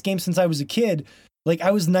played this game since I was a kid. Like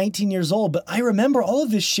I was 19 years old, but I remember all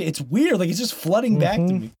of this shit. It's weird. Like it's just flooding back to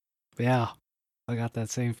me. Yeah, I got that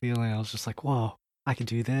same feeling. I was just like, whoa. I could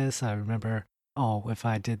do this. I remember, if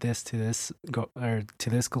I did this to this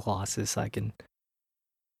Colossus, I can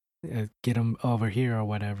get him over here or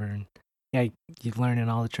whatever. And yeah, you're learning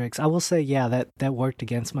all the tricks. I will say, yeah, that worked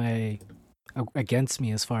against me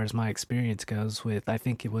as far as my experience goes with, I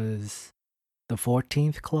think it was the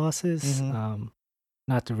 14th Colossus.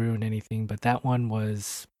 Not to ruin anything, but that one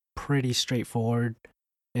was pretty straightforward.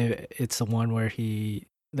 It's the one where the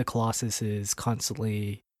Colossus is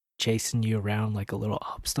constantly chasing you around like a little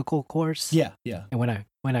obstacle course. Yeah. And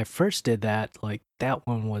when I first did that, like that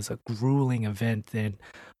one was a grueling event. And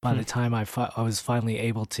by the time I was finally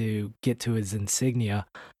able to get to his insignia,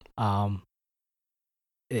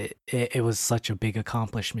 it was such a big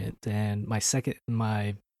accomplishment. And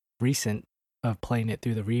my recent of playing it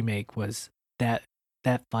through the remake was that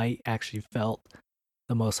fight actually felt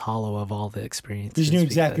the most hollow of all the experiences. Because you knew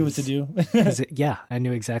exactly what to do. I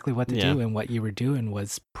knew exactly what to do, and what you were doing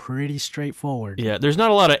was pretty straightforward. Yeah, there's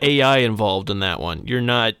not a lot of AI involved in that one. You're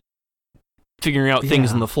not figuring out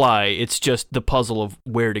things on the fly. It's just the puzzle of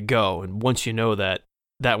where to go. And once you know that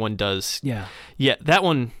one does. Yeah, that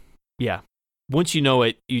one, once you know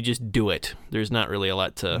it, you just do it. There's not really a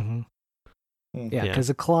lot to. Yeah, because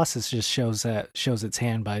the Colossus just shows its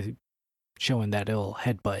hand by showing that it'll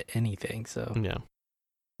headbutt anything. So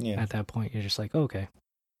at that point, you're just like, okay.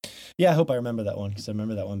 Yeah, I hope I remember that one, because I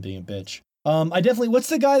remember that one being a bitch. I definitely. What's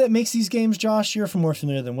the guy that makes these games, Josh? You're more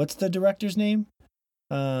familiar than. What's the director's name?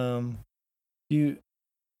 Yeah,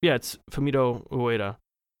 it's Fumito Ueda,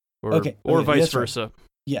 or vice versa. Right.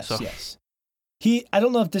 Yes. I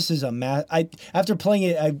don't know if this is after playing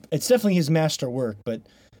it, it's definitely his master work, but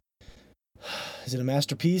is it a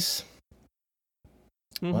masterpiece?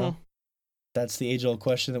 Mm-hmm. Well, that's the age-old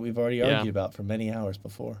question that we've already argued about for many hours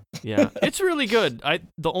before. Yeah, it's really good.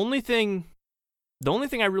 The only thing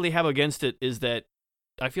I really have against it is that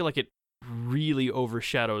I feel like it really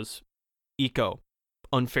overshadows Eco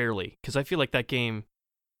unfairly, because I feel like that game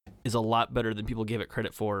is a lot better than people gave it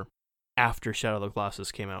credit for after Shadow of the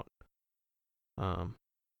Colossus came out. I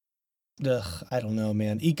don't know,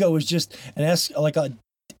 man. Eco was just like a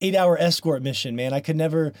 8-hour escort mission, man. I could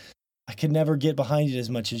never get behind it as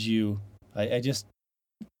much as you. I just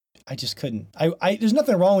couldn't. There's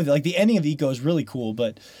nothing wrong with it. Like the ending of Eco is really cool,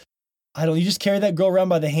 but you just carry that girl around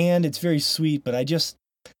by the hand. It's very sweet, but I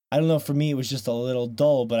don't know. For me, it was just a little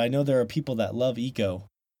dull, but I know there are people that love Eco,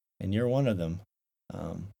 and you're one of them.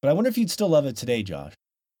 But I wonder if you'd still love it today, Josh.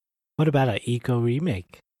 What about an Eco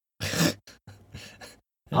remake?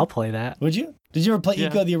 I'll play that. Would you? Did you ever play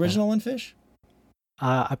Eco, the original one, Fish?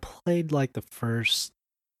 I played like the first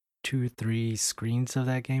 2-3 screens of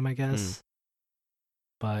that game, I guess.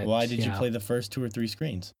 But why did you play the first 2 or 3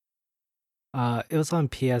 screens? It was on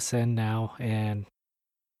PSN now, and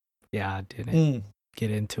I didn't get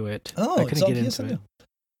into it. Oh, I couldn't get into it.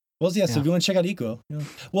 Well, so if you want to check out Eco,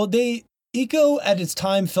 well, Eco at its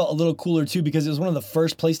time felt a little cooler too because it was one of the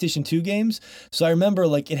first PlayStation 2 games. So I remember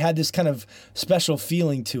like it had this kind of special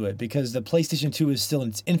feeling to it because the PlayStation 2 is still in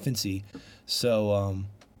its infancy. So,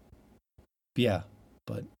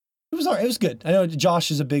 but it was all right. It was good. I know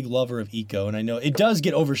Josh is a big lover of Eco, and I know it does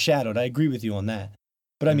get overshadowed. I agree with you on that.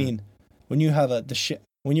 But I mean, when you have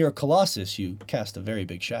when you're a Colossus, you cast a very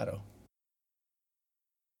big shadow.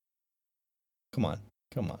 Come on.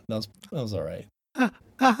 That was all right. It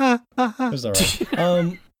was all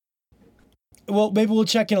right. Well, maybe we'll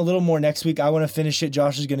check in a little more next week. I want to finish it.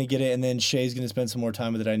 Josh is going to get it, and then Shea's going to spend some more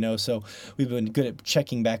time with it, I know. So we've been good at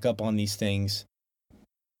checking back up on these things.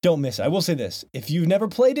 Don't miss it. I will say this. If you've never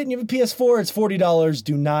played it and you have a PS4, it's $40.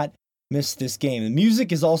 Do not miss this game. The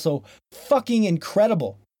music is also fucking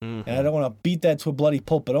incredible. Mm-hmm. And I don't want to beat that to a bloody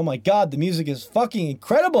pulp, but oh my God, the music is fucking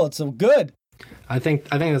incredible. It's so good. I think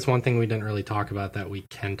that's one thing we didn't really talk about that we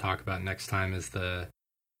can talk about next time is the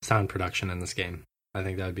sound production in this game. I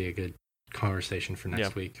think that would be a good conversation for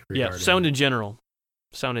next week. Yeah, sound in general.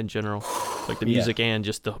 Like the music and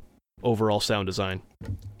just the overall sound design.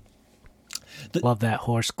 Love that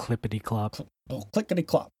horse clippity-clop. Oh,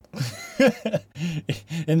 clickety-clop.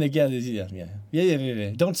 And again,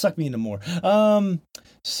 yeah. Don't suck me into more.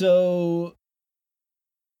 So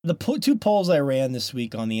the 2 polls I ran this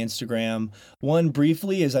week on the Instagram, one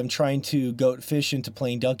briefly is I'm trying to goat Fish into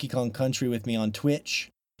playing Donkey Kong Country with me on Twitch,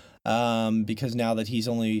 because now that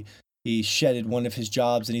he shedded one of his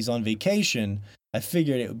jobs and he's on vacation, I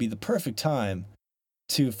figured it would be the perfect time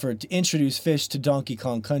to introduce Fish to Donkey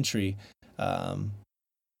Kong Country. But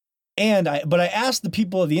I asked the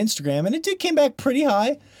people of the Instagram, and it came back pretty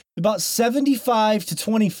high, about 75 to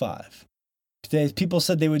 25. People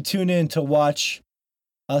said they would tune in to watch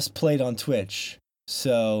us played on Twitch.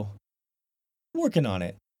 So, working on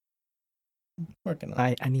it.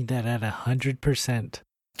 I need that at 100%.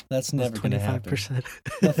 That's never going to happen.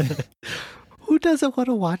 25%. Who doesn't want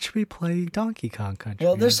to watch me play Donkey Kong Country?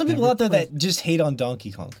 Well, there's some people out there that just hate on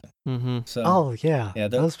Donkey Kong. Mm-hmm. So, yeah,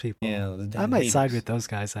 those people. Yeah, I might side with those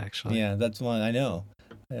guys, actually. Yeah, that's one I know.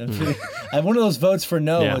 I have one of those votes for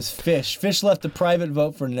no was Fish. Fish left a private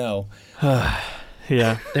vote for no.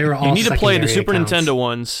 Yeah, they were all. You need to play the Super accounts. Nintendo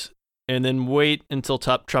ones and then wait until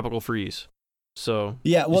Tropical Freeze. So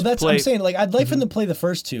yeah, well, I'm saying. Like, I'd like for him to play the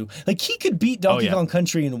first 2. Like, he could beat Donkey Kong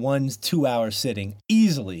Country in 1 2-hour sitting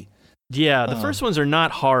easily. Yeah, the first ones are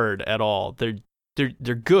not hard at all. They're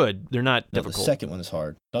good. They're not difficult. The second one is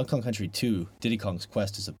hard. Donkey Kong Country 2, Diddy Kong's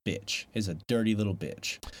Quest is a bitch. Is a dirty little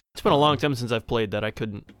bitch. It's been a long time since I've played that. I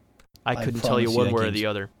couldn't tell you one way or the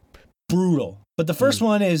other. Brutal. But the first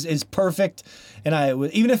one is perfect, and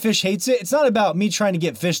even if Fish hates it, it's not about me trying to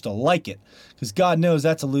get Fish to like it, because God knows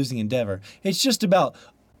that's a losing endeavor. It's just about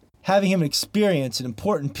having him experience an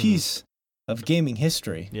important piece of gaming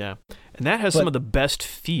history. Yeah, and that has some of the best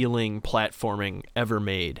feeling platforming ever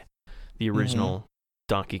made. The original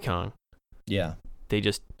Donkey Kong. Yeah,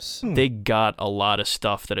 they got a lot of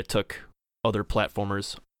stuff that it took other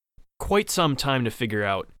platformers quite some time to figure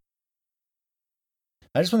out.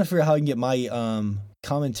 I just want to figure out how I can get my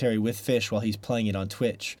commentary with Fish while he's playing it on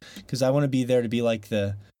Twitch, because I want to be there to be like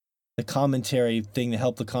the commentary thing to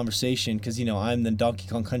help the conversation, because I'm the Donkey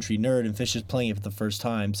Kong Country nerd and Fish is playing it for the first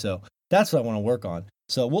time, so that's what I want to work on.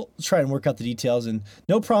 So we'll try and work out the details, and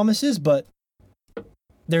no promises, but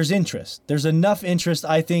there's interest. There's enough interest,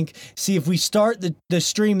 I think. See, if we start the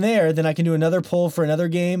stream there, then I can do another poll for another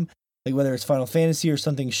game, like whether it's Final Fantasy or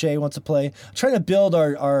something Shea wants to play. I'm trying to build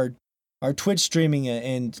our Twitch streaming,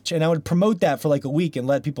 and I would promote that for like a week and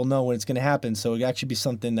let people know when it's going to happen. So it would actually be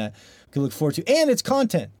something that we can look forward to. And it's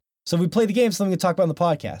content. So if we play the game, something to talk about on the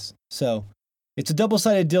podcast. So it's a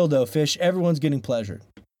double-sided dildo, Fish. Everyone's getting pleasured.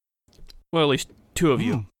 Well, at least two of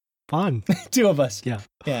you. Fun. Two of us. Yeah.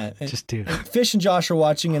 Yeah. Just two. Fish and Josh are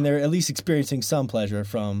watching, and they're at least experiencing some pleasure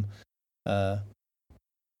from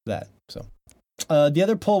that. So the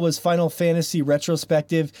other poll was Final Fantasy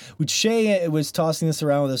retrospective, which Shea was tossing this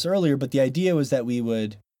around with us earlier, but the idea was that we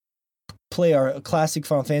would play our classic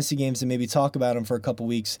Final Fantasy games and maybe talk about them for a couple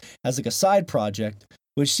weeks as like a side project,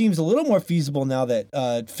 which seems a little more feasible now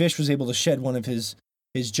that Fish was able to shed one of his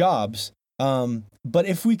jobs. But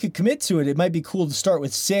if we could commit to it, it might be cool to start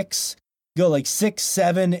with 6, go like 6,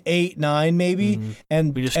 7, 8, 9, maybe. Mm-hmm.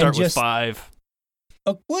 And we just start with 5.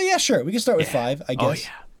 Oh, well, yeah, sure. We can start with 5, I guess.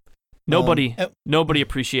 Oh, yeah. Nobody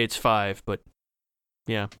appreciates 5, but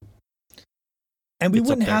yeah. And we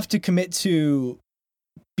wouldn't have to commit to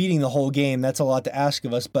beating the whole game. That's a lot to ask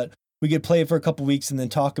of us, but we could play it for a couple weeks and then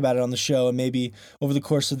talk about it on the show, and maybe over the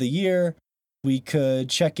course of the year, we could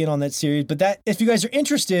check in on that series. But that, if you guys are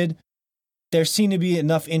interested, there seemed to be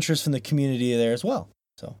enough interest from the community there as well.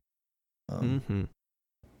 So,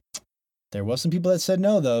 There was some people that said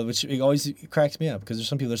no, though, which always cracks me up, because there's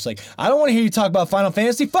some people that's like, I don't want to hear you talk about Final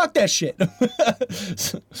Fantasy. Fuck that shit.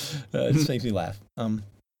 It just makes me laugh.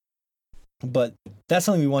 But that's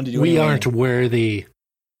something we wanted to do. We aren't worthy.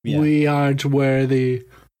 Yeah. We aren't worthy.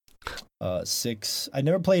 6. I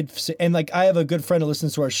never played, and like I have a good friend who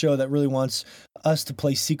listens to our show that really wants us to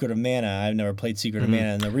play Secret of Mana. I've never played Secret of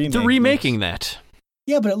Mana, and the remake. They're remaking that.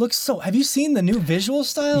 Yeah, but it looks so. Have you seen the new visual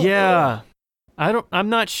style? Yeah, I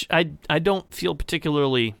don't feel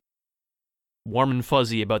particularly warm and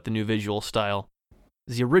fuzzy about the new visual style.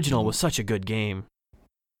 The original was such a good game.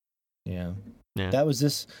 Yeah. That was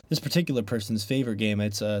this particular person's favorite game.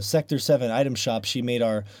 It's Sector 7 Item Shop. She made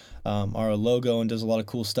our logo and does a lot of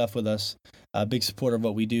cool stuff with us. A big supporter of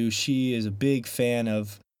what we do. She is a big fan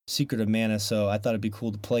of Secret of Mana, so I thought it'd be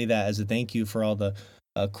cool to play that as a thank you for all the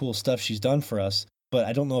cool stuff she's done for us. But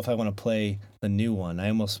I don't know if I want to play the new one. I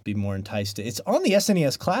almost be more enticed to. It's on the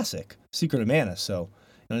SNES Classic, Secret of Mana, so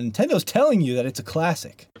Nintendo's telling you that it's a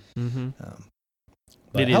classic. Mm-hmm.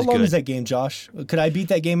 But how long is that game, Josh? Could I beat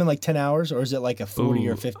that game in like 10 hours, or is it like a 40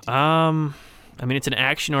 or 50? I mean, it's an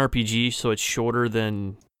action RPG, so it's shorter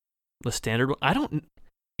than the standard one.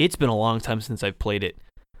 It's been a long time since I've played it.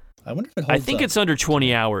 I wonder if it holds I think up. it's under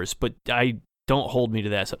 20 hours, but don't hold me to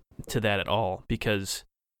that at all, because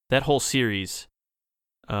that whole series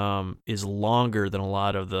is longer than a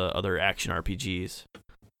lot of the other action RPGs.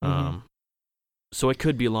 So it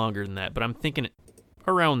could be longer than that, but I'm thinking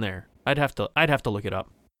around there. I'd have to look it up.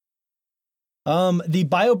 The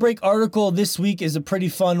BioBreak article this week is a pretty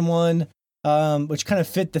fun one, which kind of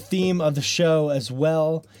fit the theme of the show as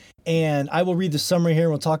well. And I will read the summary here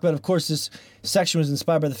and we'll talk about it. Of course, this section was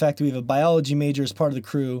inspired by the fact that we have a biology major as part of the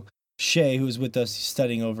crew, Shea, who is with us. He's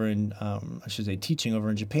studying over in, teaching over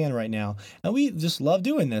in Japan right now. And we just love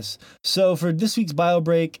doing this. So for this week's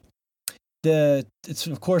BioBreak, it's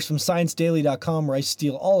of course from ScienceDaily.com, where I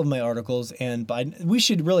steal all of my articles, and we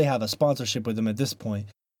should really have a sponsorship with them at this point,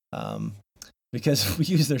 because we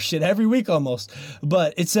use their shit every week almost.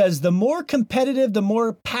 But it says, the more competitive, the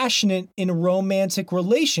more passionate in romantic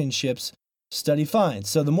relationships, study finds.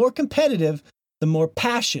 So the more competitive, the more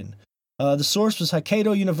passion. The source was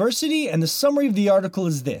Hokkaido University, and the summary of the article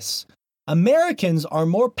is this: Americans are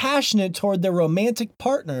more passionate toward their romantic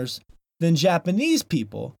partners than Japanese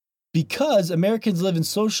people, because Americans live in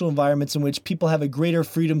social environments in which people have a greater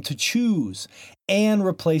freedom to choose and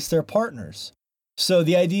replace their partners. So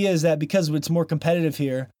the idea is that because it's more competitive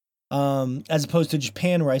here, as opposed to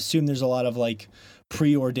Japan, where I assume there's a lot of like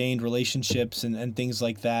preordained relationships and things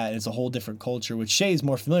like that. It's a whole different culture, which Shea is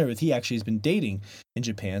more familiar with. He actually has been dating in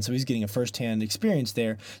Japan, so he's getting a firsthand experience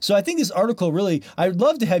there. So I think this article really, I'd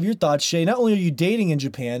love to have your thoughts, Shea. Not only are you dating in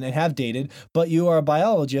Japan and have dated, but you are a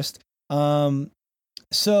biologist.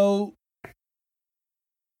 So,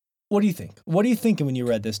 what do you think? What are you thinking when you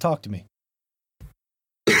read this? Talk to me.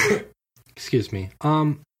 Excuse me.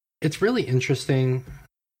 It's really interesting.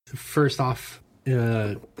 First off,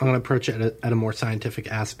 I'm going to approach it at a more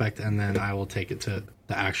scientific aspect, and then I will take it to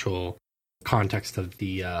the actual context of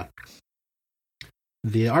the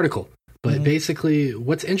article. But basically,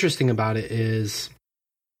 what's interesting about it is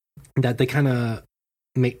that they kind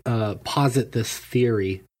of posit this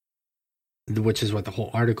theory, which is what the whole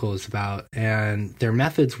article is about. And their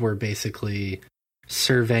methods were basically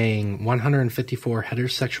surveying 154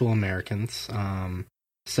 heterosexual Americans,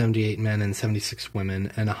 78 men and 76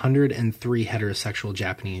 women, and 103 heterosexual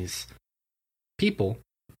Japanese people,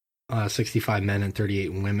 65 men and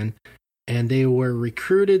 38 women. And they were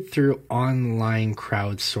recruited through online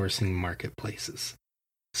crowdsourcing marketplaces.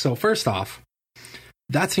 So first off,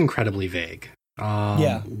 that's incredibly vague.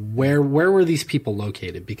 Where were these people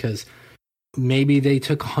located? Because maybe they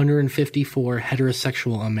took 154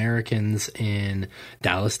 heterosexual Americans in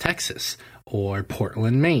Dallas, Texas, or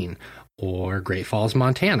Portland, Maine, or Great Falls,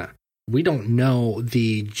 Montana. We don't know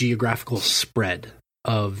the geographical spread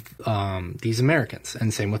of these Americans,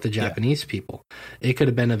 and same with the Japanese people. It could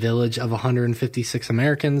have been a village of 156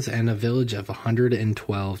 Americans and a village of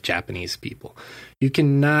 112 Japanese people. You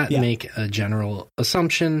cannot make a general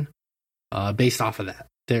assumption based off of that.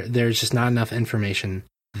 There's just not enough information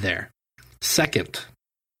there. Second,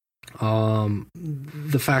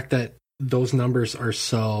 the fact that those numbers are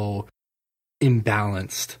so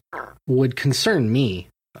imbalanced would concern me,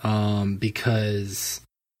 because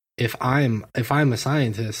if I'm a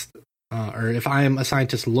scientist, or if I'm a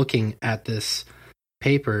scientist looking at this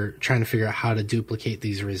paper trying to figure out how to duplicate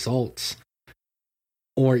these results,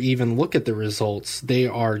 or even look at the results, they're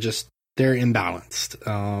imbalanced.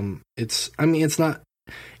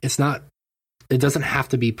 It doesn't have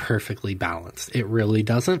to be perfectly balanced. It really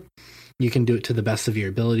doesn't. You can do it to the best of your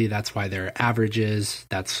ability. That's why there are averages.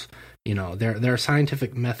 There are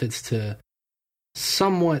scientific methods to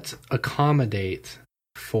somewhat accommodate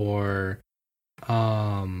for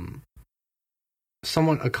that,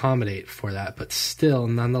 but still,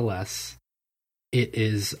 nonetheless, it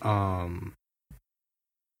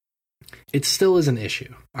still is an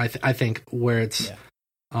issue. I think where it's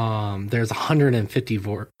there's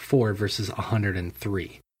 154 versus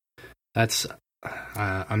 103. That's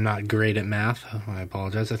I'm not great at math. I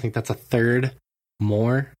apologize. I think that's a third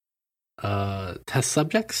more test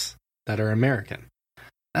subjects that are American.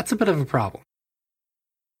 That's a bit of a problem.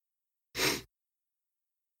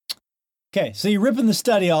 Okay, so you're ripping the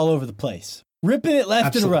study all over the place, ripping it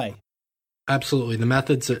left and right. Absolutely, the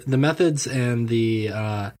methods and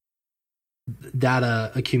the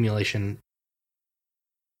data accumulation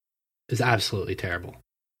is absolutely terrible,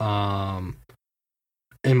 in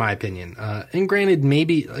my opinion. And granted,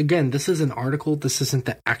 maybe again, this is an article. This isn't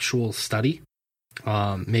the actual study.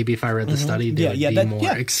 Maybe if I read the study, they would be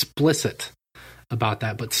more explicit about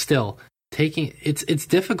that. But still, it's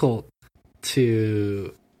difficult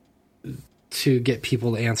to get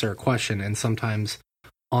people to answer a question, and sometimes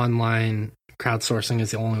online crowdsourcing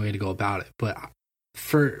is the only way to go about it. But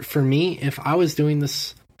for me, if I was doing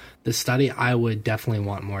this study, I would definitely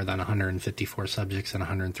want more than 154 subjects and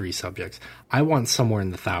 103 subjects. I want somewhere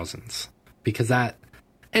in the thousands, because that,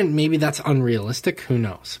 and maybe that's unrealistic, who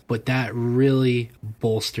knows, but that really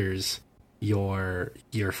bolsters your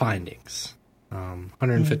findings.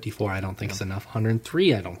 154 I don't think is enough.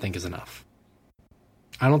 103 I don't think is enough.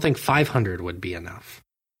 I don't think 500 would be enough.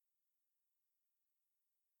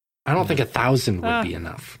 I don't think 1,000 would be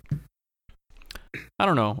enough. I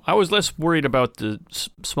don't know. I was less worried about the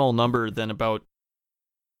small number than about,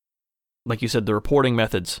 like you said, the reporting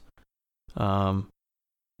methods.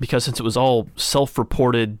 Because since it was all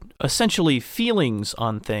self-reported, essentially feelings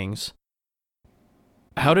on things,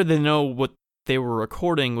 how did they know what they were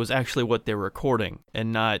recording was actually what they were recording,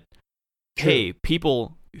 and not, hey,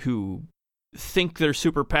 people who think they're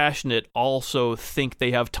super passionate also think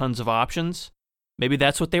they have tons of options? Maybe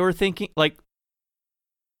that's what they were thinking. Like,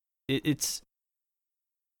 it's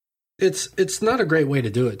not a great way to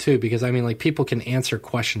do it too, because I mean, like, people can answer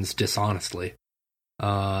questions dishonestly.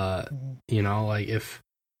 Like if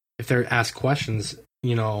they're asked questions,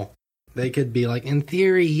 they could be like, in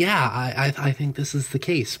theory, I think this is the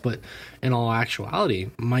case, but in all actuality,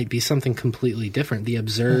 might be something completely different. The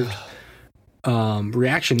observed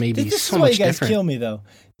reaction may be so much different. This is why you guys kill me, though.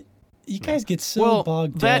 You guys get so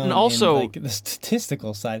bogged down and also in, like, the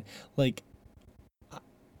statistical side. Like,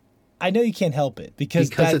 I know you can't help it because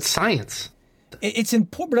it's science. It's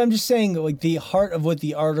important, but I'm just saying, like, the heart of what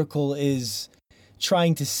the article is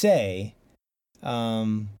trying to say.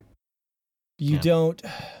 You don't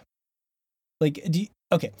like.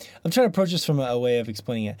 Okay, I'm trying to approach this from a way of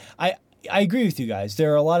explaining it. I agree with you guys.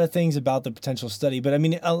 There are a lot of things about the potential study, but I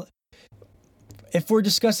mean, if we're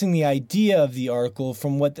discussing the idea of the article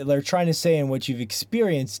from what they're trying to say and what you've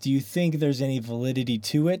experienced, do you think there's any validity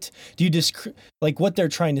to it? Do you like what they're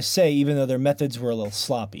trying to say, even though their methods were a little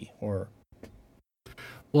sloppy? Or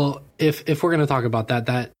well, if we're going to talk about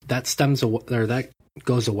that stems or that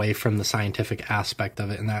goes away from the scientific aspect of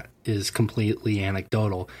it, and that is completely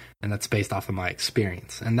anecdotal, and that's based off of my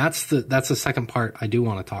experience. And that's the second part I do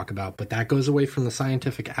want to talk about, but that goes away from the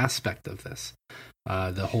scientific aspect of this.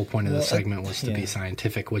 The whole point of the segment was to be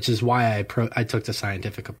scientific, which is why I took the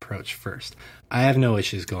scientific approach first. I have no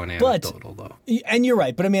issues going anecdotal, though. And you're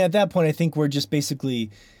right, but I mean, at that point, I think we're just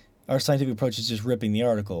basically, our scientific approach is just ripping the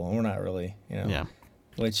article, and we're not really, Yeah.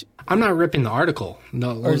 Which I'm not ripping the article.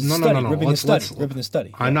 No. Ripping the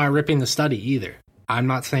study. I'm not ripping the study either. I'm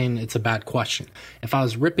not saying it's a bad question. If I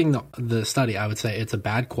was ripping the study, I would say it's a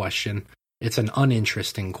bad question. It's an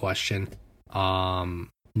uninteresting question.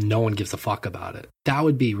 No one gives a fuck about it. That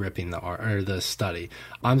would be ripping the study.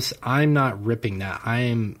 I'm not ripping that. I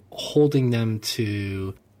am holding them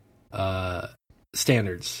to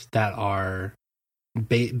standards that are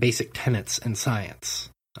basic tenets in science.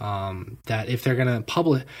 That if they're going to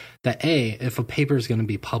publish, if a paper is going to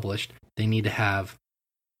be published, they need to have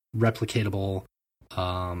replicatable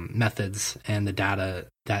methods, and the data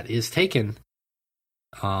that is taken,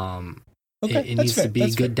 it needs to be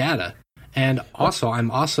good data. And also, I'm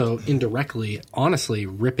also indirectly, honestly,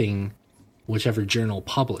 ripping whichever journal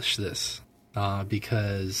published this,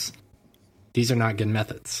 because these are not good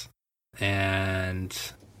methods. And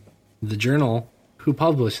the journal who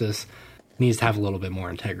published this needs to have a little bit more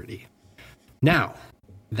integrity. Now,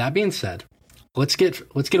 that being said, let's get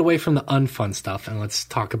away from the unfun stuff and let's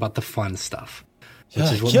talk about the fun stuff,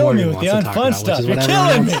 which is what Morgan wants to talk about, stuff. Which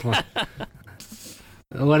is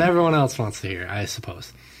what everyone else wants to hear, I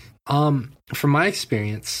suppose. From my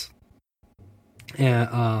experience,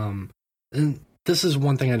 and this is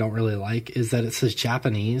one thing I don't really like, is that it says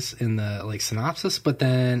Japanese in the synopsis, but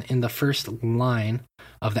then in the first line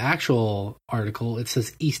of the actual article, it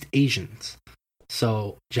says East Asians.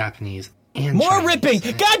 So Japanese and more Chinese. ripping.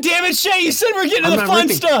 God damn it, Shea! You said we're getting to the fun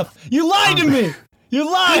stuff. You lied to me.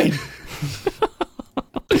 You lied.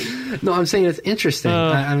 No, I'm saying it's interesting.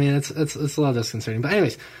 I mean, it's a little disconcerting. But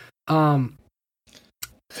anyways, God,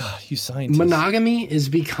 you scientists. Monogamy is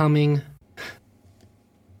becoming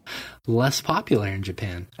less popular in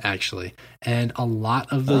Japan, actually, and a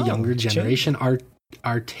lot of the younger generation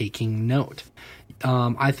are taking note.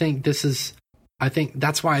 I think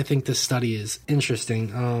that's why I think this study is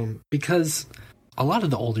interesting, because a lot of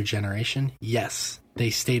the older generation, yes, they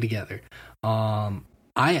stay together. I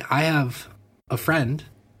have a friend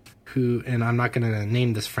who, and I'm not going to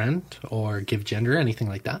name this friend or give gender or anything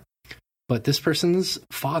like that, but this person's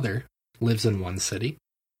father lives in one city,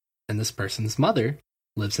 and this person's mother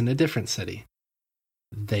lives in a different city.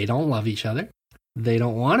 They don't love each other. They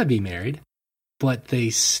don't want to be married, but they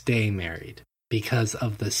stay married because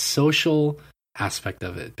of the social aspect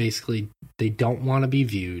of it. Basically, they don't want to be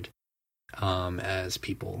viewed as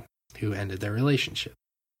people who ended their relationship.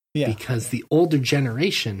 Yeah. Because the older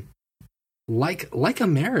generation, like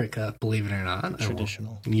America, believe it or not,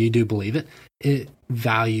 traditional. You do believe it. It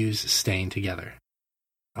values staying together.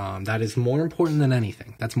 That is more important than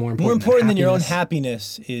anything. That's more important than your own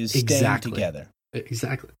happiness is staying together.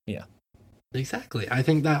 Exactly. Yeah. Exactly. I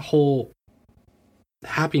think that whole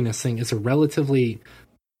happiness thing is a relatively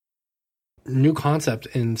new concept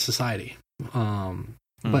in society.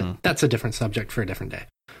 But that's a different subject for a different day.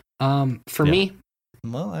 For me,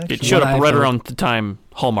 well, actually, it showed up right around the time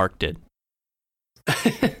Hallmark did.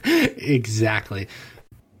 Exactly.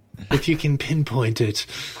 If you can pinpoint it.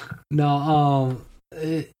 No,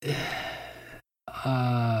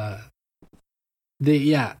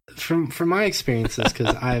 from my experiences,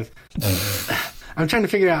 because I'm trying to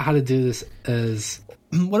figure out how to do this as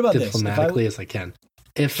diplomatically as I can.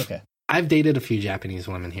 I've dated a few Japanese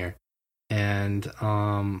women here, and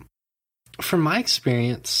from my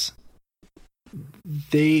experience,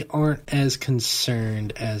 they aren't as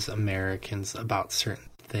concerned as Americans about certain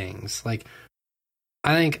things. Like,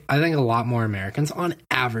 I think a lot more Americans, on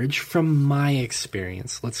average, from my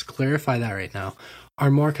experience, let's clarify that right now, are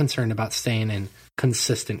more concerned about staying in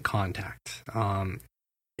consistent contact.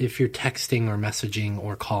 If you're texting or messaging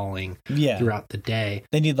or calling throughout the day,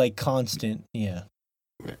 they need constant,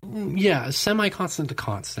 semi-constant to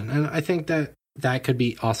constant. And I think that could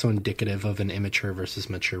be also indicative of an immature versus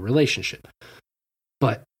mature relationship.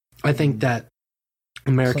 But I think that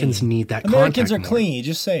Americans need that contact. Americans are clingy,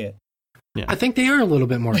 just say it. Yeah. I think they are a little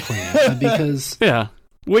bit more clingy because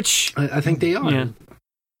which I think they are. Yeah.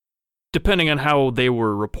 Depending on how they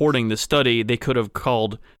were reporting the study, they could have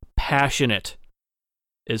called passionate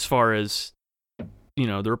as far as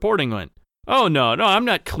the reporting went. Oh no, I'm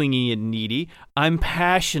not clingy and needy. I'm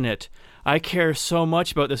passionate. I care so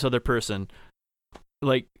much about this other person.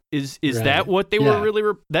 Is right. That what they were really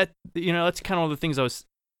that's kind of one of the things I was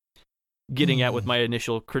getting at with my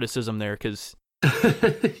initial criticism there, because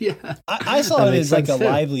Yeah. I saw That it makes as like a sense, too.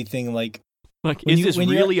 lively thing. Like, when is you- this when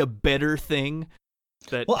you're- really a better thing?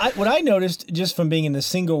 That well, what I noticed just from being in the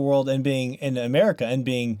single world and being in America and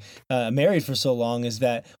being married for so long is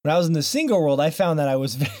that when I was in the single world, I found that I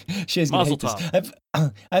was Shay's gonna Mazel hate this.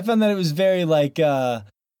 I found that it was very like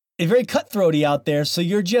very cutthroaty out there. So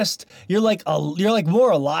you're like more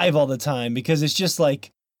alive all the time because it's just like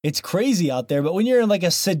it's crazy out there. But when you're in like a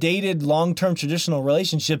sedated, long-term traditional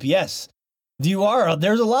relationship, yes,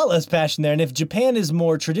 there's a lot less passion there. And if Japan is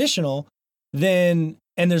more traditional, then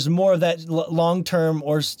and there's more of that long-term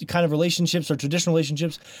or kind of relationships or traditional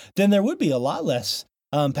relationships, then there would be a lot less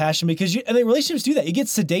passion because relationships do that. You get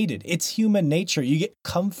sedated. It's human nature. You get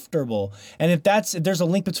comfortable. And if there's a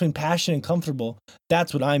link between passion and comfortable,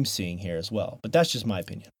 that's what I'm seeing here as well. But that's just my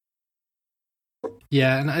opinion.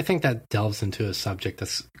 Yeah, and I think that delves into a subject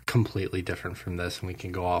that's completely different from this, and we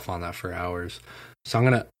can go off on that for hours.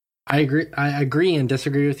 So I agree and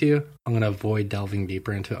disagree with you. I'm gonna avoid delving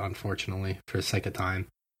deeper into it, unfortunately, for the sake of time.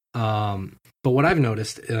 But what I've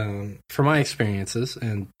noticed from my experiences,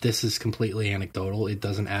 and this is completely anecdotal, it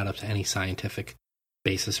doesn't add up to any scientific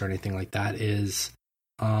basis or anything like that, is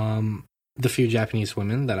the few Japanese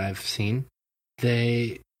women that I've seen,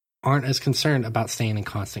 they aren't as concerned about staying in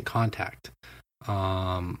constant contact.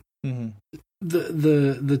 Mm-hmm.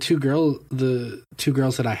 The two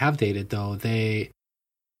girls that I have dated, though, they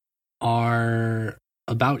are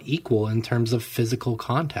about equal in terms of physical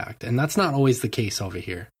contact, and that's not always the case over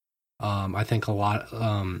here. I think a lot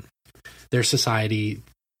their society,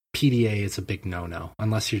 PDA is a big no-no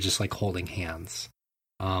unless you're just like holding hands.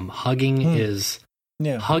 Hugging is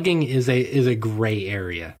a gray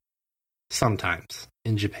area sometimes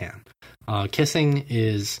in Japan. Kissing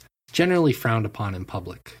is generally frowned upon in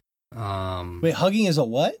public. Wait, hugging is a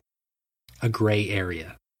what? A gray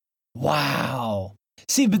area. Wow.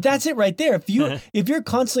 See, but that's it right there. If you're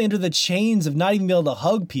constantly under the chains of not even being able to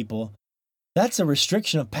hug people, that's a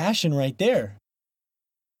restriction of passion right there.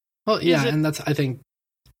 Well, yeah, and that's I think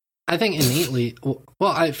innately.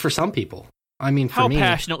 Well, for some people, I mean, for how me,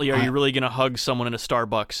 passionately are you really going to hug someone in a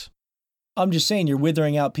Starbucks? I'm just saying, you're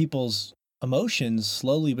withering out people's emotions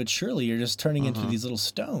slowly but surely. You're just turning into these little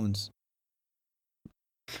stones.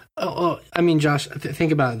 Oh, I mean, Josh,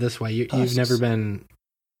 think about it this way: you've never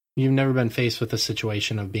been faced with a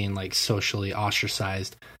situation of being like socially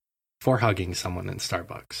ostracized for hugging someone in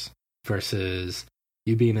Starbucks versus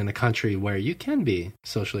you being in a country where you can be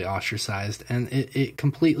socially ostracized, and it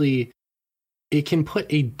can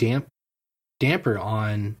put a damper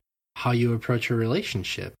on how you approach a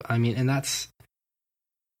relationship. I mean, and that's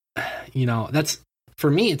for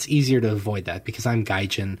me, it's easier to avoid that because I'm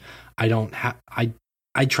Gaijin. I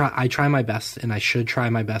try my best, and I should try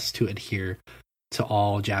my best to adhere to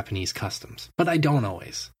all Japanese customs, but I don't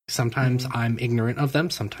always. Sometimes I'm ignorant of them,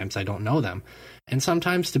 sometimes I don't know them, and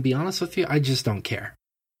sometimes, to be honest with you, I just don't care.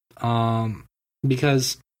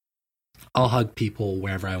 Because I'll hug people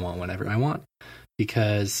wherever I want, whenever I want.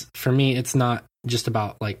 Because for me, it's not just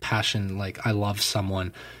about like passion. Like I love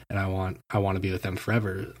someone and I want to be with them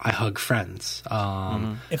forever. I hug friends.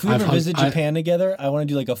 If we ever visit Japan together, I want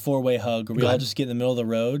to do like a 4-way hug where we all just get in the middle of the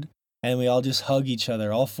road and we all just hug each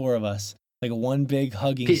other, all 4 of us, like one big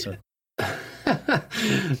hugging circle.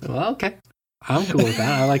 Well, okay. I'm cool with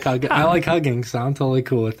that. I like hugging, so I'm totally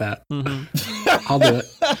cool with that. I'll do it.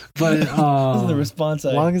 But this is the response.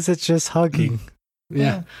 As long as it's just hugging.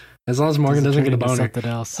 Yeah. As long as Morgan doesn't get a boner. Something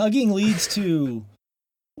else. Hugging leads to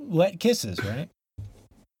wet kisses, right?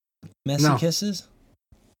 Messy kisses.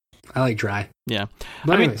 I like dry. Yeah.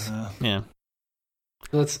 But anyways, yeah.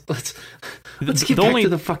 Let's get back to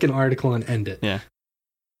the fucking article and end it. Yeah.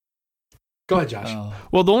 Go ahead, Josh.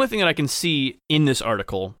 Well, the only thing that I can see in this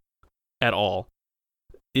article at all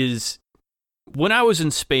is when I was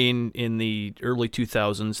in Spain in the early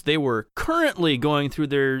 2000s, they were currently going through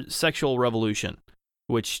their sexual revolution,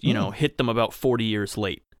 which, hit them about 40 years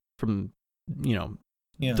late from,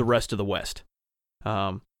 the rest of the West.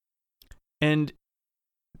 And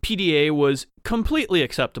PDA was completely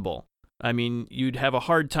acceptable. I mean, you'd have a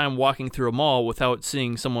hard time walking through a mall without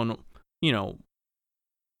seeing someone,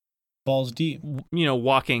 balls deep,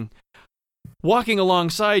 walking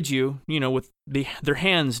alongside you, with their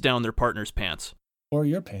hands down their partner's pants. Or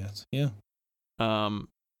your pants, yeah. Sounds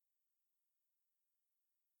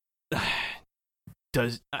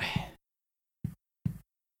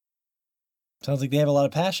like they have a lot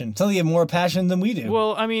of passion. Sounds like they have more passion than we do.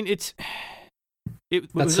 Well, I mean, it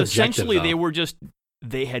was essentially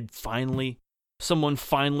someone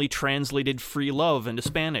finally translated free love into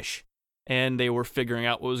Spanish, and they were figuring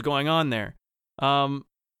out what was going on there.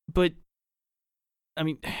 But I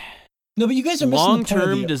mean, No, but you guys are missing long the point of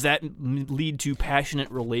term, the- does that lead to passionate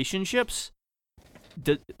relationships?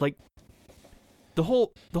 Like, the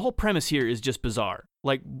whole premise here is just bizarre.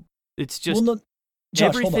 Like, it's just Well, no,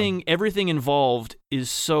 Josh, hold on. everything involved is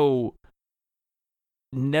so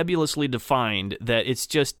nebulously defined that it's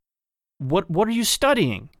just what are you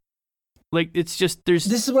studying? Like, it's just there's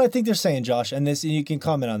This is what I think they're saying, Josh, and you can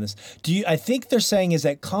comment on this. I think they're saying is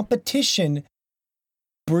that competition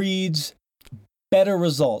breeds better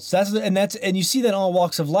results. And you see that in all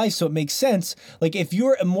walks of life, so it makes sense. Like, if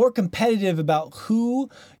you're more competitive about who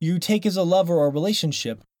you take as a lover or a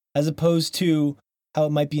relationship, as opposed to how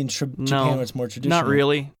it might be in Japan, where it's more traditional. Not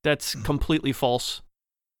really. That's completely false.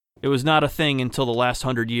 It was not a thing until the last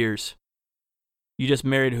 100 years. You just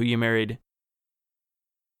married who you married,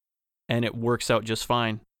 and it works out just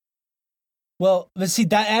fine. Well, let's see,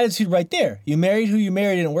 that attitude right there. You married who you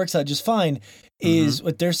married and it works out just fine is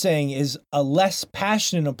what they're saying is a less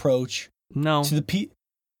passionate approach No. to the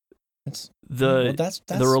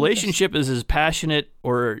The relationship is as passionate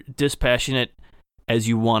or dispassionate as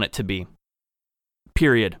you want it to be.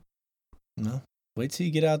 Period. No. Wait till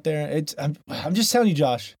you get out there. I'm just telling you,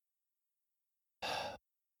 Josh.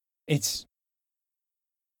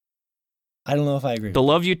 I don't know if I agree. The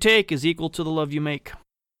love you take is equal to the love you make.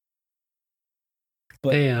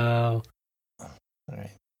 But, Heyo. all right.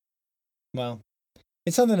 Well,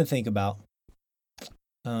 it's something to think about.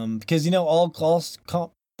 Because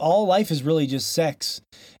all life is really just sex,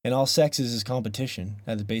 and all sex is competition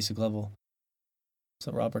at the basic level. That's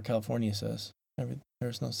what Robert California says.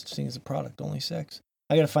 There's no such thing as a product, only sex.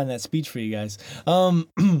 I gotta find that speech for you guys.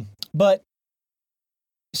 But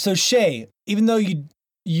so Shea, even though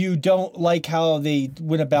you don't like how they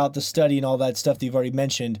went about the study and all that stuff that you've already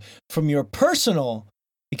mentioned, from your personal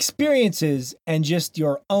experiences and just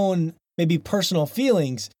your own maybe personal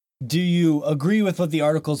feelings, do you agree with what the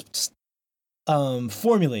article's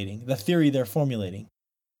formulating, the theory they're formulating?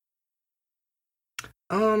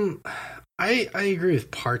 I agree with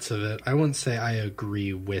parts of it. I wouldn't say I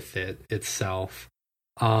agree with it itself.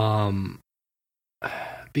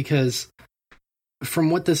 Because from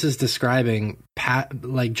what this is describing,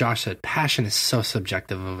 like Josh said, passion is so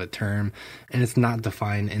subjective of a term, and it's not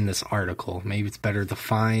defined in this article. Maybe it's better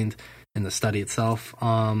defined in the study itself.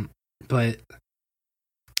 But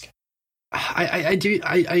I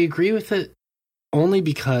agree with it only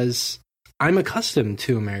because I'm accustomed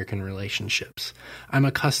to American relationships. I'm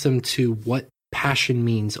accustomed to what passion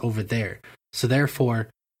means over there. So therefore,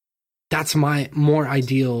 that's my more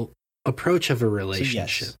ideal approach of a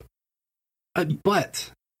relationship. So yes. But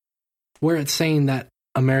where it's saying that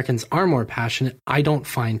Americans are more passionate, I don't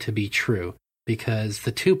find to be true, because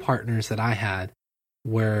the two partners that I had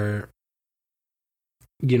were,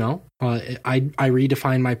 I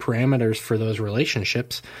redefined my parameters for those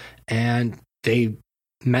relationships, and they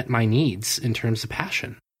met my needs in terms of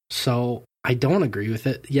passion. So I don't agree with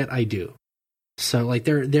it, yet I do. So like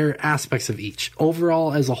there are aspects of each.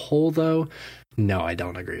 Overall, as a whole, though, no, I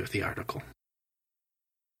don't agree with the article.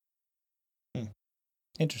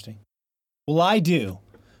 Interesting. Well, I do.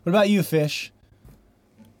 What about you, Fish?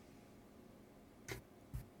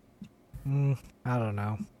 I don't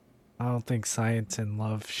know. I don't think science and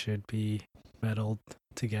love should be meddled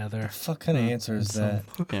together. What the fuck kind of answer is that?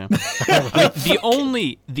 Yeah.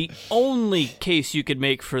 the only case you could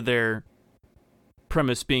make for their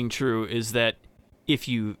premise being true is that if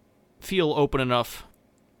you feel open enough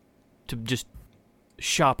to just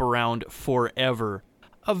shop around forever,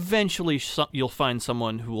 eventually you'll find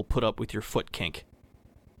someone who will put up with your foot kink.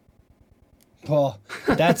 Well,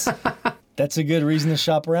 that's a good reason to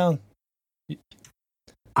shop around.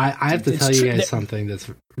 I have to It's tell you true. guys something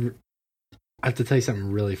I have to tell you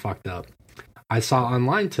something really fucked up. I saw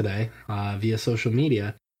online today, via social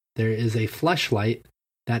media, there is a fleshlight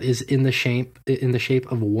that is in the shape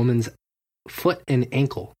of a woman's foot and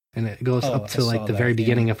ankle, and it goes up to like the very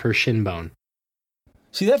beginning of her shin bone.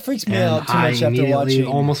 See, that freaks me And out too I much after immediately watching.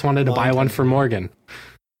 almost wanted to buy one for Morgan.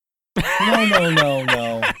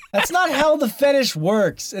 No. That's not how the fetish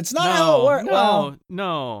works. It's not how it works. Well,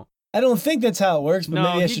 No. I don't think that's how it works, but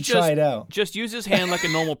maybe I should try it out. Just use his hand like a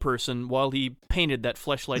normal person while he painted that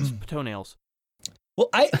fleshlight's toenails. Well,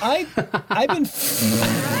 I've been.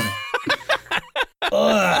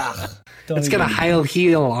 Ugh. It's got a high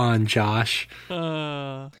heel on, Josh.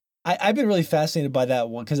 I've been really fascinated by that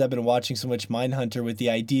one because I've been watching so much Mindhunter with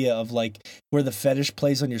the idea of like where the fetish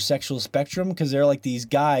plays on your sexual spectrum, because there are like these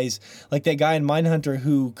guys, like that guy in Mindhunter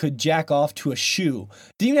who could jack off to a shoe.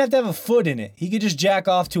 Didn't even have to have a foot in it. He could just jack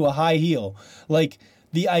off to a high heel. Like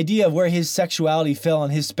the idea of where his sexuality fell on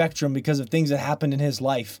his spectrum because of things that happened in his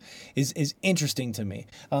life is interesting to me.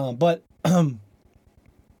 But I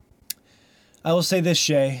will say this,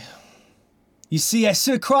 Shea. You see, I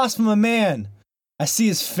sit across from a man. I see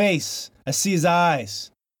his face. I see his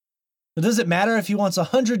eyes. But does it matter if he wants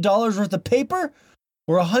 $100 worth of paper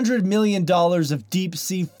or $100 million of deep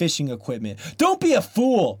sea fishing equipment? Don't be a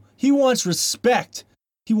fool. He wants respect.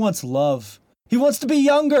 He wants love. He wants to be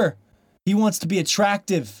younger. He wants to be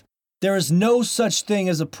attractive. There is no such thing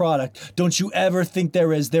as a product. Don't you ever think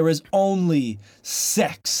there is. There is only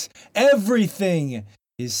sex. Everything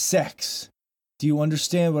is sex. Do you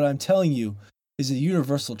understand what I'm telling you is a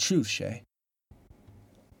universal truth, Shea?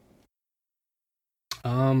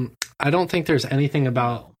 I don't think there's anything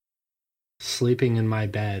about sleeping in my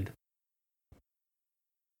bed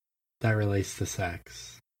that relates to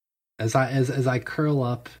sex. As I curl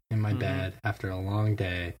up in my bed after a long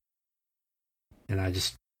day and I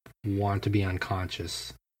just want to be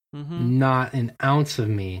unconscious, not an ounce of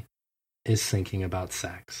me is thinking about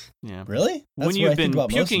sex. Yeah. Really? When you've been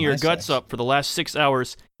puking your guts up for the last 6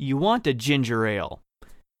 hours, you want a ginger ale.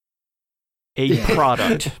 A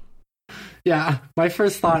product. Yeah, my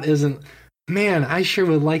first thought isn't, man, I sure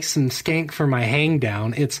would like some skank for my hang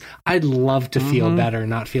down. It's, I'd love to feel better,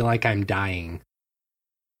 not feel like I'm dying.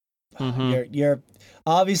 You're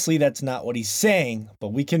obviously that's not what he's saying, but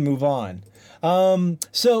we can move on.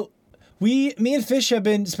 So me and Fish have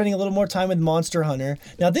been spending a little more time with Monster Hunter.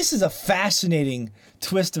 Now, this is a fascinating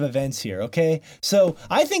twist of events here, okay? So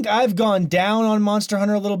I think I've gone down on Monster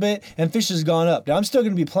Hunter a little bit, and Fish has gone up. Now, I'm still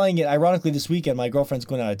going to be playing it. Ironically, this weekend, my girlfriend's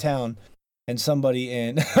going out of town, and somebody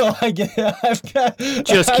in... Keep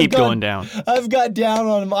going down. I've got down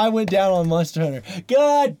on... I went down on Monster Hunter.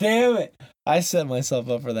 God damn it! I set myself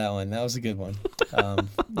up for that one. That was a good one. That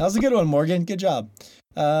was a good one, Morgan. Good job.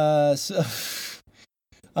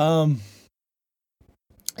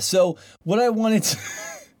 So what I wanted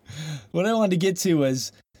to get to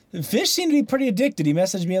was Fish seemed to be pretty addicted. He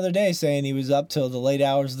messaged me the other day saying he was up till the late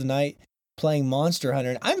hours of the night playing Monster Hunter.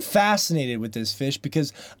 And I'm fascinated with this, Fish,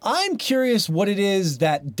 because I'm curious what it is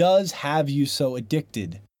that does have you so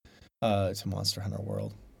addicted to Monster Hunter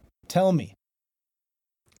World. Tell me.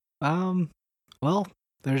 Well,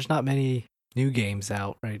 there's not many new games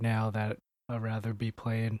out right now that I'd rather be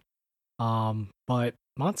playing. But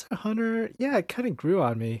Monster Hunter, yeah, it kind of grew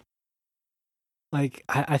on me. Like,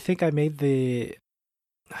 I think I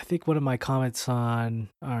think one of my comments on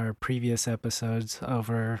our previous episodes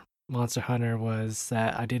over Monster Hunter was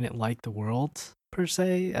that I didn't like the worlds, per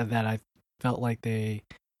se, and that I felt like they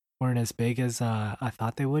weren't as big as I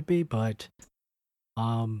thought they would be, but,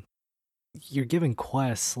 you're given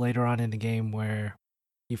quests later on in the game where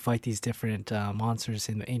you fight these different monsters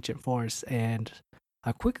in the ancient forest, and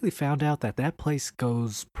I quickly found out that place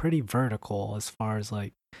goes pretty vertical as far as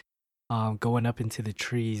like going up into the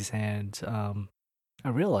trees, and I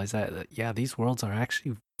realized that yeah, these worlds are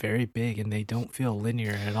actually very big and they don't feel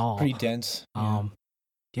linear at all. Pretty dense.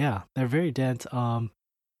 Yeah, they're very dense. And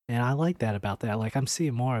I like that about that. Like I'm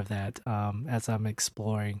seeing more of that as I'm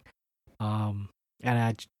exploring. And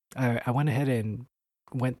I went ahead and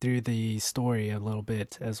went through the story a little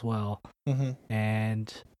bit as well.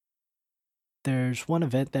 And there's one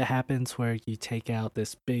event that happens where you take out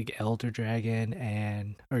this big elder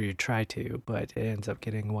dragon, or you try to, but it ends up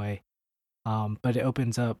getting away. But it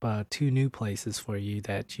opens up 2 new places for you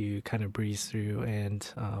that you kind of breeze through, and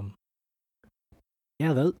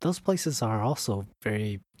yeah, those places are also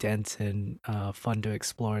very dense and fun to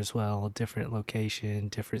explore as well. Different location,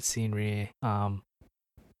 different scenery.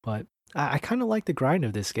 But I kind of like the grind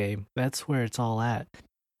of this game. That's where it's all at.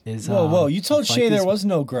 Whoa! You told Shea there was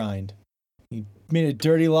no grind. You made a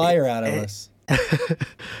dirty liar out of us.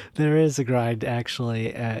 There is a grind, actually,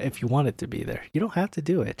 if you want it to be there. You don't have to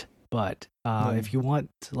do it, but if you want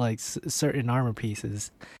like certain armor pieces,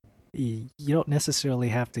 you don't necessarily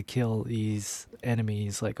have to kill these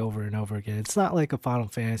enemies like over and over again. It's not like a Final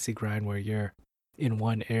Fantasy grind where you're in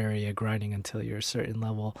one area grinding until you're a certain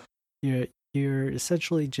level. You're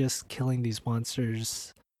essentially just killing these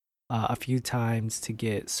monsters a few times to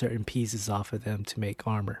get certain pieces off of them to make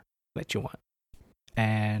armor that you want.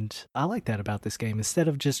 And I like that about this game. Instead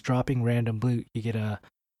of just dropping random loot, you get a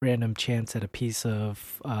random chance at a piece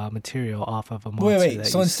of material off of a monster. Wait.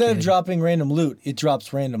 So instead of dropping random loot, it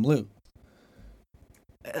drops random loot.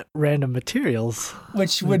 Random materials.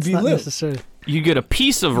 Which would be loot. You get a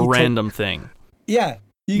piece of random thing. Yeah.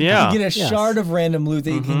 You get a shard of random loot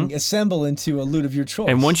that you can assemble into a loot of your choice.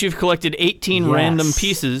 And once you've collected 18 random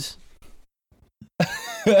pieces...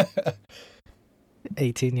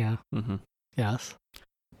 18, yeah. Yes.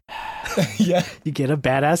 Yeah. You get a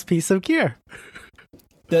badass piece of gear.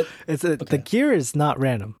 The gear is not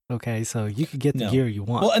random, okay? So you could get the gear you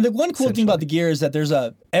want. Well, and the one cool thing about the gear is that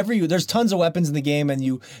there's tons of weapons in the game, and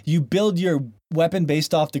you build your weapon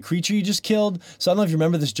based off the creature you just killed. So I don't know if you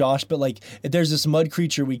remember this, Josh, but like there's this mud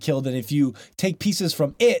creature we killed, and if you take pieces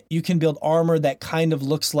from it, you can build armor that kind of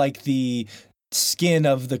looks like the skin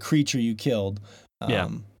of the creature you killed. Yeah.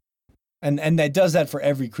 And that does that for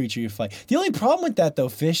every creature you fight. The only problem with that, though,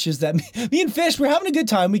 Fish, is that me and Fish, we're having a good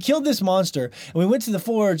time. We killed this monster, and we went to the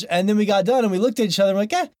forge, and then we got done, and we looked at each other, and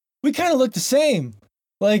we're like, we kind of look the same.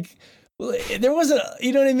 Like, there wasn't,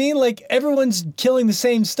 you know what I mean? Like, everyone's killing the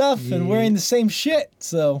same stuff and wearing the same shit,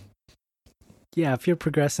 so. Yeah, if you're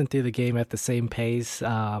progressing through the game at the same pace,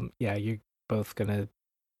 you're both going to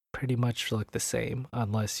pretty much look the same,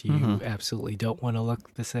 unless you absolutely don't want to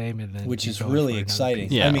look the same, and then which is really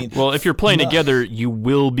exciting. Yeah. I mean, well, if you're playing together, you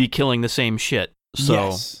will be killing the same shit. So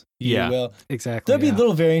yes, you will. Exactly. There'll be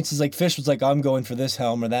little variances. Like Fish was like, I'm going for this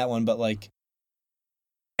helm or that one, but like,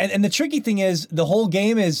 and the tricky thing is, the whole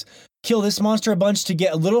game is kill this monster a bunch to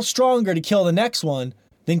get a little stronger to kill the next one.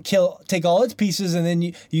 Then take all its pieces, and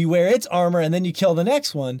then you wear its armor, and then you kill the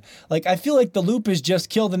next one. Like, I feel like the loop is just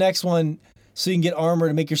kill the next one so you can get armor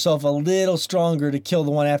to make yourself a little stronger to kill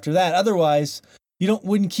the one after that. Otherwise, you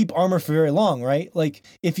wouldn't keep armor for very long, right? Like,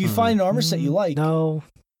 if you find an armor set you like. No,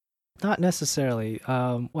 not necessarily.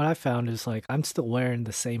 What I found is, like, I'm still wearing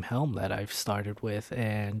the same helm that I've started with,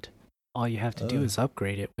 and all you have to do is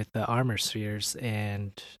upgrade it with the armor spheres,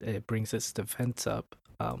 and it brings its defense up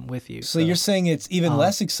with you. So you're saying it's even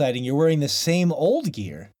less exciting. You're wearing the same old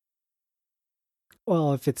gear.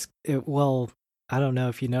 Well, I don't know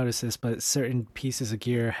if you notice this, but certain pieces of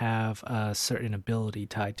gear have a certain ability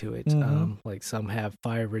tied to it. Like some have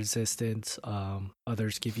fire resistance,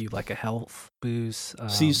 others give you like a health boost.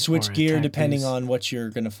 So you switch gear depending boost, on what you're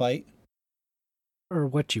going to fight? or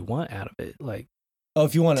what you want out of it. Like,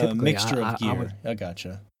 if you want a typically, mixture of gear. I would, I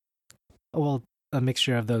gotcha. well, a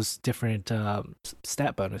mixture of those different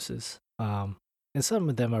stat bonuses. And some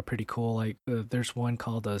of them are pretty cool. Like there's one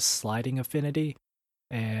called a sliding affinity,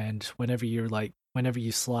 and whenever you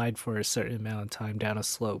slide for a certain amount of time down a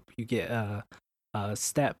slope, you get a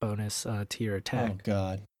stat bonus to your attack. Oh,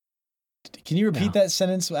 God. Can you repeat that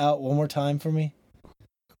sentence out one more time for me?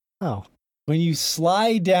 Oh. When you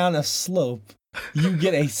slide down a slope, you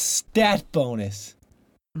get a stat bonus.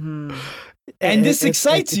 And this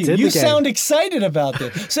excites you. You sound excited about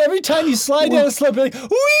this. So every time you slide down a slope, you're like,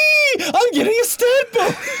 whee! I'm getting a stat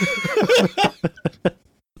bonus!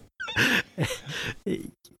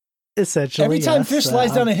 Essentially, every time Fish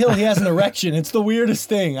slides down a hill, he has an erection. It's the weirdest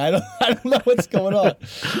thing. I don't know what's going on.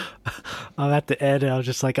 I'm at the end, and I'm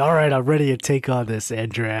just like, all right, I'm ready to take on this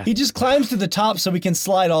Andrea. He just climbs to the top so we can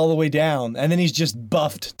slide all the way down, and then he's just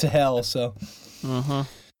buffed to hell. So,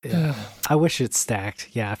 yeah. I wish it's stacked.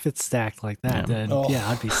 Yeah, if it's stacked like that, then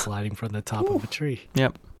I'd be sliding from the top of a tree.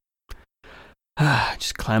 Yep.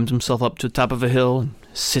 Just climbs himself up to the top of a hill and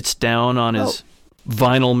sits down on his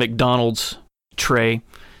vinyl McDonald's tray.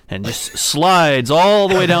 And just slides all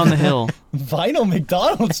the way down the hill. Vinyl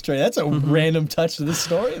McDonald's tray. That's a random touch to the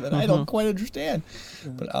story that I don't quite understand.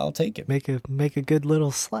 But I'll take it. Make a good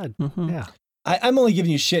little sled. Yeah. I'm only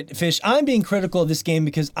giving you shit, Fish. I'm being critical of this game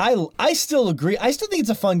because I still agree. I still think it's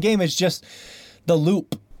a fun game. It's just the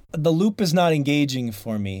loop. The loop is not engaging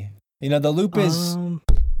for me. You know, the loop is...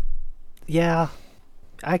 Yeah,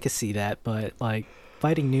 I could see that. But, like,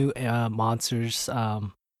 fighting new monsters...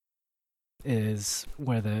 is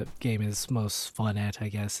where the game is most fun at, I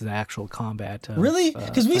guess, the actual combat. Really?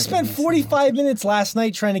 Because we spent 45 minutes last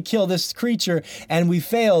night trying to kill this creature, and we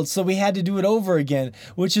failed, so we had to do it over again,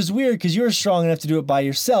 which is weird because you were strong enough to do it by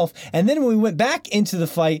yourself. And then when we went back into the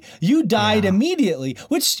fight, you died immediately,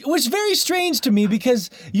 which was very strange to me because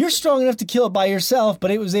you're strong enough to kill it by yourself, but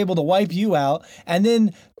it was able to wipe you out. And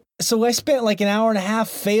then, so I spent like an hour and a half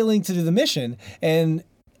failing to do the mission, and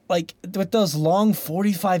like, with those long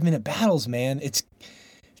 45-minute battles, man, it's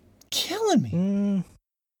killing me.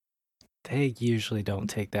 They usually don't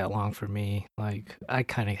take that long for me. Like, I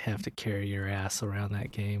kind of have to carry your ass around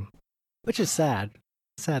that game, which is sad.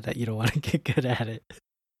 Sad that you don't want to get good at it.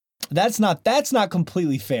 That's not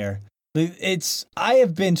completely fair. I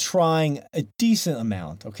have been trying a decent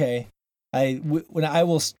amount, okay? When I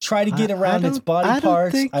will try to get around its body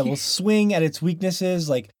parts, I will swing at its weaknesses,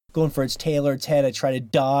 like going for its tail or its head. I try to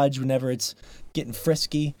dodge whenever it's getting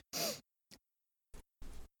frisky.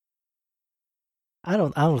 I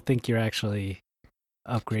don't think you're actually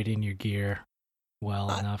upgrading your gear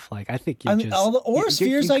well enough. Like, I think all the aura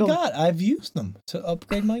spheres I got, I've used them to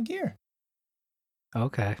upgrade my gear.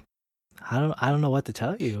 Okay. I don't know what to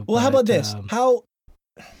tell you. Well, how about this? Um,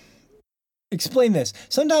 Explain this.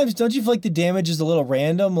 Sometimes don't you feel like the damage is a little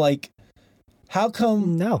random? Like, how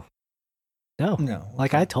come? No. No.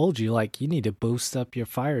 Like okay. I told you, like you need to boost up your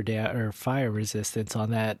fire resistance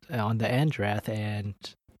on that on the Andrath, and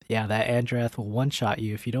yeah, that Andrath will one shot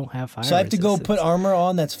you if you don't have fire. So I have to go resistance. put armor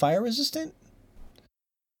on that's fire resistant?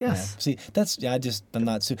 Yes. Yeah. See, I'm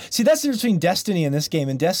not. See, that's the difference between Destiny and this game.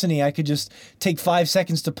 In Destiny, I could just take 5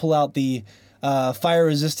 seconds to pull out the fire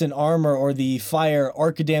resistant armor or the fire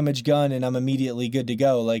arc damage gun, and I'm immediately good to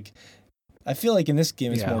go. Like, I feel like in this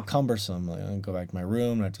game it's more cumbersome. Like, I go back to my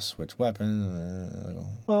room, I have to switch weapons.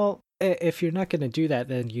 Well, if you're not going to do that,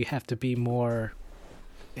 then you have to be more.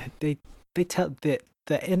 They tell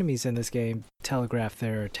the enemies in this game telegraph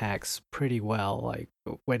their attacks pretty well. Like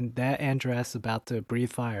when that Andras is about to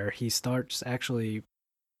breathe fire, he starts actually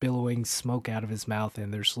billowing smoke out of his mouth,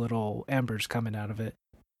 and there's little embers coming out of it.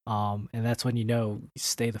 And that's when you know,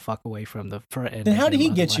 stay the fuck away from the front end. Then how did he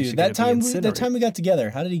get you? That time we got together,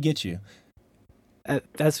 how did he get you?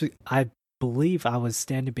 I believe I was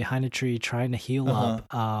standing behind a tree trying to heal up,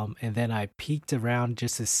 and then I peeked around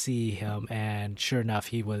just to see him, and sure enough,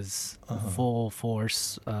 he was full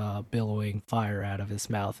force billowing fire out of his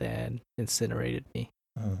mouth and incinerated me.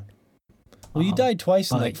 Well, you died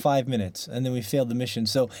twice in like 5 minutes, and then we failed the mission.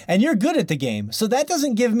 So, and you're good at the game, so that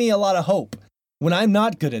doesn't give me a lot of hope when I'm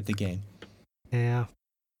not good at the game. Yeah.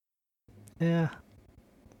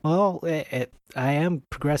 Well, I am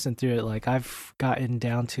progressing through it. Like I've gotten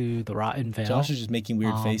down to the Rotten Vale. Josh is just making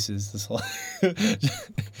weird faces. This whole.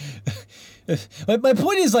 My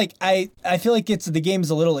point is, like, I feel like the game is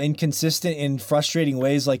a little inconsistent in frustrating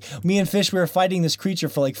ways. Like me and Fish, we were fighting this creature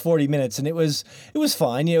for like 40 minutes, and it was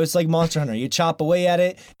fine. You know, it's like Monster Hunter. You chop away at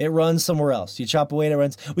it, it runs somewhere else. You chop away at it,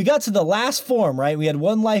 runs. We got to the last form, right? We had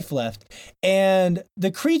 1 life left, and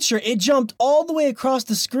the creature, it jumped all the way across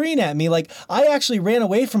the screen at me. Like I actually ran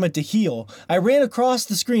away from it to heal. I ran across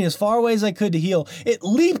the screen as far away as I could to heal. It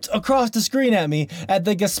leaped across the screen at me at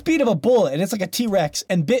like the speed of a bullet, and it's like a T-Rex,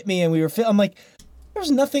 and bit me, and I'm like, there was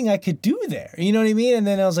nothing I could do there. You know what I mean? And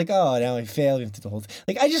then I was like, oh, now I failed. We have to do the whole thing.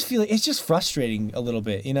 Like, I just feel like it's just frustrating a little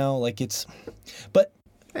bit, you know? Like, but.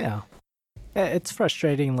 Yeah. It's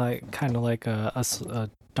frustrating, like, kind of like a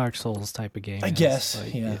Dark Souls type of game. I guess,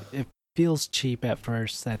 like, yeah. It feels cheap at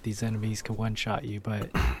first that these enemies can one-shot you, but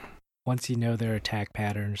once you know their attack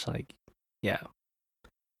patterns, like, yeah.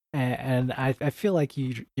 And I feel like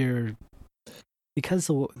you're because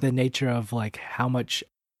of the nature of, like, how much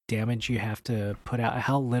damage you have to put out,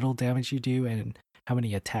 how little damage you do, and how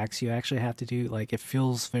many attacks you actually have to do, like it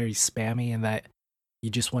feels very spammy, and that you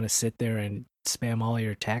just want to sit there and spam all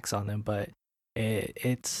your attacks on them. But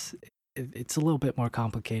it's a little bit more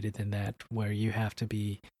complicated than that, where you have to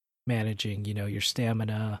be managing, you know, your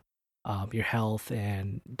stamina, your health,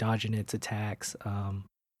 and dodging its attacks,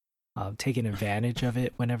 taking advantage of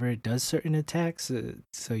it whenever it does certain attacks,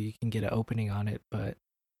 so you can get an opening on it. But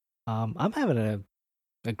I'm having a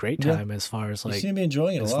great time as far as, like, you seem to be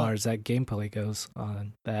enjoying it as a lot. far as that gameplay goes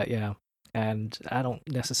on that. Yeah, and I don't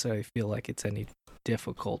necessarily feel like it's any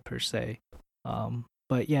difficult per se.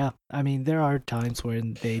 But yeah, I mean, there are times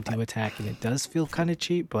when they do attack and it does feel kind of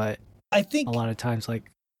cheap, but I think a lot of times, like,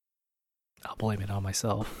 I'll blame it on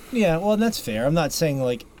myself. Yeah, well, that's fair. I'm not saying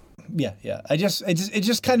like, yeah. It's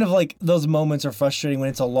just kind of like those moments are frustrating when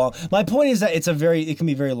it's a long. My point is that it can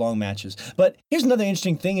be very long matches. But here's another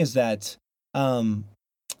interesting thing is that,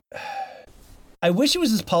 I wish it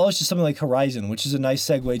was as polished as something like Horizon, which is a nice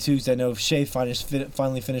segue too, because I know Shea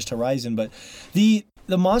finally finished Horizon. But the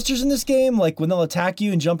monsters in this game, like when they'll attack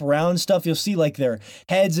you and jump around and stuff, you'll see like their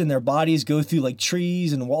heads and their bodies go through like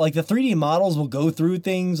trees, and like the 3D models will go through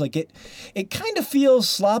things. Like it kind of feels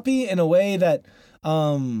sloppy in a way that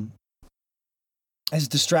is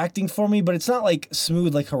distracting for me, but it's not like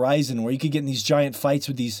smooth like Horizon, where you could get in these giant fights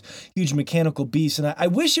with these huge mechanical beasts. And I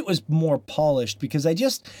wish it was more polished, because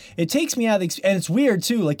it takes me out of and it's weird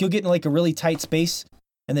too. Like you'll get in like a really tight space,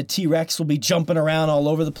 and the T-Rex will be jumping around all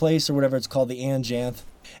over the place, or whatever it's called, the Anjanth.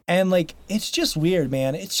 And like, it's just weird,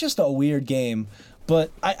 man. It's just a weird game.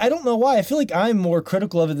 But I don't know why. I feel like I'm more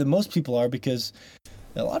critical of it than most people are, because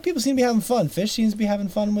a lot of people seem to be having fun. Fish seems to be having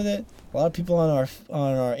fun with it. A lot of people on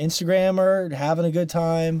our Instagram are having a good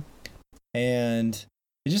time, and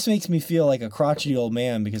it just makes me feel like a crotchety old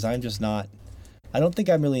man, because I'm just not. I don't think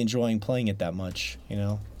I'm really enjoying playing it that much, you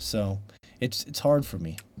know. So it's hard for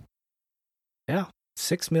me. Yeah,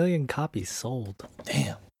 6 million copies sold.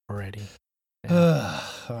 Damn. Already. Yeah.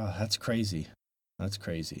 Oh, that's crazy. That's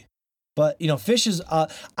crazy. But Fish is.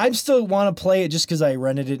 I still want to play it just because I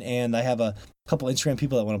rented it, and I have a couple Instagram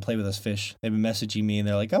people that want to play with us. Fish. They've been messaging me, and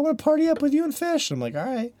they're like, "I want to party up with you and Fish." I'm like, "All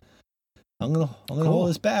right, I'm gonna hold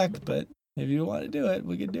this back, but if you want to do it,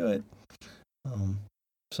 we can do it."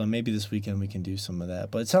 So maybe this weekend we can do some of that.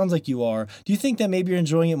 But it sounds like you are. Do you think that maybe you're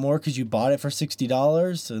enjoying it more because you bought it for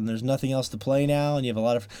 $60 and there's nothing else to play now, and you have a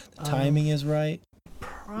lot of the timing is right?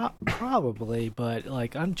 Probably, but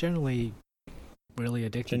like I'm generally really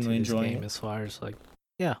addicted to this game. As far as like,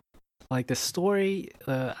 yeah, like the story,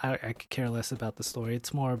 I could care less about the story.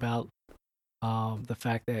 It's more about the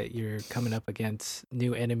fact that you're coming up against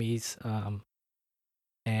new enemies,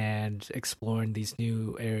 and exploring these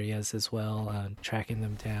new areas as well, tracking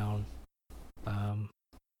them down.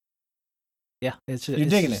 Yeah, it's just you're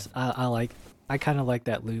digging it. I kind of like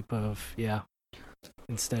that loop of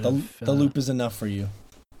instead of the loop is enough for you.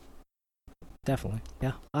 Definitely,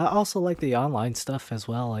 yeah. I also like the online stuff as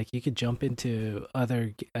well. Like you could jump into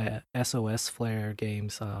other SOS Flare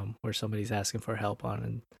games where somebody's asking for help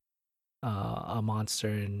on a monster,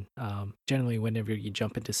 and generally whenever you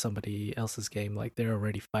jump into somebody else's game, like they're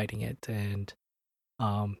already fighting it, and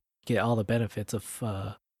get all the benefits of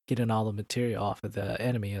getting all the material off of the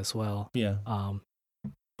enemy as well. Yeah.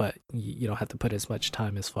 But you don't have to put as much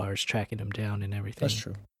time as far as tracking them down and everything. That's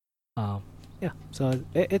true. Yeah, so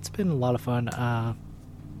it's been a lot of fun.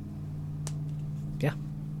 Yeah.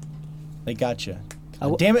 They got you.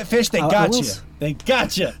 Damn it, Fish, they got you. They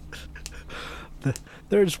got you.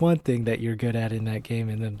 There's one thing that you're good at in that game,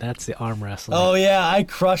 and then that's the arm wrestling. Oh, yeah, I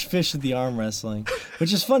crush Fish with the arm wrestling,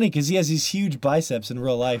 which is funny because he has these huge biceps in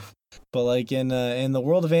real life. But like in the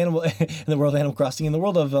world of Animal Crossing, in the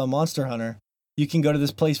world of Monster Hunter, you can go to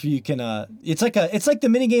this place where you can. It's like the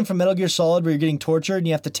mini game from Metal Gear Solid where you're getting tortured and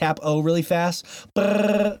you have to tap O really fast.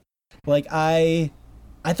 Like I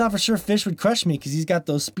thought for sure Fish would crush me because he's got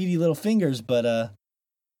those speedy little fingers, but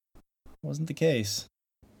wasn't the case.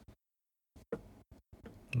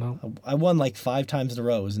 No, I won like 5 times in a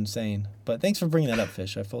row. It was insane. But thanks for bringing that up,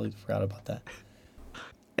 Fish. I fully forgot about that.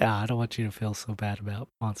 Yeah, I don't want you to feel so bad about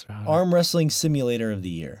Monster Hunter. Arm wrestling simulator of the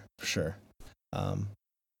year for sure.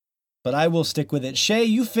 But I will stick with it. Shea,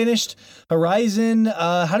 you finished Horizon.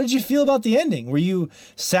 How did you feel about the ending? Were you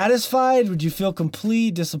satisfied? Would you feel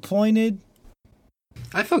complete, disappointed?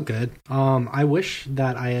 I felt good. I wish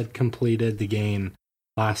that I had completed the game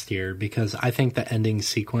last year because I think the ending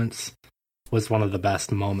sequence was one of the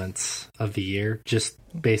best moments of the year. Just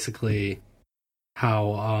basically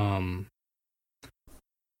how,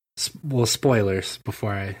 well, spoilers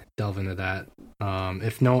before I delve into that.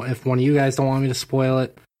 If one of you guys don't want me to spoil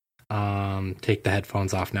it, take the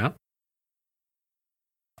headphones off now.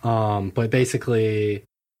 But basically,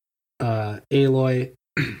 Aloy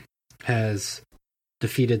has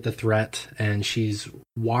defeated the threat, and she's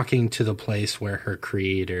walking to the place where her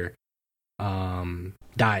creator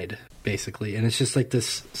died, basically. And it's just like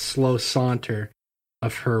this slow saunter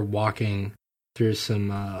of her walking through some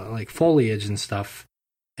like foliage and stuff,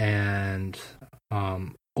 and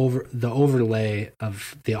over the overlay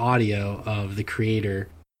of the audio of the creator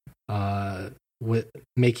with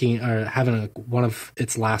making or having one of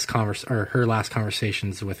its last her last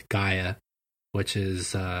conversations with Gaia, which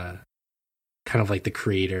is kind of like the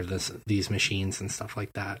creator of these machines and stuff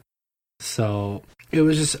like that. So it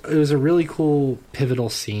was a really cool pivotal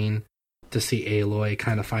scene to see Aloy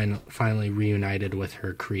kind of finally reunited with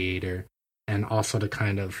her creator, and also to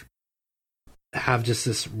kind of have just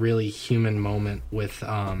this really human moment with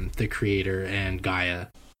the creator and Gaia.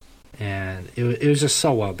 And it was just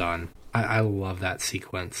so well done. I love that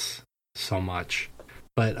sequence so much.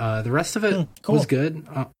 But the rest of it was good.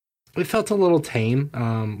 It felt a little tame,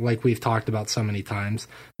 like we've talked about so many times.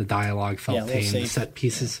 The dialogue felt tame. The set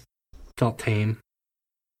pieces felt tame.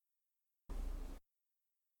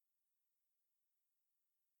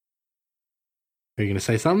 Are you going to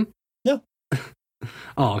say something? No.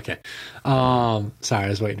 Oh, okay. Sorry, I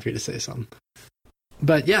was waiting for you to say something.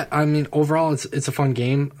 But yeah, I mean, overall, it's a fun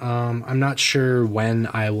game. I'm not sure when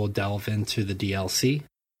I will delve into the DLC.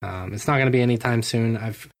 It's not going to be anytime soon.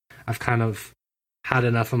 I've kind of had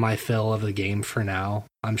enough of my fill of the game for now.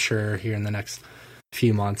 I'm sure here in the next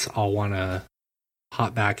few months, I'll want to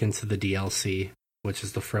hop back into the DLC, which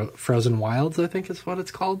is the Frozen Wilds, I think is what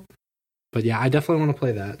it's called. But yeah, I definitely want to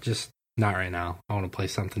play that. Just not right now. I want to play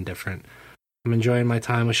something different. I'm enjoying my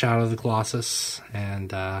time with Shadow of the Colossus,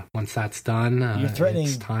 and once that's done, you're threatening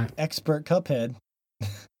it's time. Expert Cuphead.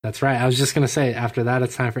 That's right. I was just going to say, after that,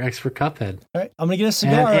 it's time for Expert Cuphead. All right, I'm going to get a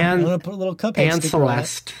cigar. I'm going to put a little Cuphead and sticker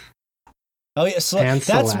Celeste. Oh yeah, And that's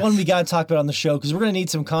Celeste. one we got to talk about on the show because we're going to need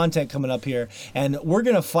some content coming up here, and we're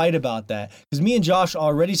going to fight about that because me and Josh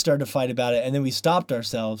already started to fight about it, and then we stopped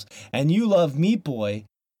ourselves. And you love Meat Boy,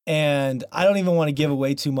 and I don't even want to give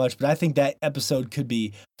away too much, but I think that episode could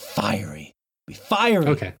be fiery.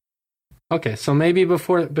 Okay. So maybe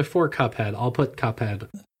before Cuphead, I'll put Cuphead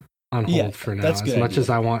on hold for now. That's As much as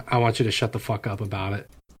I want you to shut the fuck up about it.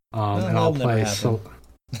 And I'll play.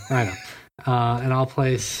 I know. And I'll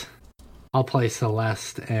play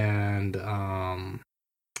Celeste and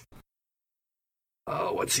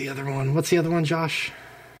what's the other one? What's the other one, Josh?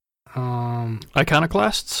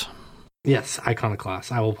 Iconoclasts? Yes,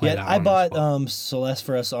 Iconoclast. I will play that one. I bought Celeste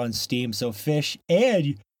for us on Steam, so Fish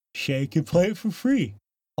and Shea can play it for free.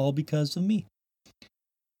 All because of me.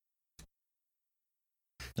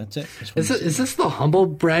 That's it. Is this the Humble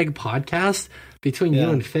Brag podcast between you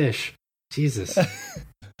and Fish? Jesus.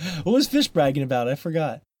 What was Fish bragging about? I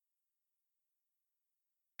forgot.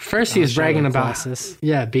 First, he was bragging about Colossus.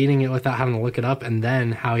 beating it without having to look it up, and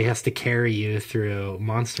then how he has to carry you through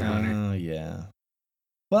Monster Hunter. Oh, yeah.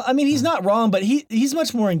 Well, I mean, he's not wrong, but he's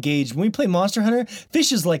much more engaged. When we play Monster Hunter,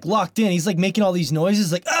 Fish is like locked in. He's like making all these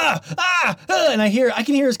noises, like and I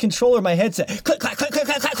can hear his controller in my headset, click, clack, click, click,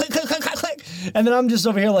 clack, click, click, click, click, click, click, and then I'm just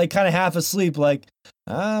over here like kind of half asleep, like,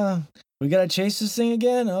 we gotta chase this thing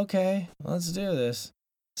again. Okay, let's do this.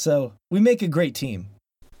 So we make a great team,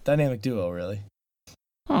 dynamic duo, really.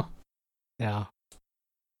 Huh? Yeah.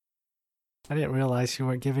 I didn't realize you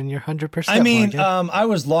weren't giving your 100%. I mean, Morgan. I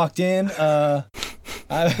was locked in.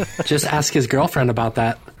 Just ask his girlfriend about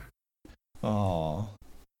that. Oh.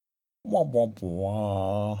 Wah, wah,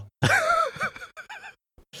 wah.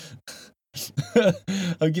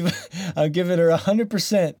 I'll give it her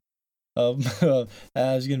 100%. I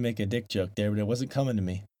was gonna make a dick joke there, but it wasn't coming to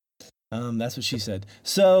me. That's what she said.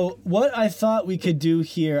 So what I thought we could do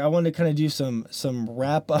here, I wanted to kind of do some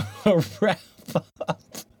wrap up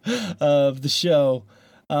of the show.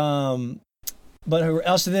 But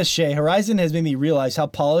also this, Shea, Horizon has made me realize how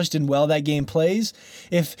polished and well that game plays.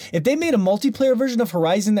 If they made a multiplayer version of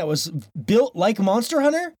Horizon that was built like Monster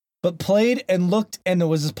Hunter, but played and looked and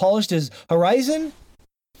was as polished as Horizon,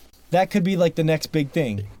 that could be like the next big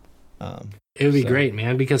thing. It would be great,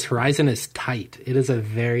 man, because Horizon is tight. It is a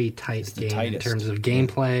very tight game in terms of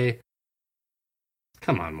gameplay.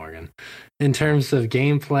 Come on, Morgan. In terms of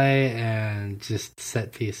gameplay and just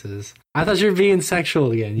set pieces. I thought you were being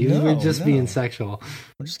sexual again. You were just being sexual.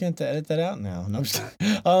 We're just going to edit that out now. No, I'm just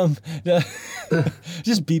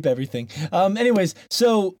just beep everything. Anyways,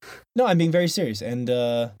 so no, I'm being very serious. And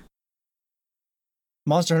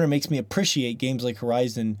Monster Hunter makes me appreciate games like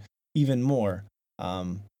Horizon even more.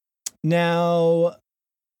 Now,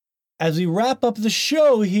 as we wrap up the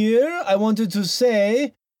show here, I wanted to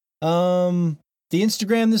say, the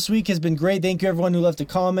Instagram this week has been great. Thank you everyone who left a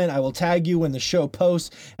comment. I will tag you when the show posts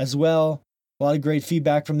as well. A lot of great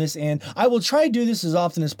feedback from this, and I will try to do this as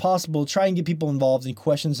often as possible, try and get people involved in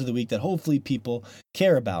questions of the week that hopefully people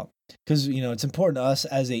care about. Because, it's important to us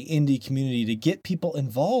as a indie community to get people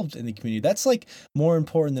involved in the community. That's like more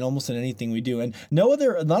important than almost anything we do. And not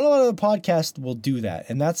a lot of other podcasts will do that.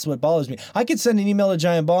 And that's what bothers me. I could send an email to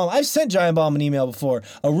Giant Bomb. I've sent Giant Bomb an email before.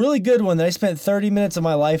 A really good one that I spent 30 minutes of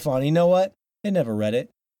my life on. You know what? They never read it.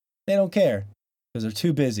 They don't care because they're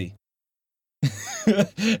too busy.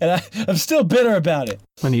 And I'm still bitter about it.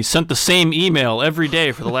 When he sent the same email every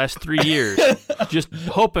day for the last 3 years, just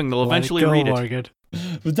hoping they'll eventually read it. Morgan.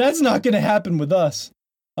 But that's not going to happen with us.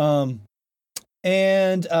 So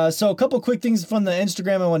a couple quick things from the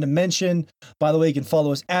Instagram I wanted to mention. By the way, you can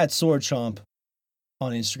follow us at SwordChomp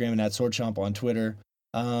on Instagram and at SwordChomp on Twitter.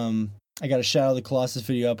 I got a shout out of the Colossus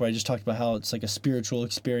video up where I just talked about how it's like a spiritual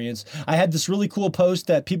experience. I had this really cool post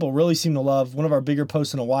that people really seem to love. One of our bigger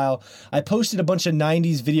posts in a while. I posted a bunch of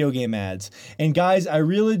 90s video game ads. And guys, I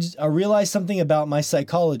realized something about my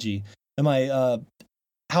psychology and my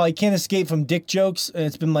how I can't escape from dick jokes. And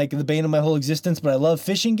it's been like the bane of my whole existence, but I love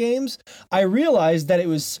fishing games. I realized that it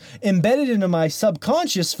was embedded into my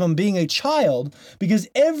subconscious from being a child because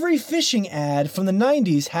every fishing ad from the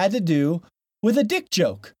 90s had to do with a dick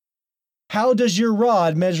joke. How does your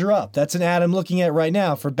rod measure up? That's an ad I'm looking at right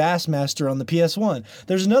now for Bassmaster on the PS1.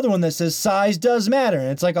 There's another one that says size does matter, and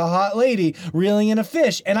it's like a hot lady reeling in a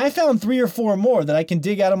fish. And I found 3 or 4 more that I can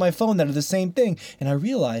dig out of my phone that are the same thing. And I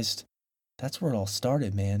realized that's where it all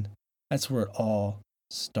started, man. That's where it all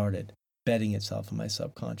started, bedding itself in my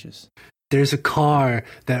subconscious. There's a car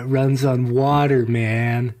that runs on water,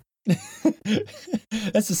 man.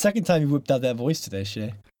 That's the second time you whipped out that voice today,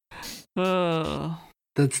 Shea.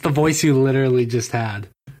 That's the voice you literally just had.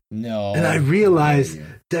 No. And I realized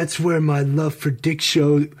that's where my love for dick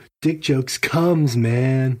Dick jokes comes,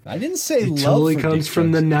 man. I didn't say It love totally for comes dick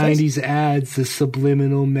from the jokes. 90s ads, the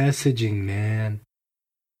subliminal messaging, man.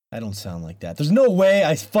 I don't sound like that. There's no way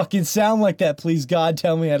I fucking sound like that. Please, God,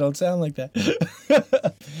 tell me I don't sound like that.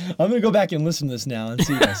 I'm going to go back and listen to this now and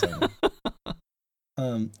see what I sound like.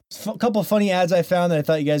 A couple of funny ads I found that I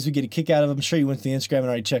thought you guys would get a kick out of. I'm sure you went to the Instagram and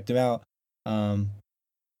already checked them out.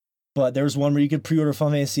 But there was one where you could pre-order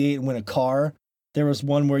Final Fantasy VIII and win a car. There was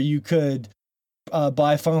one where you could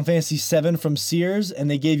buy Final Fantasy VII from Sears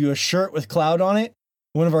and they gave you a shirt with Cloud on it.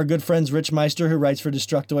 One of our good friends, Rich Meister, who writes for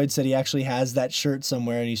Destructoid, said he actually has that shirt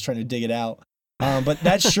somewhere and he's trying to dig it out. But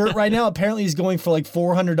that shirt right now apparently is going for like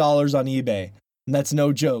 $400 on eBay. And that's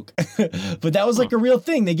no joke. But that was like a real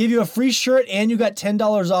thing. They gave you a free shirt and you got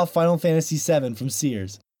 $10 off Final Fantasy VII from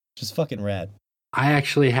Sears. Which is fucking rad. I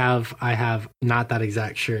have not that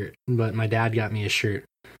exact shirt, but my dad got me a shirt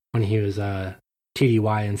when he was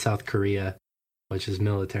TDY in South Korea, which is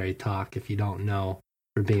military talk, if you don't know,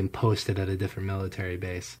 for being posted at a different military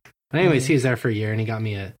base. But anyways, he was there for a year and he got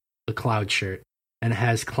me a Cloud shirt. And it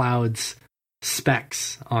has Cloud's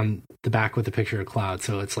specs on the back with a picture of Cloud.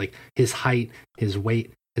 So it's like his height, his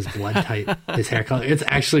weight, his blood type, his hair color. It's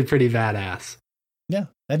actually pretty badass. Yeah.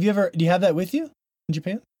 Do you have that with you in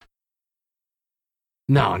Japan?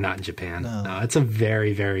 No, not in Japan. No. No, it's a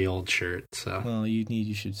very, very old shirt. So Well,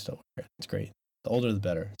 you should still wear it. It's great. The older the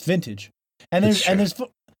better. It's vintage. And It's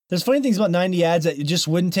there's funny things about 90 ads that just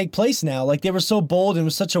wouldn't take place now. Like they were so bold and it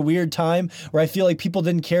was such a weird time where I feel like people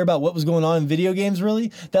didn't care about what was going on in video games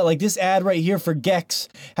really. That like this ad right here for Gex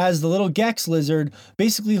has the little Gex lizard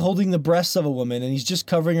basically holding the breasts of a woman and he's just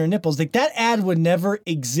covering her nipples. Like that ad would never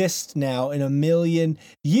exist now in a million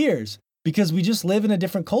years because we just live in a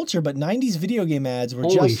different culture. But 90s video game ads were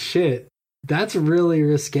holy shit. That's really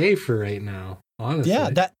risque for right now, honestly.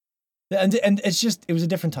 Yeah, and it's just, it was a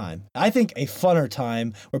different time. I think a funner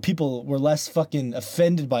time where people were less fucking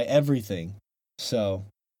offended by everything. So,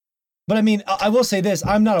 but I mean, I will say this,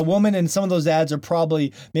 I'm not a woman and some of those ads are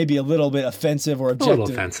probably maybe a little bit offensive or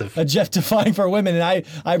objectifying for women. And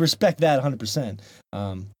I respect that 100%.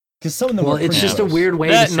 Because some of them it's just a weird way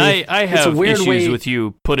that to say. I have issues with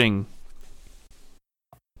you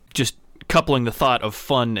just coupling the thought of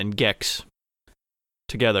fun and Gex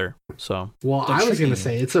together. So I was going to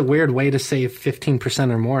say it's a weird way to save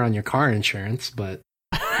 15% or more on your car insurance, but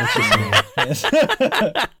that's just me.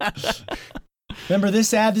 Remember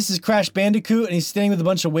this ad? This is Crash Bandicoot and he's standing with a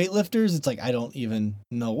bunch of weightlifters. It's like, I don't even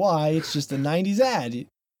know why. It's just a 90s ad.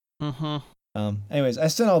 Mm-hmm. Anyways, I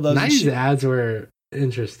sent all those. 90s ads were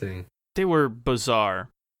interesting. They were bizarre.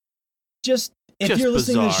 If you're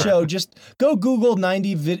listening to the show, just go Google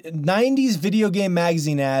 90s video game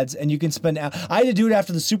magazine ads, and you can spend. I had to do it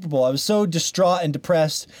after the Super Bowl. I was so distraught and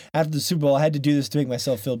depressed after the Super Bowl. I had to do this to make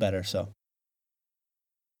myself feel better. So,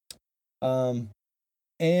 and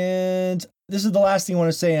this is the last thing I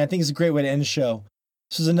want to say, and I think it's a great way to end the show.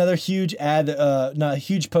 This is another huge ad, not a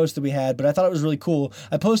huge post that we had, but I thought it was really cool.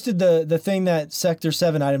 I posted the thing that Sector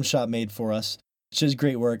 7 Item Shop made for us, which is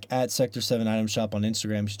great work, at Sector 7 Item Shop on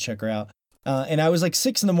Instagram. You should check her out. And I was like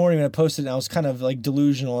 6 a.m. when I posted it, and I was kind of like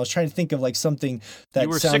delusional. I was trying to think of like something that you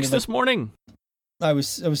were sounded 6 this morning? I was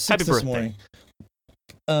 6 Happy this birthday. morning.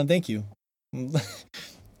 Thank you.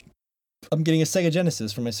 I'm getting a Sega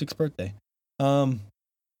Genesis for my 6th birthday.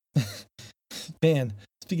 Man,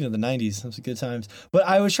 speaking of the 90s, those were good times. But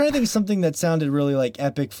I was trying to think of something that sounded really like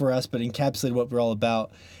epic for us, but encapsulated what we're all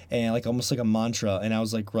about, and like almost like a mantra. And I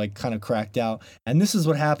was like kind of cracked out. And this is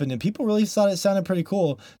what happened, and people really thought it sounded pretty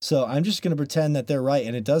cool. So I'm just gonna pretend that they're right,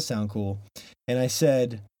 and it does sound cool. And I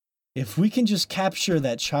said, if we can just capture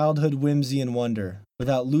that childhood whimsy and wonder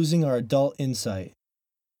without losing our adult insight,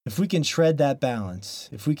 if we can tread that balance,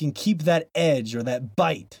 if we can keep that edge or that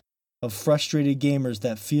bite of frustrated gamers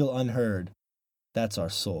that feel unheard, that's our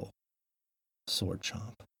soul. Sword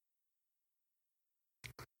Chomp.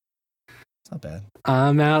 It's not bad.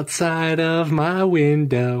 I'm outside of my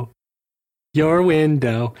window, your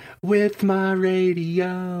window, with my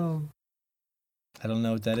radio. I don't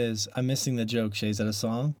know what that is. I'm missing the joke, Shea. Is that a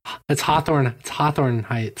song? It's Hawthorne. It's Hawthorne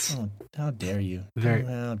Heights. Oh, how dare you. Very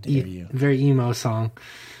you. Very emo song.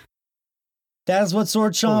 That's what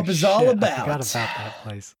Sword Chomp is all about. I forgot about that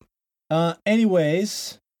place.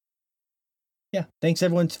 Anyways, yeah, thanks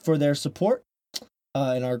everyone for their support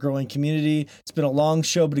in our growing community. It's been a long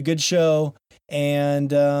show, but a good show.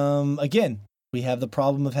 And again, we have the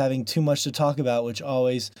problem of having too much to talk about, which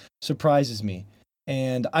always surprises me.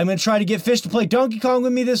 And I'm going to try to get Fish to play Donkey Kong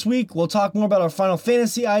with me this week. We'll talk more about our Final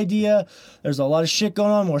Fantasy idea. There's a lot of shit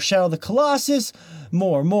going on. More Shadow of the Colossus.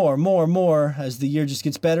 More as the year just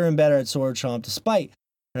gets better and better at Sword Chomp, despite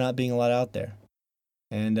there not being a lot out there.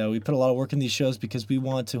 And we put a lot of work in these shows because we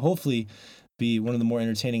want to hopefully be one of the more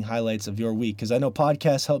entertaining highlights of your week. Because I know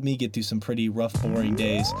podcasts help me get through some pretty rough, boring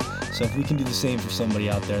days. So if we can do the same for somebody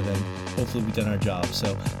out there, then hopefully we've done our job.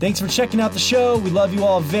 So thanks for checking out the show. We love you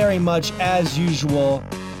all very much as usual.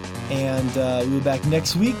 And we'll be back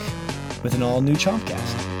next week with an all-new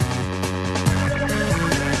Chompcast.